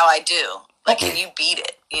beat How I Do? Like, can you beat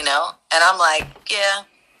it, you know? And I'm like, yeah.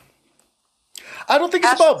 I don't think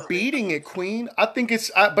it's about beating it, Queen. I think it's,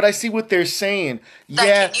 but I see what they're saying. Like,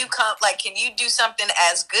 yeah. Can you do something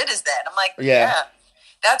as good as that? I'm like, yeah.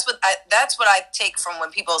 That's what I take from when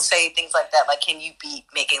people say things like that. Like, can you beat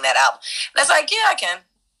making that album? And it's like, yeah, I can.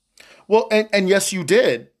 Well, and yes, you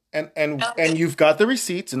did. And you've got the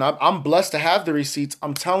receipts, and I'm blessed to have the receipts.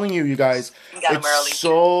 I'm telling you, you guys, it's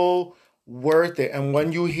so worth it. And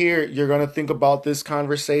when you hear it, you're going to think about this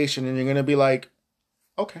conversation, and you're going to be like,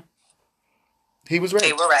 okay. He was right.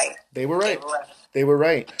 They were right.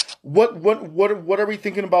 What are we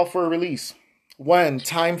thinking about for a release? When?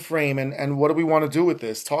 Time frame? And what do we want to do with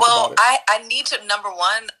this? Talk about it. I need to, number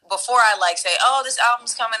one, before I say, oh, this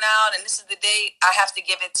album's coming out and this is the date, I have to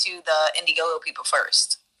give it to the Indiegogo people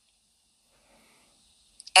first.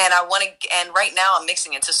 And and right now I'm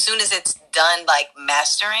mixing it. So as soon as it's done,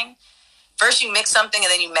 mastering, first you mix something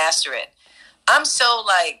and then you master it. I'm so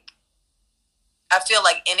I feel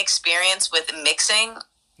inexperienced with mixing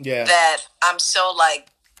that I'm so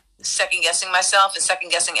second guessing myself and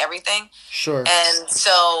second guessing everything. Sure. And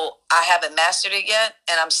so I haven't mastered it yet,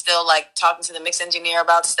 and I'm still talking to the mix engineer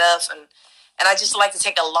about stuff, and I just like to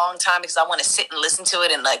take a long time because I want to sit and listen to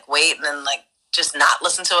it and wait and then just not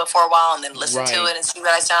listen to it for a while and then listen to it and see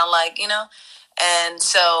what I sound like, you know. And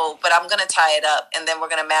so, but I'm going to tie it up, and then we're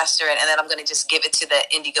going to master it, and then I'm going to just give it to the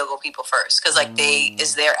Indiegogo people first, because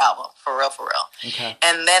is their album, for real. Okay.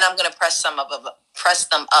 And then I'm going to press them up,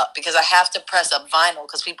 because I have to press up vinyl,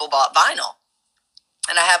 because people bought vinyl.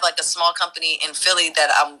 And I have a small company in Philly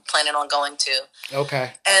that I'm planning on going to.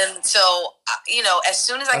 Okay. And so, as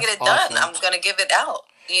soon as I get it done, I'm going to give it out.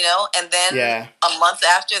 And then a month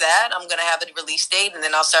after that, I'm going to have a release date, and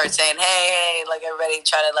then I'll start saying, hey, everybody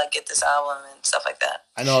try to get this album and stuff like that.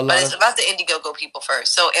 I know but it's about the Indiegogo people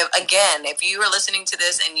first. So if you were listening to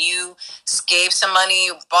this and you gave some money,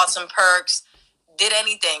 bought some perks, did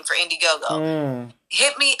anything for Indiegogo,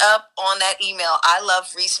 hit me up on that email,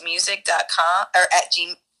 ilovereesemusic.com or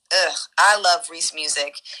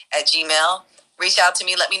ilovereesemusic@gmail. Reach out to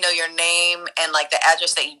me, let me know your name and the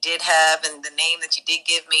address that you did have and the name that you did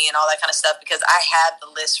give me and all that kind of stuff, because I had the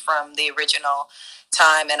list from the original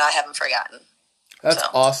time and I haven't forgotten. That's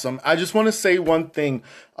awesome. I just want to say one thing.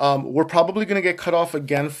 We're probably going to get cut off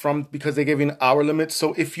again because they gave you an hour limit.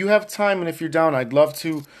 So if you have time and if you're down, I'd love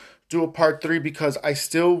to do a part 3, because I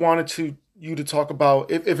still wanted to you to talk about,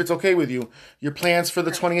 if it's okay with you, your plans for the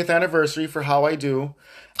 20th anniversary for How I Do.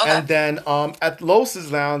 Okay. And then at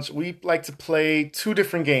Los's Lounge, we like to play 2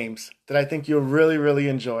 different games that I think you'll really, really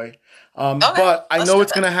enjoy. But I know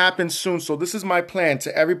it's going to happen soon. So this is my plan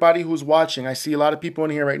to everybody who's watching. I see a lot of people in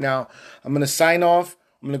here right now. I'm going to sign off.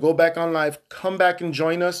 I'm going to go back on live. Come back and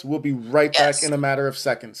join us. We'll be right back in a matter of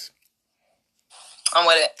seconds. I'm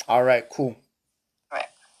with it. All right, cool. All right.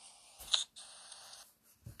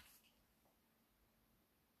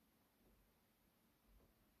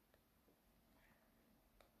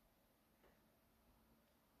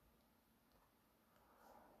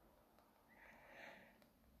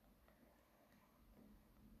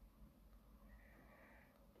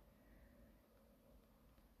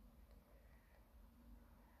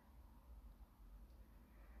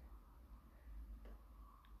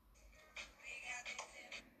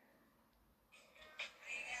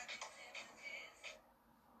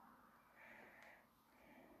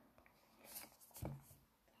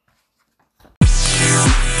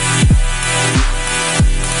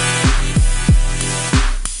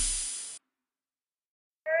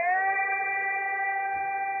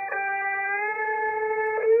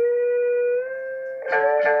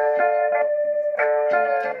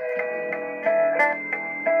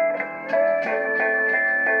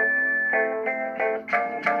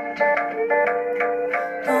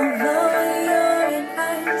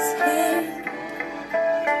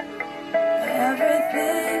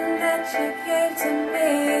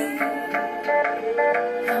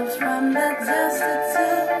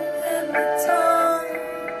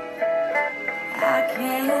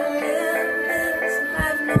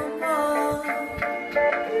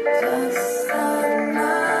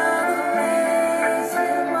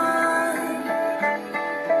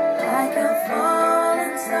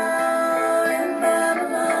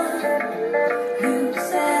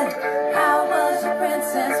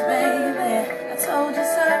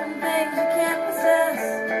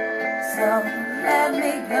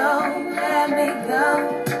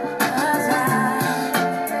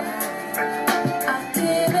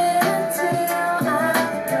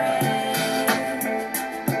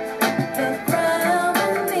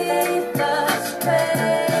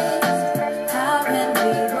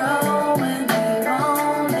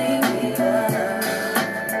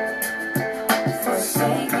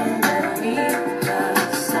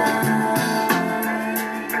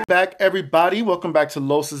 Back, everybody. Welcome back to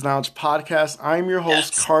Los's Lounge podcast. I'm your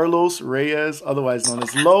host, Carlos Reyes, otherwise known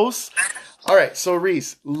as Los. All right, so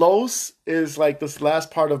Reese, Los is like this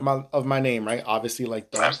last part of my name, right? Obviously,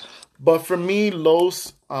 like that. But for me,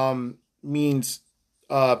 Los means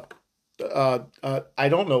I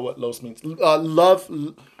don't know what Los means. Love.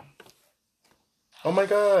 Oh my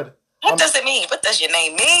God. What does it mean? What does your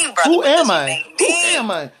name mean, brother? Who am I? Who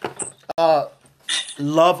am I?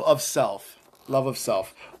 Love of self. Love of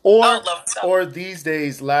self. Or these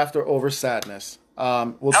days, laughter over sadness.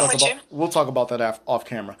 We'll talk about that off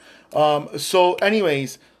camera. So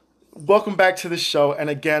anyways, welcome back to the show. And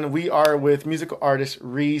again, we are with musical artist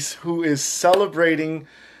Reese, who is celebrating,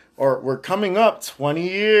 or we're coming up 20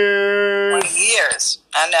 years. 20 years.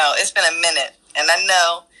 I know. It's been a minute. And I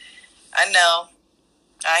know.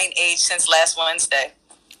 I ain't aged since last Wednesday.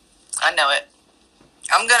 I know it.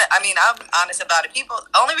 I'm honest about it. The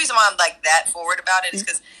only reason why I'm like that forward about it is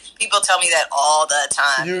because people tell me that all the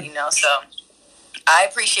time, so I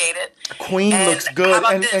appreciate it. Queen looks good,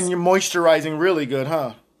 and you're moisturizing really good,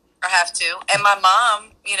 huh? I have to. And my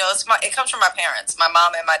mom, it comes from my parents. My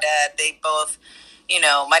mom and my dad, they both,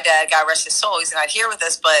 my dad, God rest his soul, he's not here with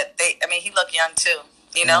us, but he looked young too,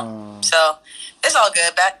 So it's all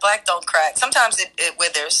good. Black don't crack. Sometimes it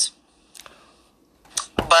withers,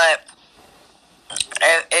 but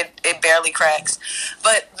it barely cracks.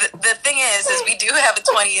 But the thing is we do have a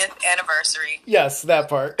 20th anniversary. Yes, that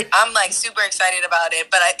part. I'm like super excited about it,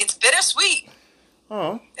 but it's bittersweet.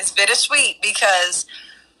 Oh. It's bittersweet because,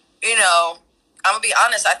 I'm gonna be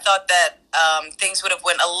honest. I thought that things would have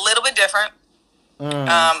went a little bit different.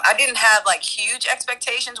 I didn't have like huge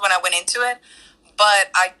expectations when I went into it, but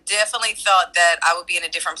I definitely thought that I would be in a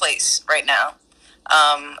different place right now.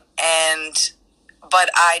 But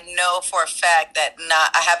I know for a fact that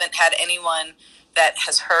I haven't had anyone that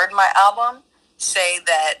has heard my album say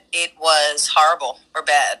that it was horrible or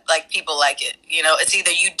bad. Like, people like it. It's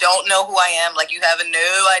either you don't know who I am, like you have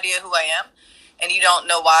no idea who I am, and you don't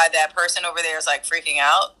know why that person over there is like freaking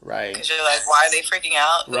out. Right. Because you're like, why are they freaking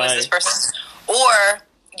out? Who is this person? Or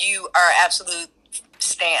you are absolute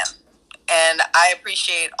stan. And I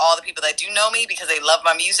appreciate all the people that do know me because they love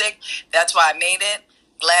my music. That's why I made it.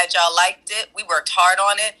 Glad y'all liked it. We worked hard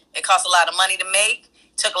on it. It cost a lot of money to make.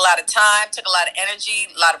 Took a lot of time, took a lot of energy,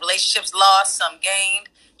 a lot of relationships lost, some gained,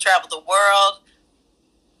 traveled the world,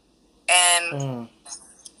 and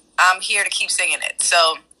I'm here to keep singing it.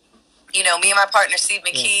 So, you know, me and my partner, Steve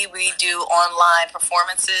McKee, we do online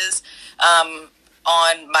performances on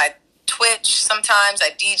my Twitch. Sometimes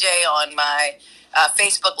I DJ on my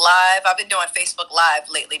Facebook Live. I've been doing Facebook Live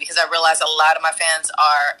lately because I realize a lot of my fans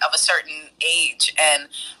are of a certain age, and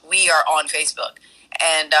we are on Facebook.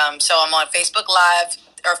 And so I'm on Facebook Live,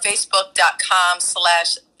 or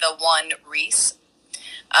facebook.com/the1Reese.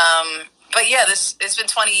 But yeah, it's been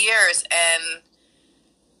 20 years, and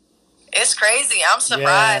it's crazy. I'm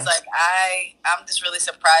surprised. Yeah. Like I'm just really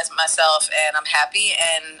surprised myself, and I'm happy.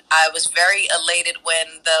 And I was very elated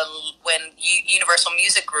when Universal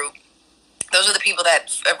Music Group, those are the people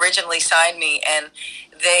that originally signed me, and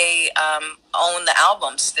they own the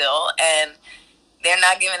album still, and they're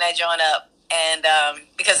not giving that joint up. And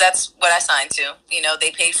because that's what I signed to, you know,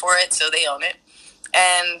 they paid for it, so they own it.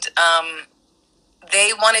 And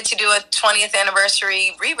they wanted to do a 20th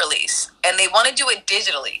anniversary re-release, and they want to do it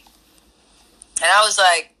digitally. And I was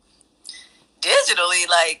like, digitally?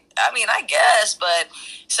 Like, I mean, I guess, but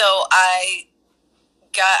so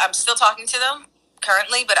I'm still talking to them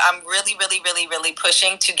currently, but I'm really, really, really, really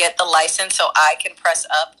pushing to get the license so I can press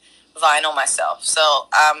up vinyl myself. So,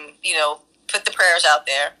 you know, put the prayers out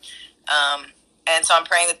there. And so I'm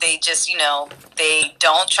praying that they just, you know, they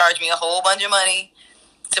don't charge me a whole bunch of money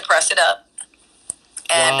to press it up.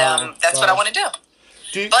 And that's what I want to do.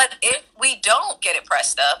 But if we don't get it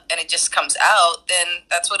pressed up and it just comes out, then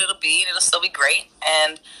that's what it'll be, and it'll still be great.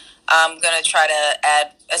 And I'm going to try to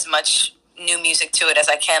add as much new music to it as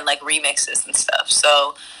I can, like remixes and stuff.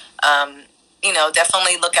 So, you know,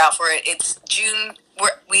 definitely look out for it. It's June.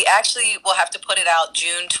 We actually will have to put it out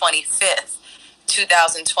June 25th,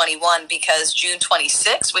 2021, because June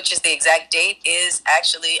 26th, which is the exact date, is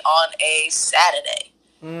actually on a Saturday.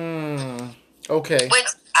 Okay. Which,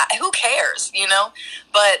 who cares, you know?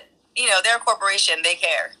 But, you know, they're a corporation. They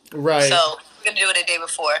care. Right. So we're going to do it a day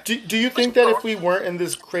before. Do you think that if we weren't in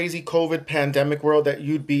this crazy COVID pandemic world that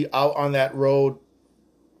you'd be out on that road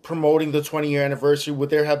promoting the 20-year anniversary? Would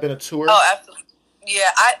there have been a tour? Oh, absolutely.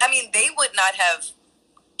 Yeah. I mean, they would not have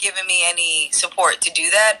given me any support to do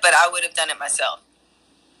that, but I would have done it myself.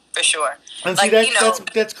 For sure. And like, see, you know,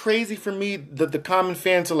 that's crazy for me, the common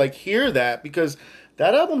fan, to like hear that, because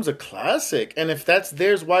that album's a classic, and if that's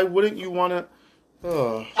theirs, why wouldn't you want to?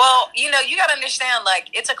 Oh. Well, you know, you got to understand, like,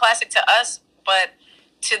 it's a classic to us, but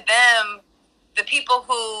to them, the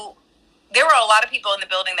people there were a lot of people in the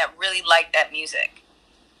building that really liked that music.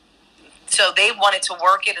 So they wanted to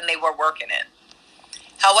work it, and they were working it.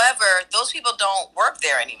 However, those people don't work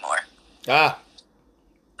there anymore.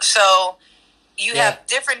 So you have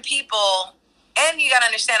different people, and you got to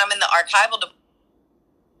understand, I'm in the archival department.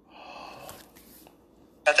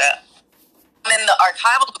 I'm in the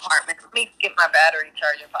archival department. Let me get my battery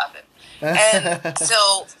charger popping. And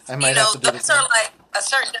so, you know, those are like a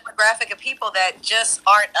certain demographic of people that just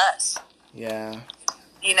aren't us. Yeah.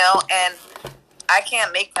 You know, and I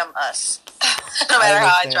can't make them us, no matter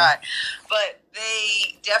how I try. But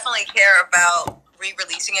they definitely care about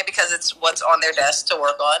re-releasing it because it's what's on their desk to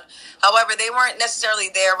work on. However, they weren't necessarily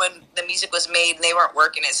there when the music was made, and they weren't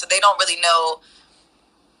working it, so they don't really know.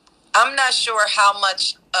 I'm not sure how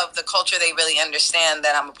much of the culture they really understand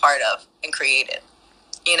that I'm a part of and created,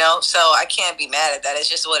 you know? So I can't be mad at that. It's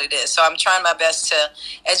just what it is. So I'm trying my best to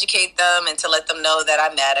educate them and to let them know that I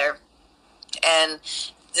matter, and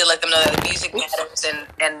to let them know that the music matters,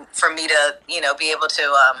 and for me to, you know, be able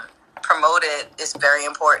to promote it is very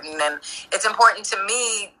important. And it's important to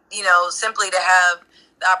me, you know, simply to have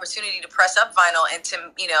the opportunity to press up vinyl and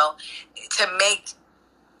to, you know, to make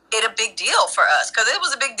it a big deal for us, because it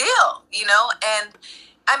was a big deal, you know. And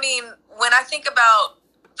I mean, when I think about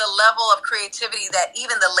the level of creativity that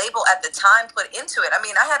even the label at the time put into it, I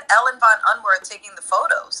mean, I had Ellen Von Unworth taking the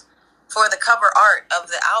photos for the cover art of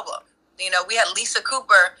the album. You know, we had Lisa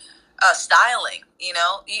Cooper styling. You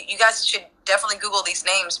know, you guys should definitely Google these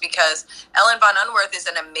names, because Ellen Von Unworth is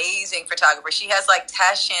an amazing photographer. She has like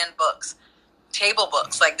Taschan books, table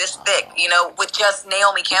books like this thick, you know, with just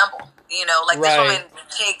Naomi Campbell. You know, like this woman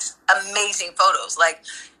takes amazing photos. Like,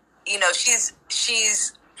 you know, she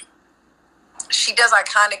does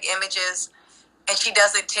iconic images, and she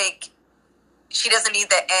doesn't need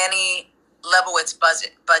the Annie Leibovitz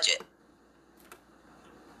budget.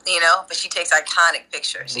 You know, but she takes iconic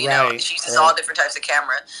pictures. You know, she uses all different types of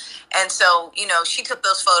camera, and so, you know, she took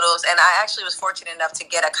those photos, and I actually was fortunate enough to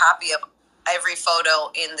get a copy of every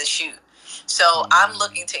photo in the shoot. So I'm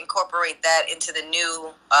looking to incorporate that into the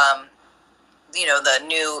new the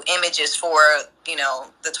new images for,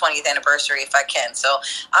 the 20th anniversary if I can. So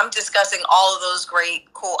I'm discussing all of those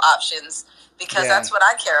great, cool options because that's what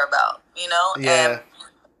I care about, Yeah. And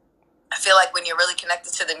I feel like when you're really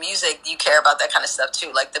connected to the music, you care about that kind of stuff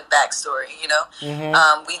too, like the backstory,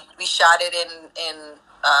 Mm-hmm. We shot it in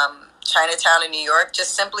Chinatown in New York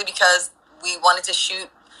just simply because we wanted to shoot,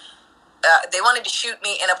 they wanted to shoot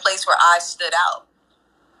me in a place where I stood out.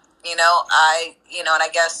 And I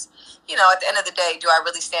guess, at the end of the day, do I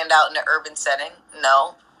really stand out in an urban setting?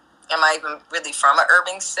 No. Am I even really from an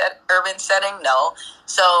urban setting? No.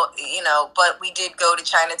 So, but we did go to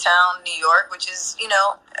Chinatown, New York, which is,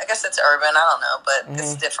 I guess it's urban. I don't know, but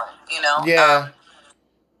it's different, Yeah.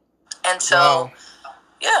 And so, wow.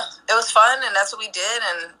 yeah, it was fun, and that's what we did.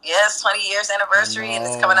 And it's 20 years anniversary, and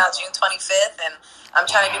it's coming out June 25th. And I'm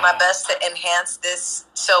trying to do my best to enhance this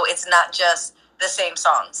so it's not just the same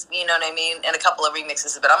songs, you know what I mean, and a couple of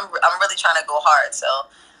remixes. But I'm really trying to go hard. So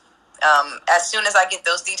as soon as I get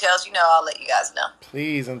those details, I'll let you guys know.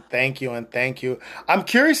 Please and thank you. I'm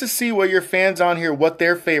curious to see what your fans on here, what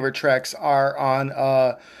their favorite tracks are on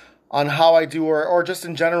How I Do or just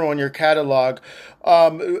in general in your catalog.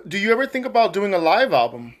 Do you ever think about doing a live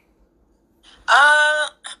album? I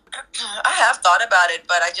have thought about it,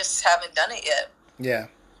 but I just haven't done it yet. Yeah.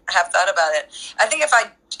 I have thought about it. I think if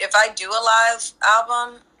I do a live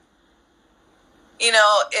album,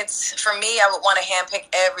 it's for me. I would want to handpick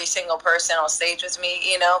every single person on stage with me,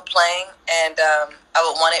 playing, and I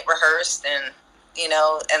would want it rehearsed, and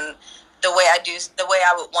and the way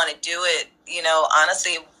I would want to do it,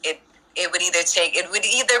 honestly, it would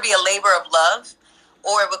either be a labor of love,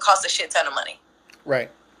 or it would cost a shit ton of money.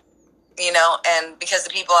 Right. And because the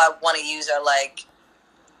people I want to use are like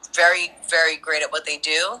very, very great at what they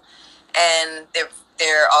do, and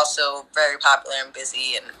they're also very popular and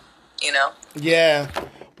busy, and Yeah.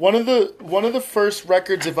 One of the first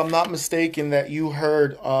records, if I'm not mistaken, that you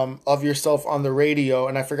heard of yourself on the radio,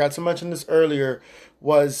 and I forgot to mention this earlier,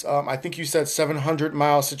 was I think you said 700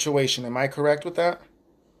 Mile Situation. Am I correct with that?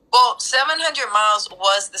 Well, 700 Miles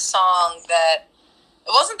was the song that,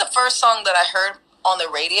 it wasn't the first song that I heard on the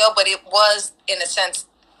radio, but it was, in a sense,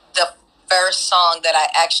 the first song that I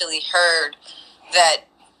actually heard that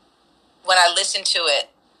when I listened to it,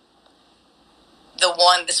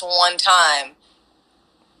 this one time,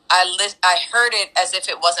 I heard it as if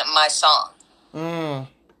it wasn't my song.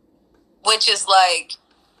 Which is like,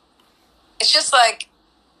 it's just like,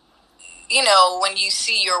 when you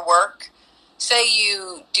see your work, say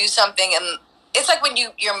you do something, and it's like when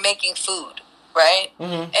you're making food, right?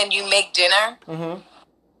 Mm-hmm. And you make dinner. Mm-hmm.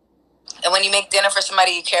 And when you make dinner for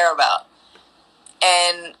somebody you care about,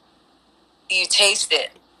 and you taste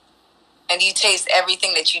it, and you taste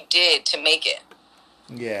everything that you did to make it.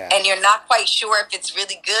 Yeah. And you're not quite sure if it's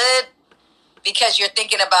really good because you're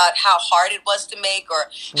thinking about how hard it was to make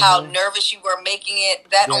or how nervous you were making it.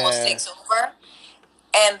 That almost takes over.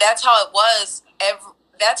 And that's how it was.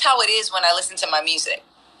 That's how it is when I listen to my music.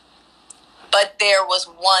 But there was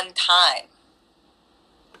one time,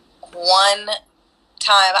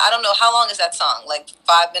 I don't know, how long is that song? Like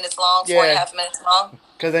 5 minutes long, 4.5 minutes long?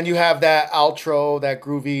 Because then you have that outro, that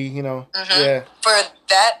groovy, Yeah. For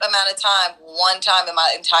that amount of time, one time in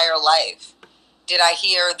my entire life, did I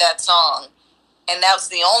hear that song. And that was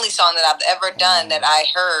the only song that I've ever done that I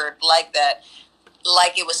heard like that,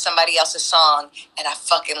 like it was somebody else's song, and I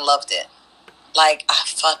fucking loved it. Like, I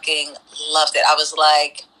fucking loved it. I was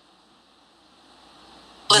like,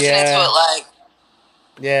 listening to it like...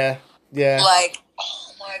 Yeah, yeah. Like,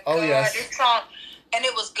 oh my God, yes. this song... And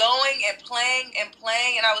it was going and playing,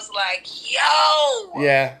 and I was like, yo!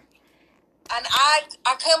 Yeah. And I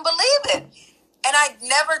couldn't believe it. And I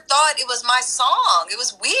never thought it was my song. It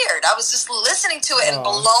was weird. I was just listening to it and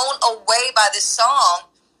blown away by this song.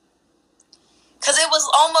 Because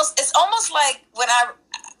it's almost like when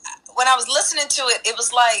I was listening to it, it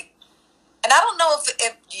was like, and I don't know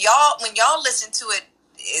if y'all, when y'all listen to it,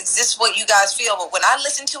 is this what you guys feel? But when I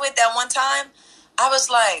listened to it that one time, I was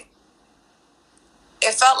like,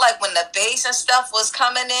 it felt like when the bass and stuff was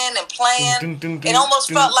coming in and playing, it almost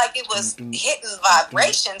felt like it was hitting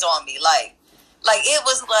vibrations on me. Like it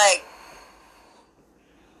was like,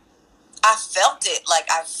 I felt it. Like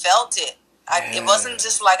I felt it. It wasn't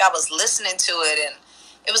just like I was listening to it, and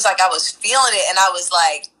it was like I was feeling it, and I was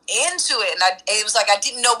like into it, and it was like I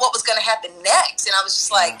didn't know what was going to happen next, and I was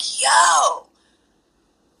just like, yo.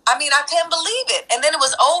 I mean, I couldn't believe it. And then it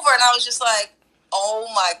was over, and I was just like, oh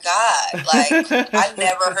my God, like, I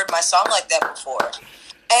never heard my song like that before.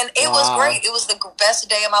 And it was great. It was the best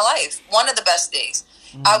day of my life. One of the best days.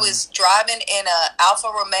 I was driving in a Alfa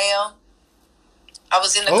Romeo, I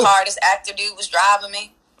was in the Oh. car. This actor dude was driving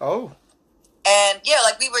me. Oh. And yeah,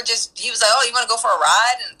 like we were just, he was like, oh, you want to go for a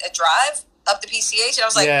ride and a drive up to PCH? And I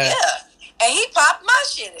was like, Yeah. yeah. And he popped my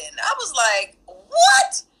shit in. I was like,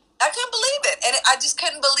 what? I couldn't believe it. And I just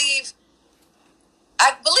couldn't believe,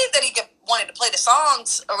 I believed that he wanted to play the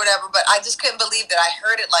songs or whatever, but I just couldn't believe that I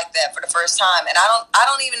heard it like that for the first time. And I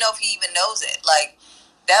don't even know if he even knows it. Like,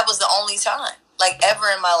 that was the only time, like, ever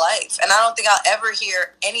in my life. And I don't think I'll ever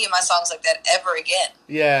hear any of my songs like that ever again.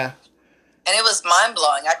 Yeah. And it was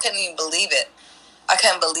mind-blowing. I couldn't even believe it. I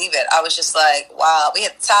couldn't believe it. I was just like, wow. We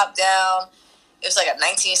had the top down. It was like a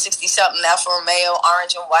 1960-something Alfa Romeo,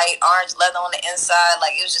 orange and white, orange leather on the inside.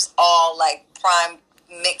 Like, it was just all, like, prime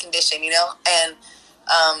mint condition, you know? And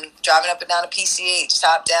driving up and down to PCH,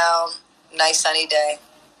 top down, nice sunny day.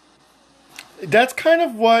 That's kind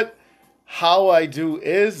of what How I Do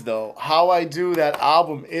is, though. How I Do, that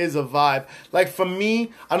album is a vibe. Like, for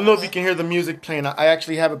me, I don't know if you can hear the music playing. I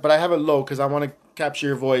actually have it, but I have it low because I want to capture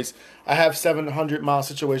your voice. I have 700 Mile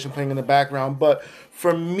Situation playing in the background. But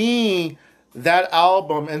for me, that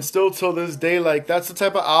album, and still till this day, like, that's the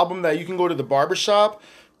type of album that you can go to the barbershop,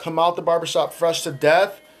 come out the barbershop fresh to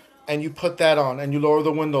death, and you put that on and you lower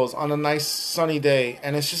the windows on a nice sunny day,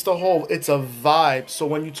 and it's just it's a vibe. So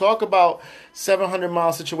when you talk about 700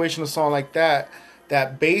 Mile Situation, a song like that,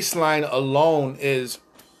 that bass line alone is,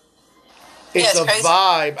 it's a crazy.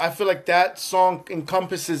 vibe. I feel like that song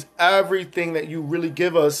encompasses everything that you really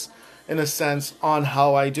give us, in a sense, on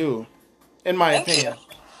How I Do, in my opinion.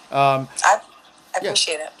 I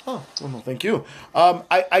appreciate it. Oh, well, no, thank you.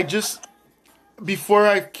 I just, before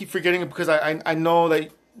I keep forgetting it, because I know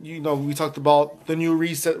that, you know, we talked about the new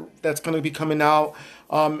reset that's going to be coming out.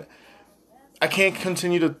 I can't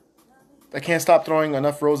stop throwing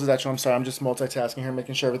enough roses at you. I'm sorry, I'm just multitasking here,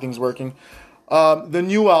 making sure everything's working. The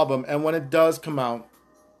new album, and when it does come out,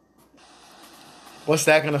 what's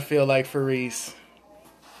that going to feel like for Reese?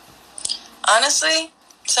 Honestly,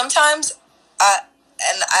 sometimes I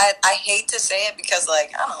hate to say it because,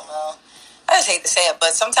 like, I don't know. I just hate to say it,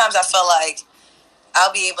 but sometimes I feel like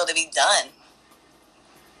I'll be able to be done.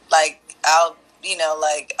 Like, I'll, you know,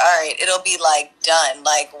 like, all right, it'll be, like, done.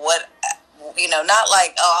 Like, what, you know, not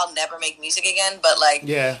like, oh, I'll never make music again, but, like,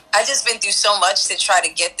 Yeah. I just been through so much to try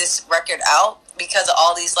to get this record out because of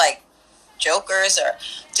all these, like, jokers or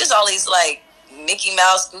just all these, like, Mickey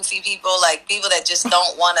Mouse goofy people, like, people that just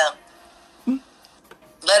don't want to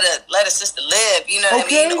let a sister live, you know what I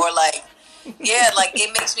mean? Or, like, yeah, like,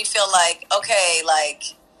 it makes me feel like, okay, like,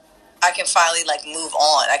 I can finally, like, move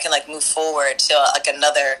on. I can, like, move forward to, like,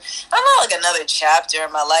 another chapter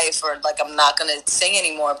in my life, or, like, I'm not going to sing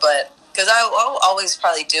anymore, but, because I'll always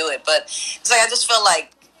probably do it, but it's like, I just feel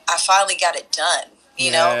like I finally got it done,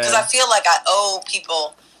 you know? Because I feel like I owe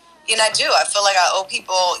people, and I do. I feel like I owe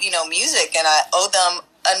people, you know, music, and I owe them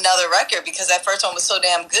another record, because that first one was so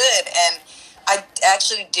damn good, and I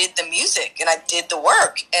actually did the music and I did the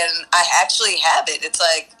work and I actually have it. It's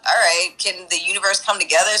like, all right, can the universe come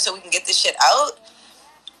together so we can get this shit out?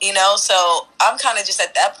 You know, so I'm kind of just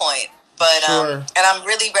at that point. But, Sure. and I'm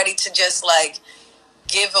really ready to just, like,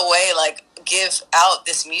 give out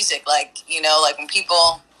this music. Like, you know, like when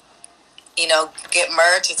people, you know, get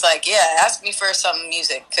merch, it's like, yeah, ask me for some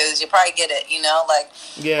music because you'll probably get it, you know? Like,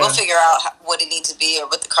 we'll figure out what it needs to be or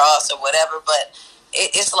what the cost or whatever. But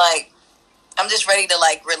it's like, I'm just ready to,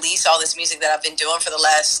 like, release all this music that I've been doing for the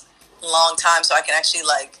last long time so I can actually,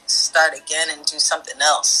 like, start again and do something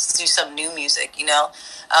else, do some new music, you know?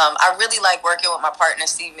 I really like working with my partner,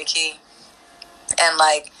 Steve McKee. And,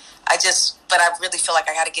 like, but I really feel like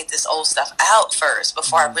I got to get this old stuff out first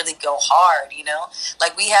before I really go hard, you know?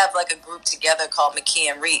 Like, we have, like, a group together called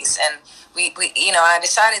McKee and Reese, and we you know, I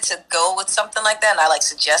decided to go with something like that, and I, like,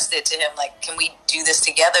 suggested to him, like, can we do this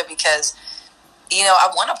together? Because, you know,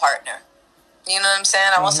 I want a partner. You know what I'm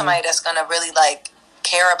saying? I want somebody that's going to really, like,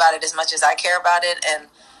 care about it as much as I care about it, and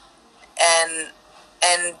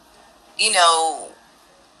you know,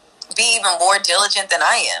 be even more diligent than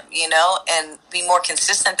I am, you know, and be more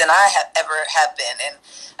consistent than I ever have been. And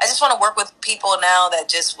I just want to work with people now that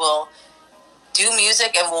just will do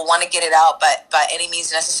music and will want to get it out by any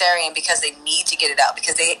means necessary, and because they need to get it out,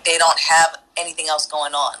 because they don't have anything else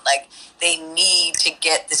going on. Like, they need to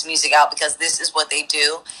get this music out because this is what they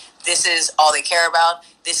do. This is all they care about.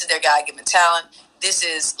 This is their God-given talent. This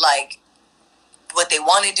is, like, what they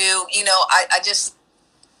want to do. You know, I just,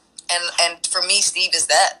 and for me, Steve is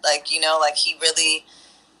that. Like, you know, like, he really,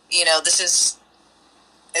 you know, it's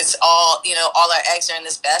all, you know, all our eggs are in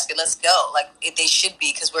this basket. Let's go. Like, they should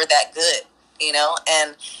be, because we're that good, you know?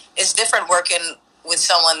 And it's different working with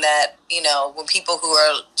someone that, you know, when people who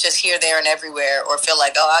are just here, there, and everywhere, or feel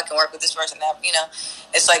like, oh, I can work with this person, that, you know,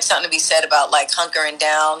 it's like something to be said about like hunkering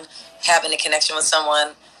down, having a connection with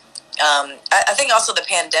someone. I think also the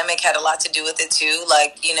pandemic had a lot to do with it too.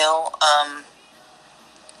 Like, you know,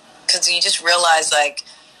 because you just realize like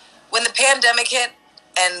when the pandemic hit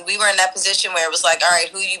and we were in that position where it was like, all right,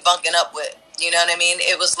 who are you bunking up with? You know what I mean?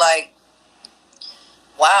 It was like,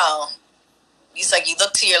 wow. It's like you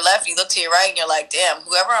look to your left, you look to your right, and you're like, damn,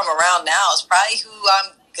 whoever I'm around now is probably who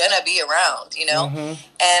I'm gonna be around, you know? Mm-hmm.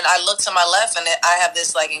 And I look to my left, and I have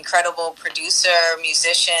this like incredible producer,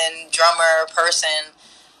 musician, drummer, person,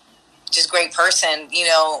 just great person, you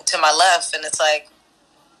know, to my left, and it's like,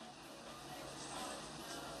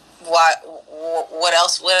 what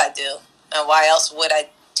else would I do? And why else would I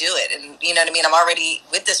do it? And you know what I mean? I'm already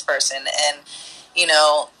with this person, and, you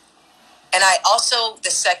know, and I also, the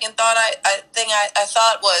second thought I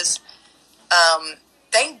thought was,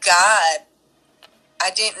 thank God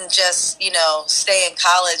I didn't just, you know, stay in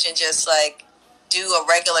college and just like do a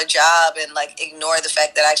regular job and like ignore the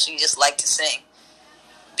fact that I actually just like to sing.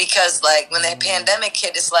 Because like when the pandemic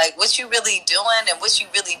hit, it's like, what you really doing and what you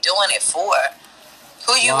really doing it for?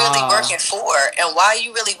 Who you really working for, and why are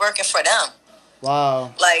you really working for them?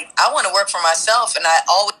 Wow. Like, I want to work for myself, and I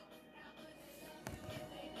always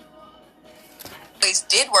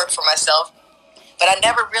did work for myself, but I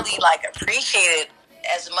never really like appreciated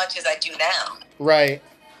as much as I do now. Right.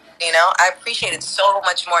 You know, I appreciate it so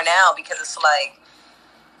much more now because it's like,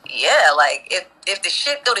 yeah, like if the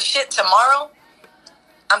shit go to shit tomorrow,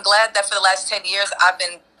 I'm glad that for the last 10 years I've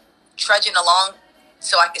been trudging along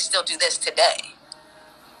so I can still do this today.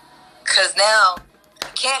 Because now you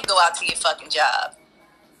can't go out to your fucking job.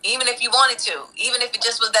 Even if you wanted to. Even if it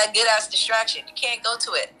just was that good-ass distraction. You can't go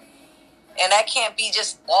to it. And that can't be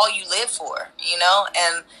just all you live for, you know?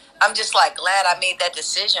 And I'm just, like, glad I made that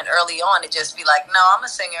decision early on to just be like, no, I'm a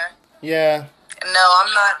singer. Yeah. No,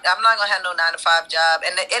 I'm not going to have no 9-to-5 job.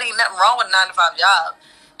 And it ain't nothing wrong with a 9-to-5 job.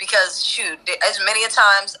 Because, shoot, as many a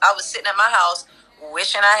times I was sitting at my house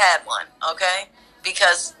wishing I had one, okay?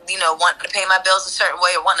 Because, you know, wanting to pay my bills a certain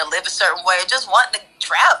way or wanting to live a certain way or just wanting to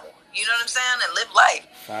travel, you know what I'm saying, and live life.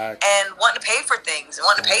 Facts. And wanting to pay for things and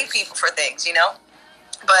wanting to pay people for things, you know.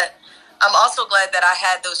 But I'm also glad that I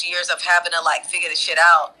had those years of having to, like, figure the shit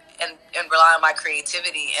out and rely on my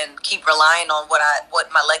creativity and keep relying on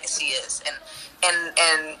what my legacy is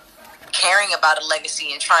and caring about a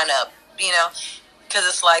legacy and trying to, you know, because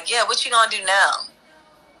it's like, yeah, what you gonna do now?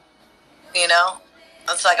 You know?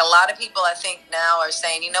 It's like a lot of people, I think, now are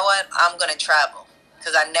saying, you know what, I'm going to travel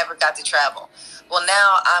because I never got to travel. Well,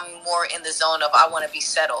 now I'm more in the zone of I want to be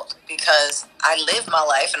settled because I lived my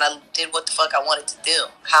life and I did what the fuck I wanted to do,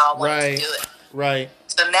 how I wanted to do it. Right.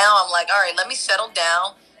 So now I'm like, all right, let me settle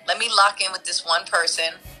down. Let me lock in with this one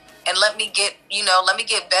person and let me get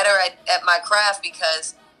better at my craft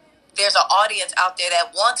because there's an audience out there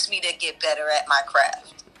that wants me to get better at my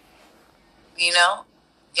craft. You know?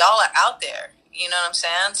 Y'all are out there. You know what I'm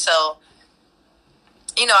saying? So,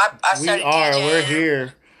 you know, I started DJing. We're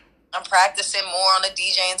here. I'm practicing more on the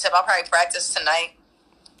DJing tip. I'll probably practice tonight.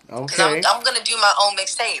 Okay. I'm going to do my own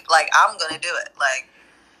mixtape. Like, I'm going to do it. Like,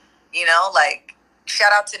 you know, like,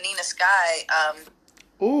 shout out to Nina Sky.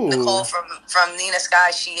 Nicole from Nina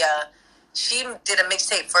Sky, she did a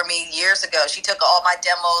mixtape for me years ago. She took all my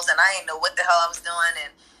demos, and I didn't know what the hell I was doing,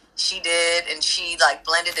 and she did, and she, like,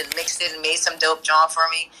 blended and mixed it and made some dope John for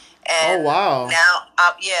me. And wow. Now,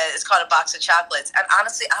 it's called A Box of Chocolates. And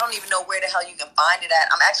honestly, I don't even know where the hell you can find it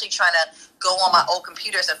at. I'm actually trying to go on my old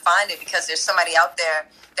computers and find it because there's somebody out there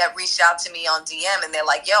that reached out to me on DM and they're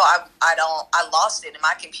like, yo, I lost it in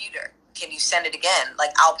my computer. Can you send it again?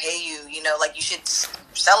 Like, I'll pay you, you know, like you should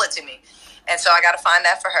sell it to me. And so I got to find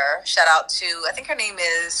that for her. Shout out to, I think her name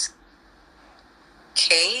is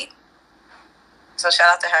Kate. So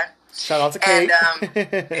shout out to her. Shout out to Kate.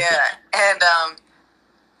 And, yeah. And,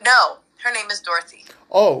 no, her name is Dorothy.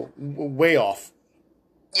 Oh, way off.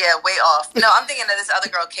 Yeah, way off. No, I'm thinking of this other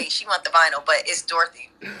girl, Kate. She want the vinyl, but it's Dorothy.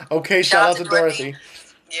 Okay, shout out to Dorothy.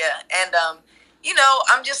 Yeah, and, you know,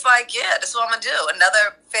 I'm just like, yeah, this is what I'm going to do.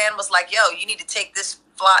 Another fan was like, yo, you need to take this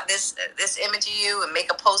image of you and make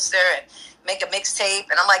a poster and make a mixtape.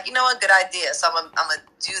 And I'm like, you know what, good idea. So I'm going to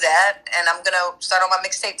do that, and I'm going to start on my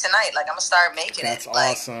mixtape tonight. Like, I'm going to start making That's it.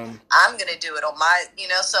 That's awesome. Like, I'm going to do it on my, you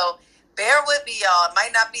know, so... Bear with me, y'all. It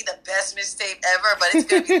might not be the best mixtape ever, but it's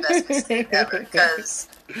going to be the best mixtape ever because,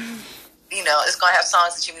 you know, it's going to have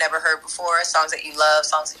songs that you've never heard before, songs that you love,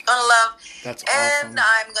 songs that you're going to love. That's awesome. And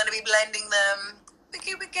I'm going to be blending them.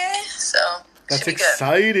 So, that's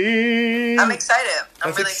exciting. I'm excited.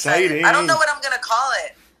 I'm really excited. I don't know what I'm going to call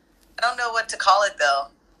it. don't know what to call it though.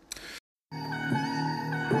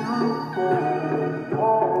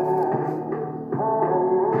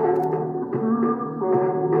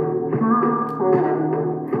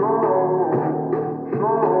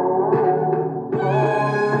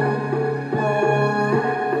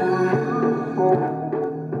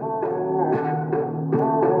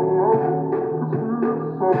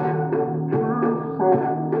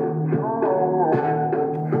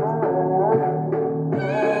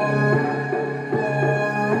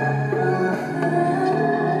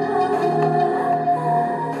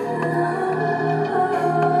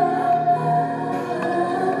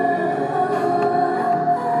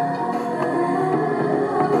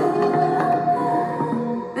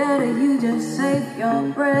 Better you just save your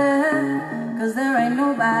breath, 'cause there ain't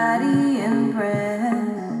nobody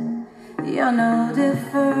impressed. You're no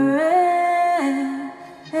different.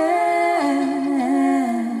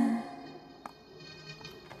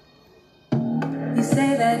 You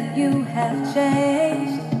say that you have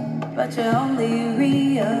changed, but you only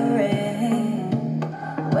rearrange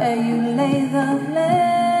where you lay the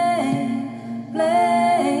blame.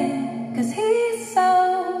 'Cause he's so,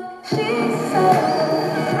 she's so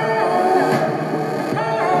high.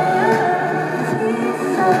 'Cause he's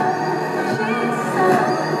so, she's so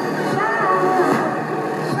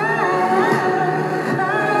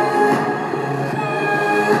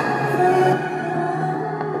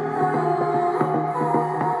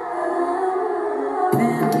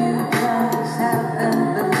then you just have them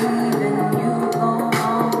believe in you.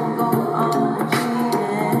 Go on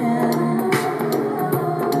cheating.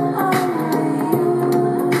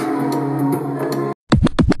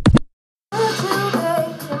 Today,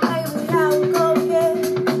 baby, I'll go get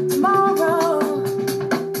tomorrow.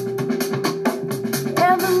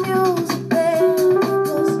 And the music there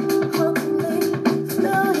was quickly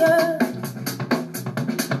familiar.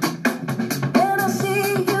 And I see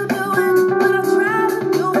you doing what I'm trying to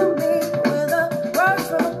do to me, with the words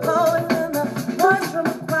from a poet and the voice from a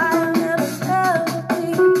choir and a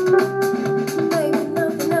melody. Maybe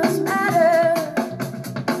nothing else matters.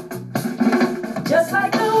 Just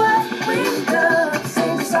like the white winged dove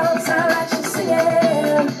sings a song, sound like she's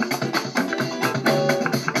singing.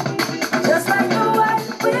 Just like the white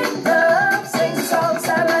winged dove sings a song,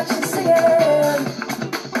 sound like she's singing.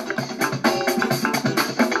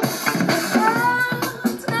 The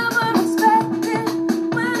sound's never expected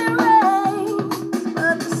when it rains,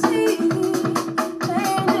 but the sea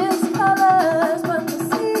changes colors, but the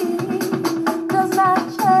sea does not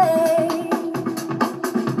change.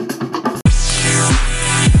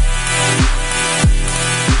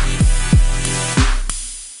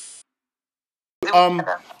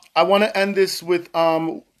 I want to end this with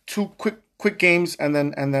two quick games, and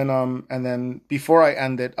then before I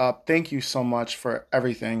end it, thank you so much for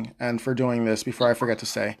everything and for doing this. Before I forget to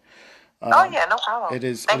say, Oh yeah, no problem. it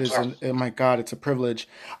is Thank you. oh my God, it's a privilege.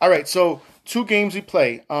 All right, so two games we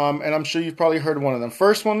play, and I'm sure you've probably heard one of them.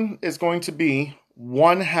 First one is going to be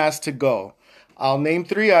One Has to Go. I'll name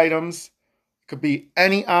 3 items. It could be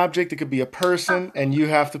any object. It could be a person, and you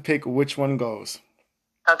have to pick which one goes.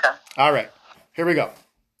 Okay. All right, here we go.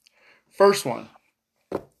 First one.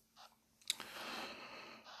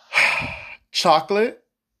 Chocolate,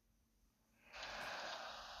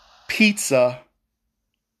 pizza,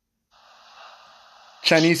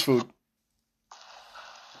 Chinese food.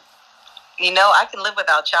 You know, I can live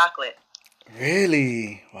without chocolate.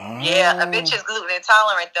 Really? Wow. Yeah, a bitch is gluten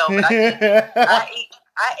intolerant though, but I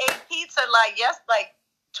ate pizza like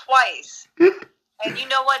twice. And you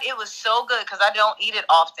know what? It was so good because I don't eat it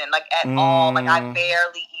often, like at all. Like I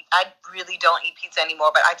barely eat. I really don't eat pizza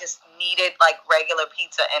anymore, but I just needed like regular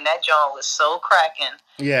pizza, and that joint was so cracking.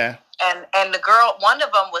 Yeah. And the girl, one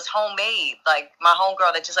of them was homemade. Like my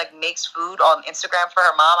homegirl that just like makes food on Instagram for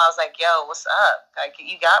her mom. I was like, "Yo, what's up? Like,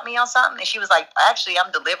 you got me on something?" And she was like, "Actually,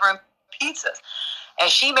 I'm delivering pizzas." And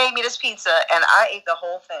she made me this pizza, and I ate the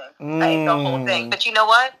whole thing. I ate the whole thing. But you know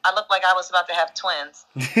what? I looked like I was about to have twins.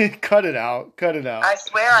 Cut it out. Cut it out. I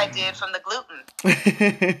swear I did, from the gluten.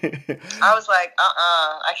 I was like,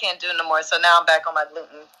 I can't do it no more. So now I'm back on my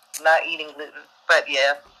gluten, not eating gluten. But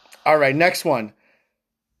yeah. All right, next one.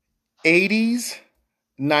 80s,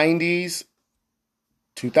 90s,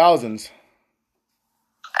 2000s.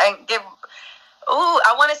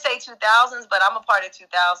 I want to say 2000s, but I'm a part of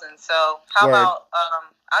 2000s. So how Word. about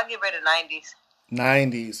I'll get rid of 90s.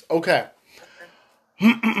 90s. Okay.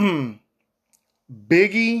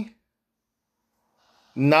 Biggie,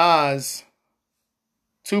 Nas,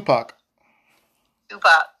 Tupac.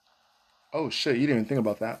 Tupac. Oh shit, you didn't even think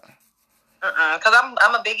about that. Because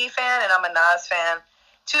I'm a Biggie fan and I'm a Nas fan.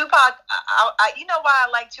 Tupac. You know why I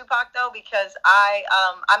like Tupac though? Because I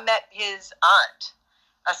met his aunt,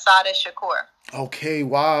 Asada Shakur. Okay.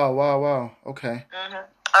 Wow. Okay.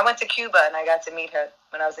 I went to Cuba and I got to meet her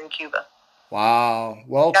when I was in Cuba. Wow.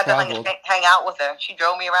 Well got traveled. to hang out with her. She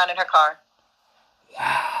drove me around in her car.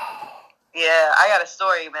 Wow. Yeah, I got a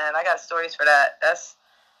story, man. I got stories for that. That's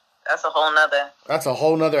a whole nother. That's a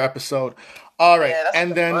whole nother episode. All right, Yeah,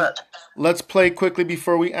 and then let's play quickly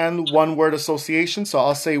before we end one word association. So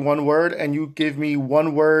I'll say one word, and you give me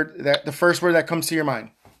one word the first word that comes to your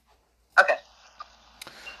mind. Okay.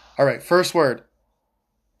 All right, first word.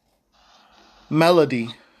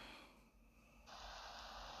 Melody.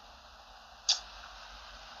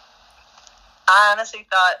 I honestly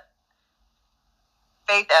thought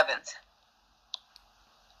Faith Evans.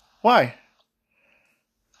 Why?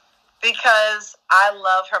 Because I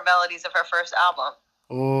love her melodies of her first album.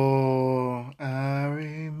 Oh, I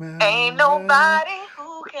remember. Ain't nobody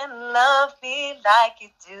who can love me like you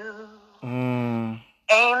do.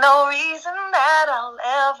 Ain't no reason that I'll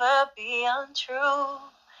ever be untrue.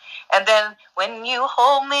 And then when you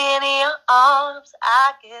hold me in your arms,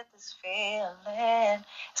 I get this feeling.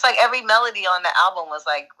 It's like every melody on the album was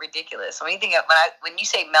like ridiculous. So when you think of, when you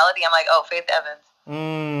say melody, I'm like, oh, Faith Evans.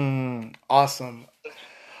 Awesome.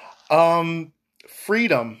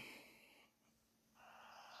 Freedom.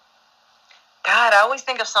 God, I always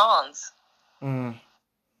think of songs. I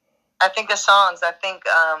think of songs. I think,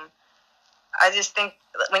 I just think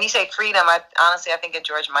when you say freedom, I think of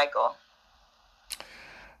George Michael.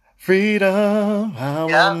 Freedom, I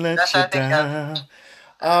won't let you down.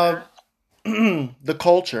 The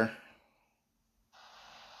culture.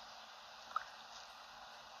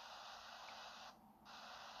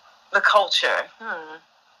 The culture.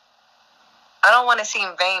 I don't want to seem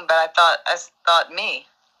vain, but I thought me.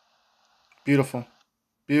 Beautiful.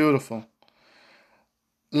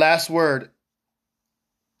 Last word.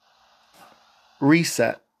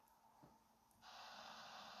 Reset.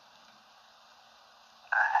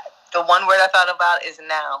 The one word I thought about is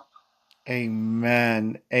now.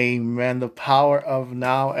 Amen. The power of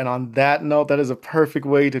now. And on that note, that is a perfect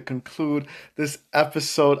way to conclude this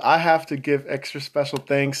episode. I have to give extra special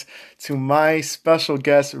thanks to my special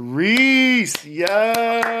guest, Reese.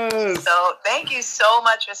 Yes. So thank you so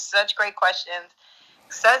much for such great questions,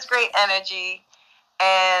 such great energy.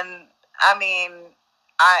 And I mean,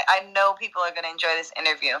 I know people are going to enjoy this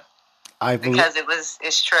interview because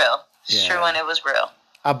it's true. It's true and it was real.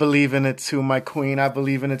 I believe in it too, my queen. I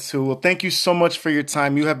believe in it too. Well, thank you so much for your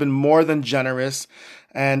time. You have been more than generous.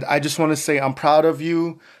 And I just want to say I'm proud of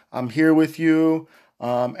you. I'm here with you.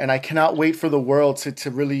 And I cannot wait for the world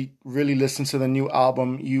to really, really listen to the new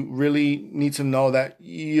album. You really need to know that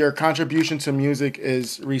your contribution to music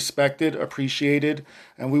is respected, appreciated,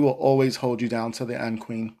 and we will always hold you down to the end,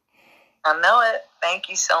 queen. I know it. Thank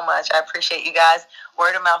you so much. I appreciate you guys.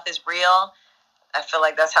 Word of mouth is real. I feel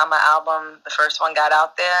like that's how my album, the first one, got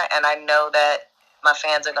out there, and I know that my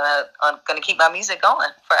fans are gonna keep my music going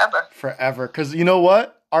forever. Because you know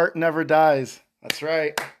what? Art never dies. That's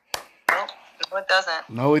right. No, it doesn't.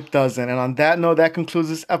 No, it doesn't. And on that note, that concludes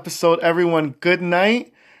this episode. Everyone, good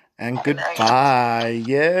night and goodbye.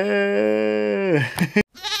 Yeah.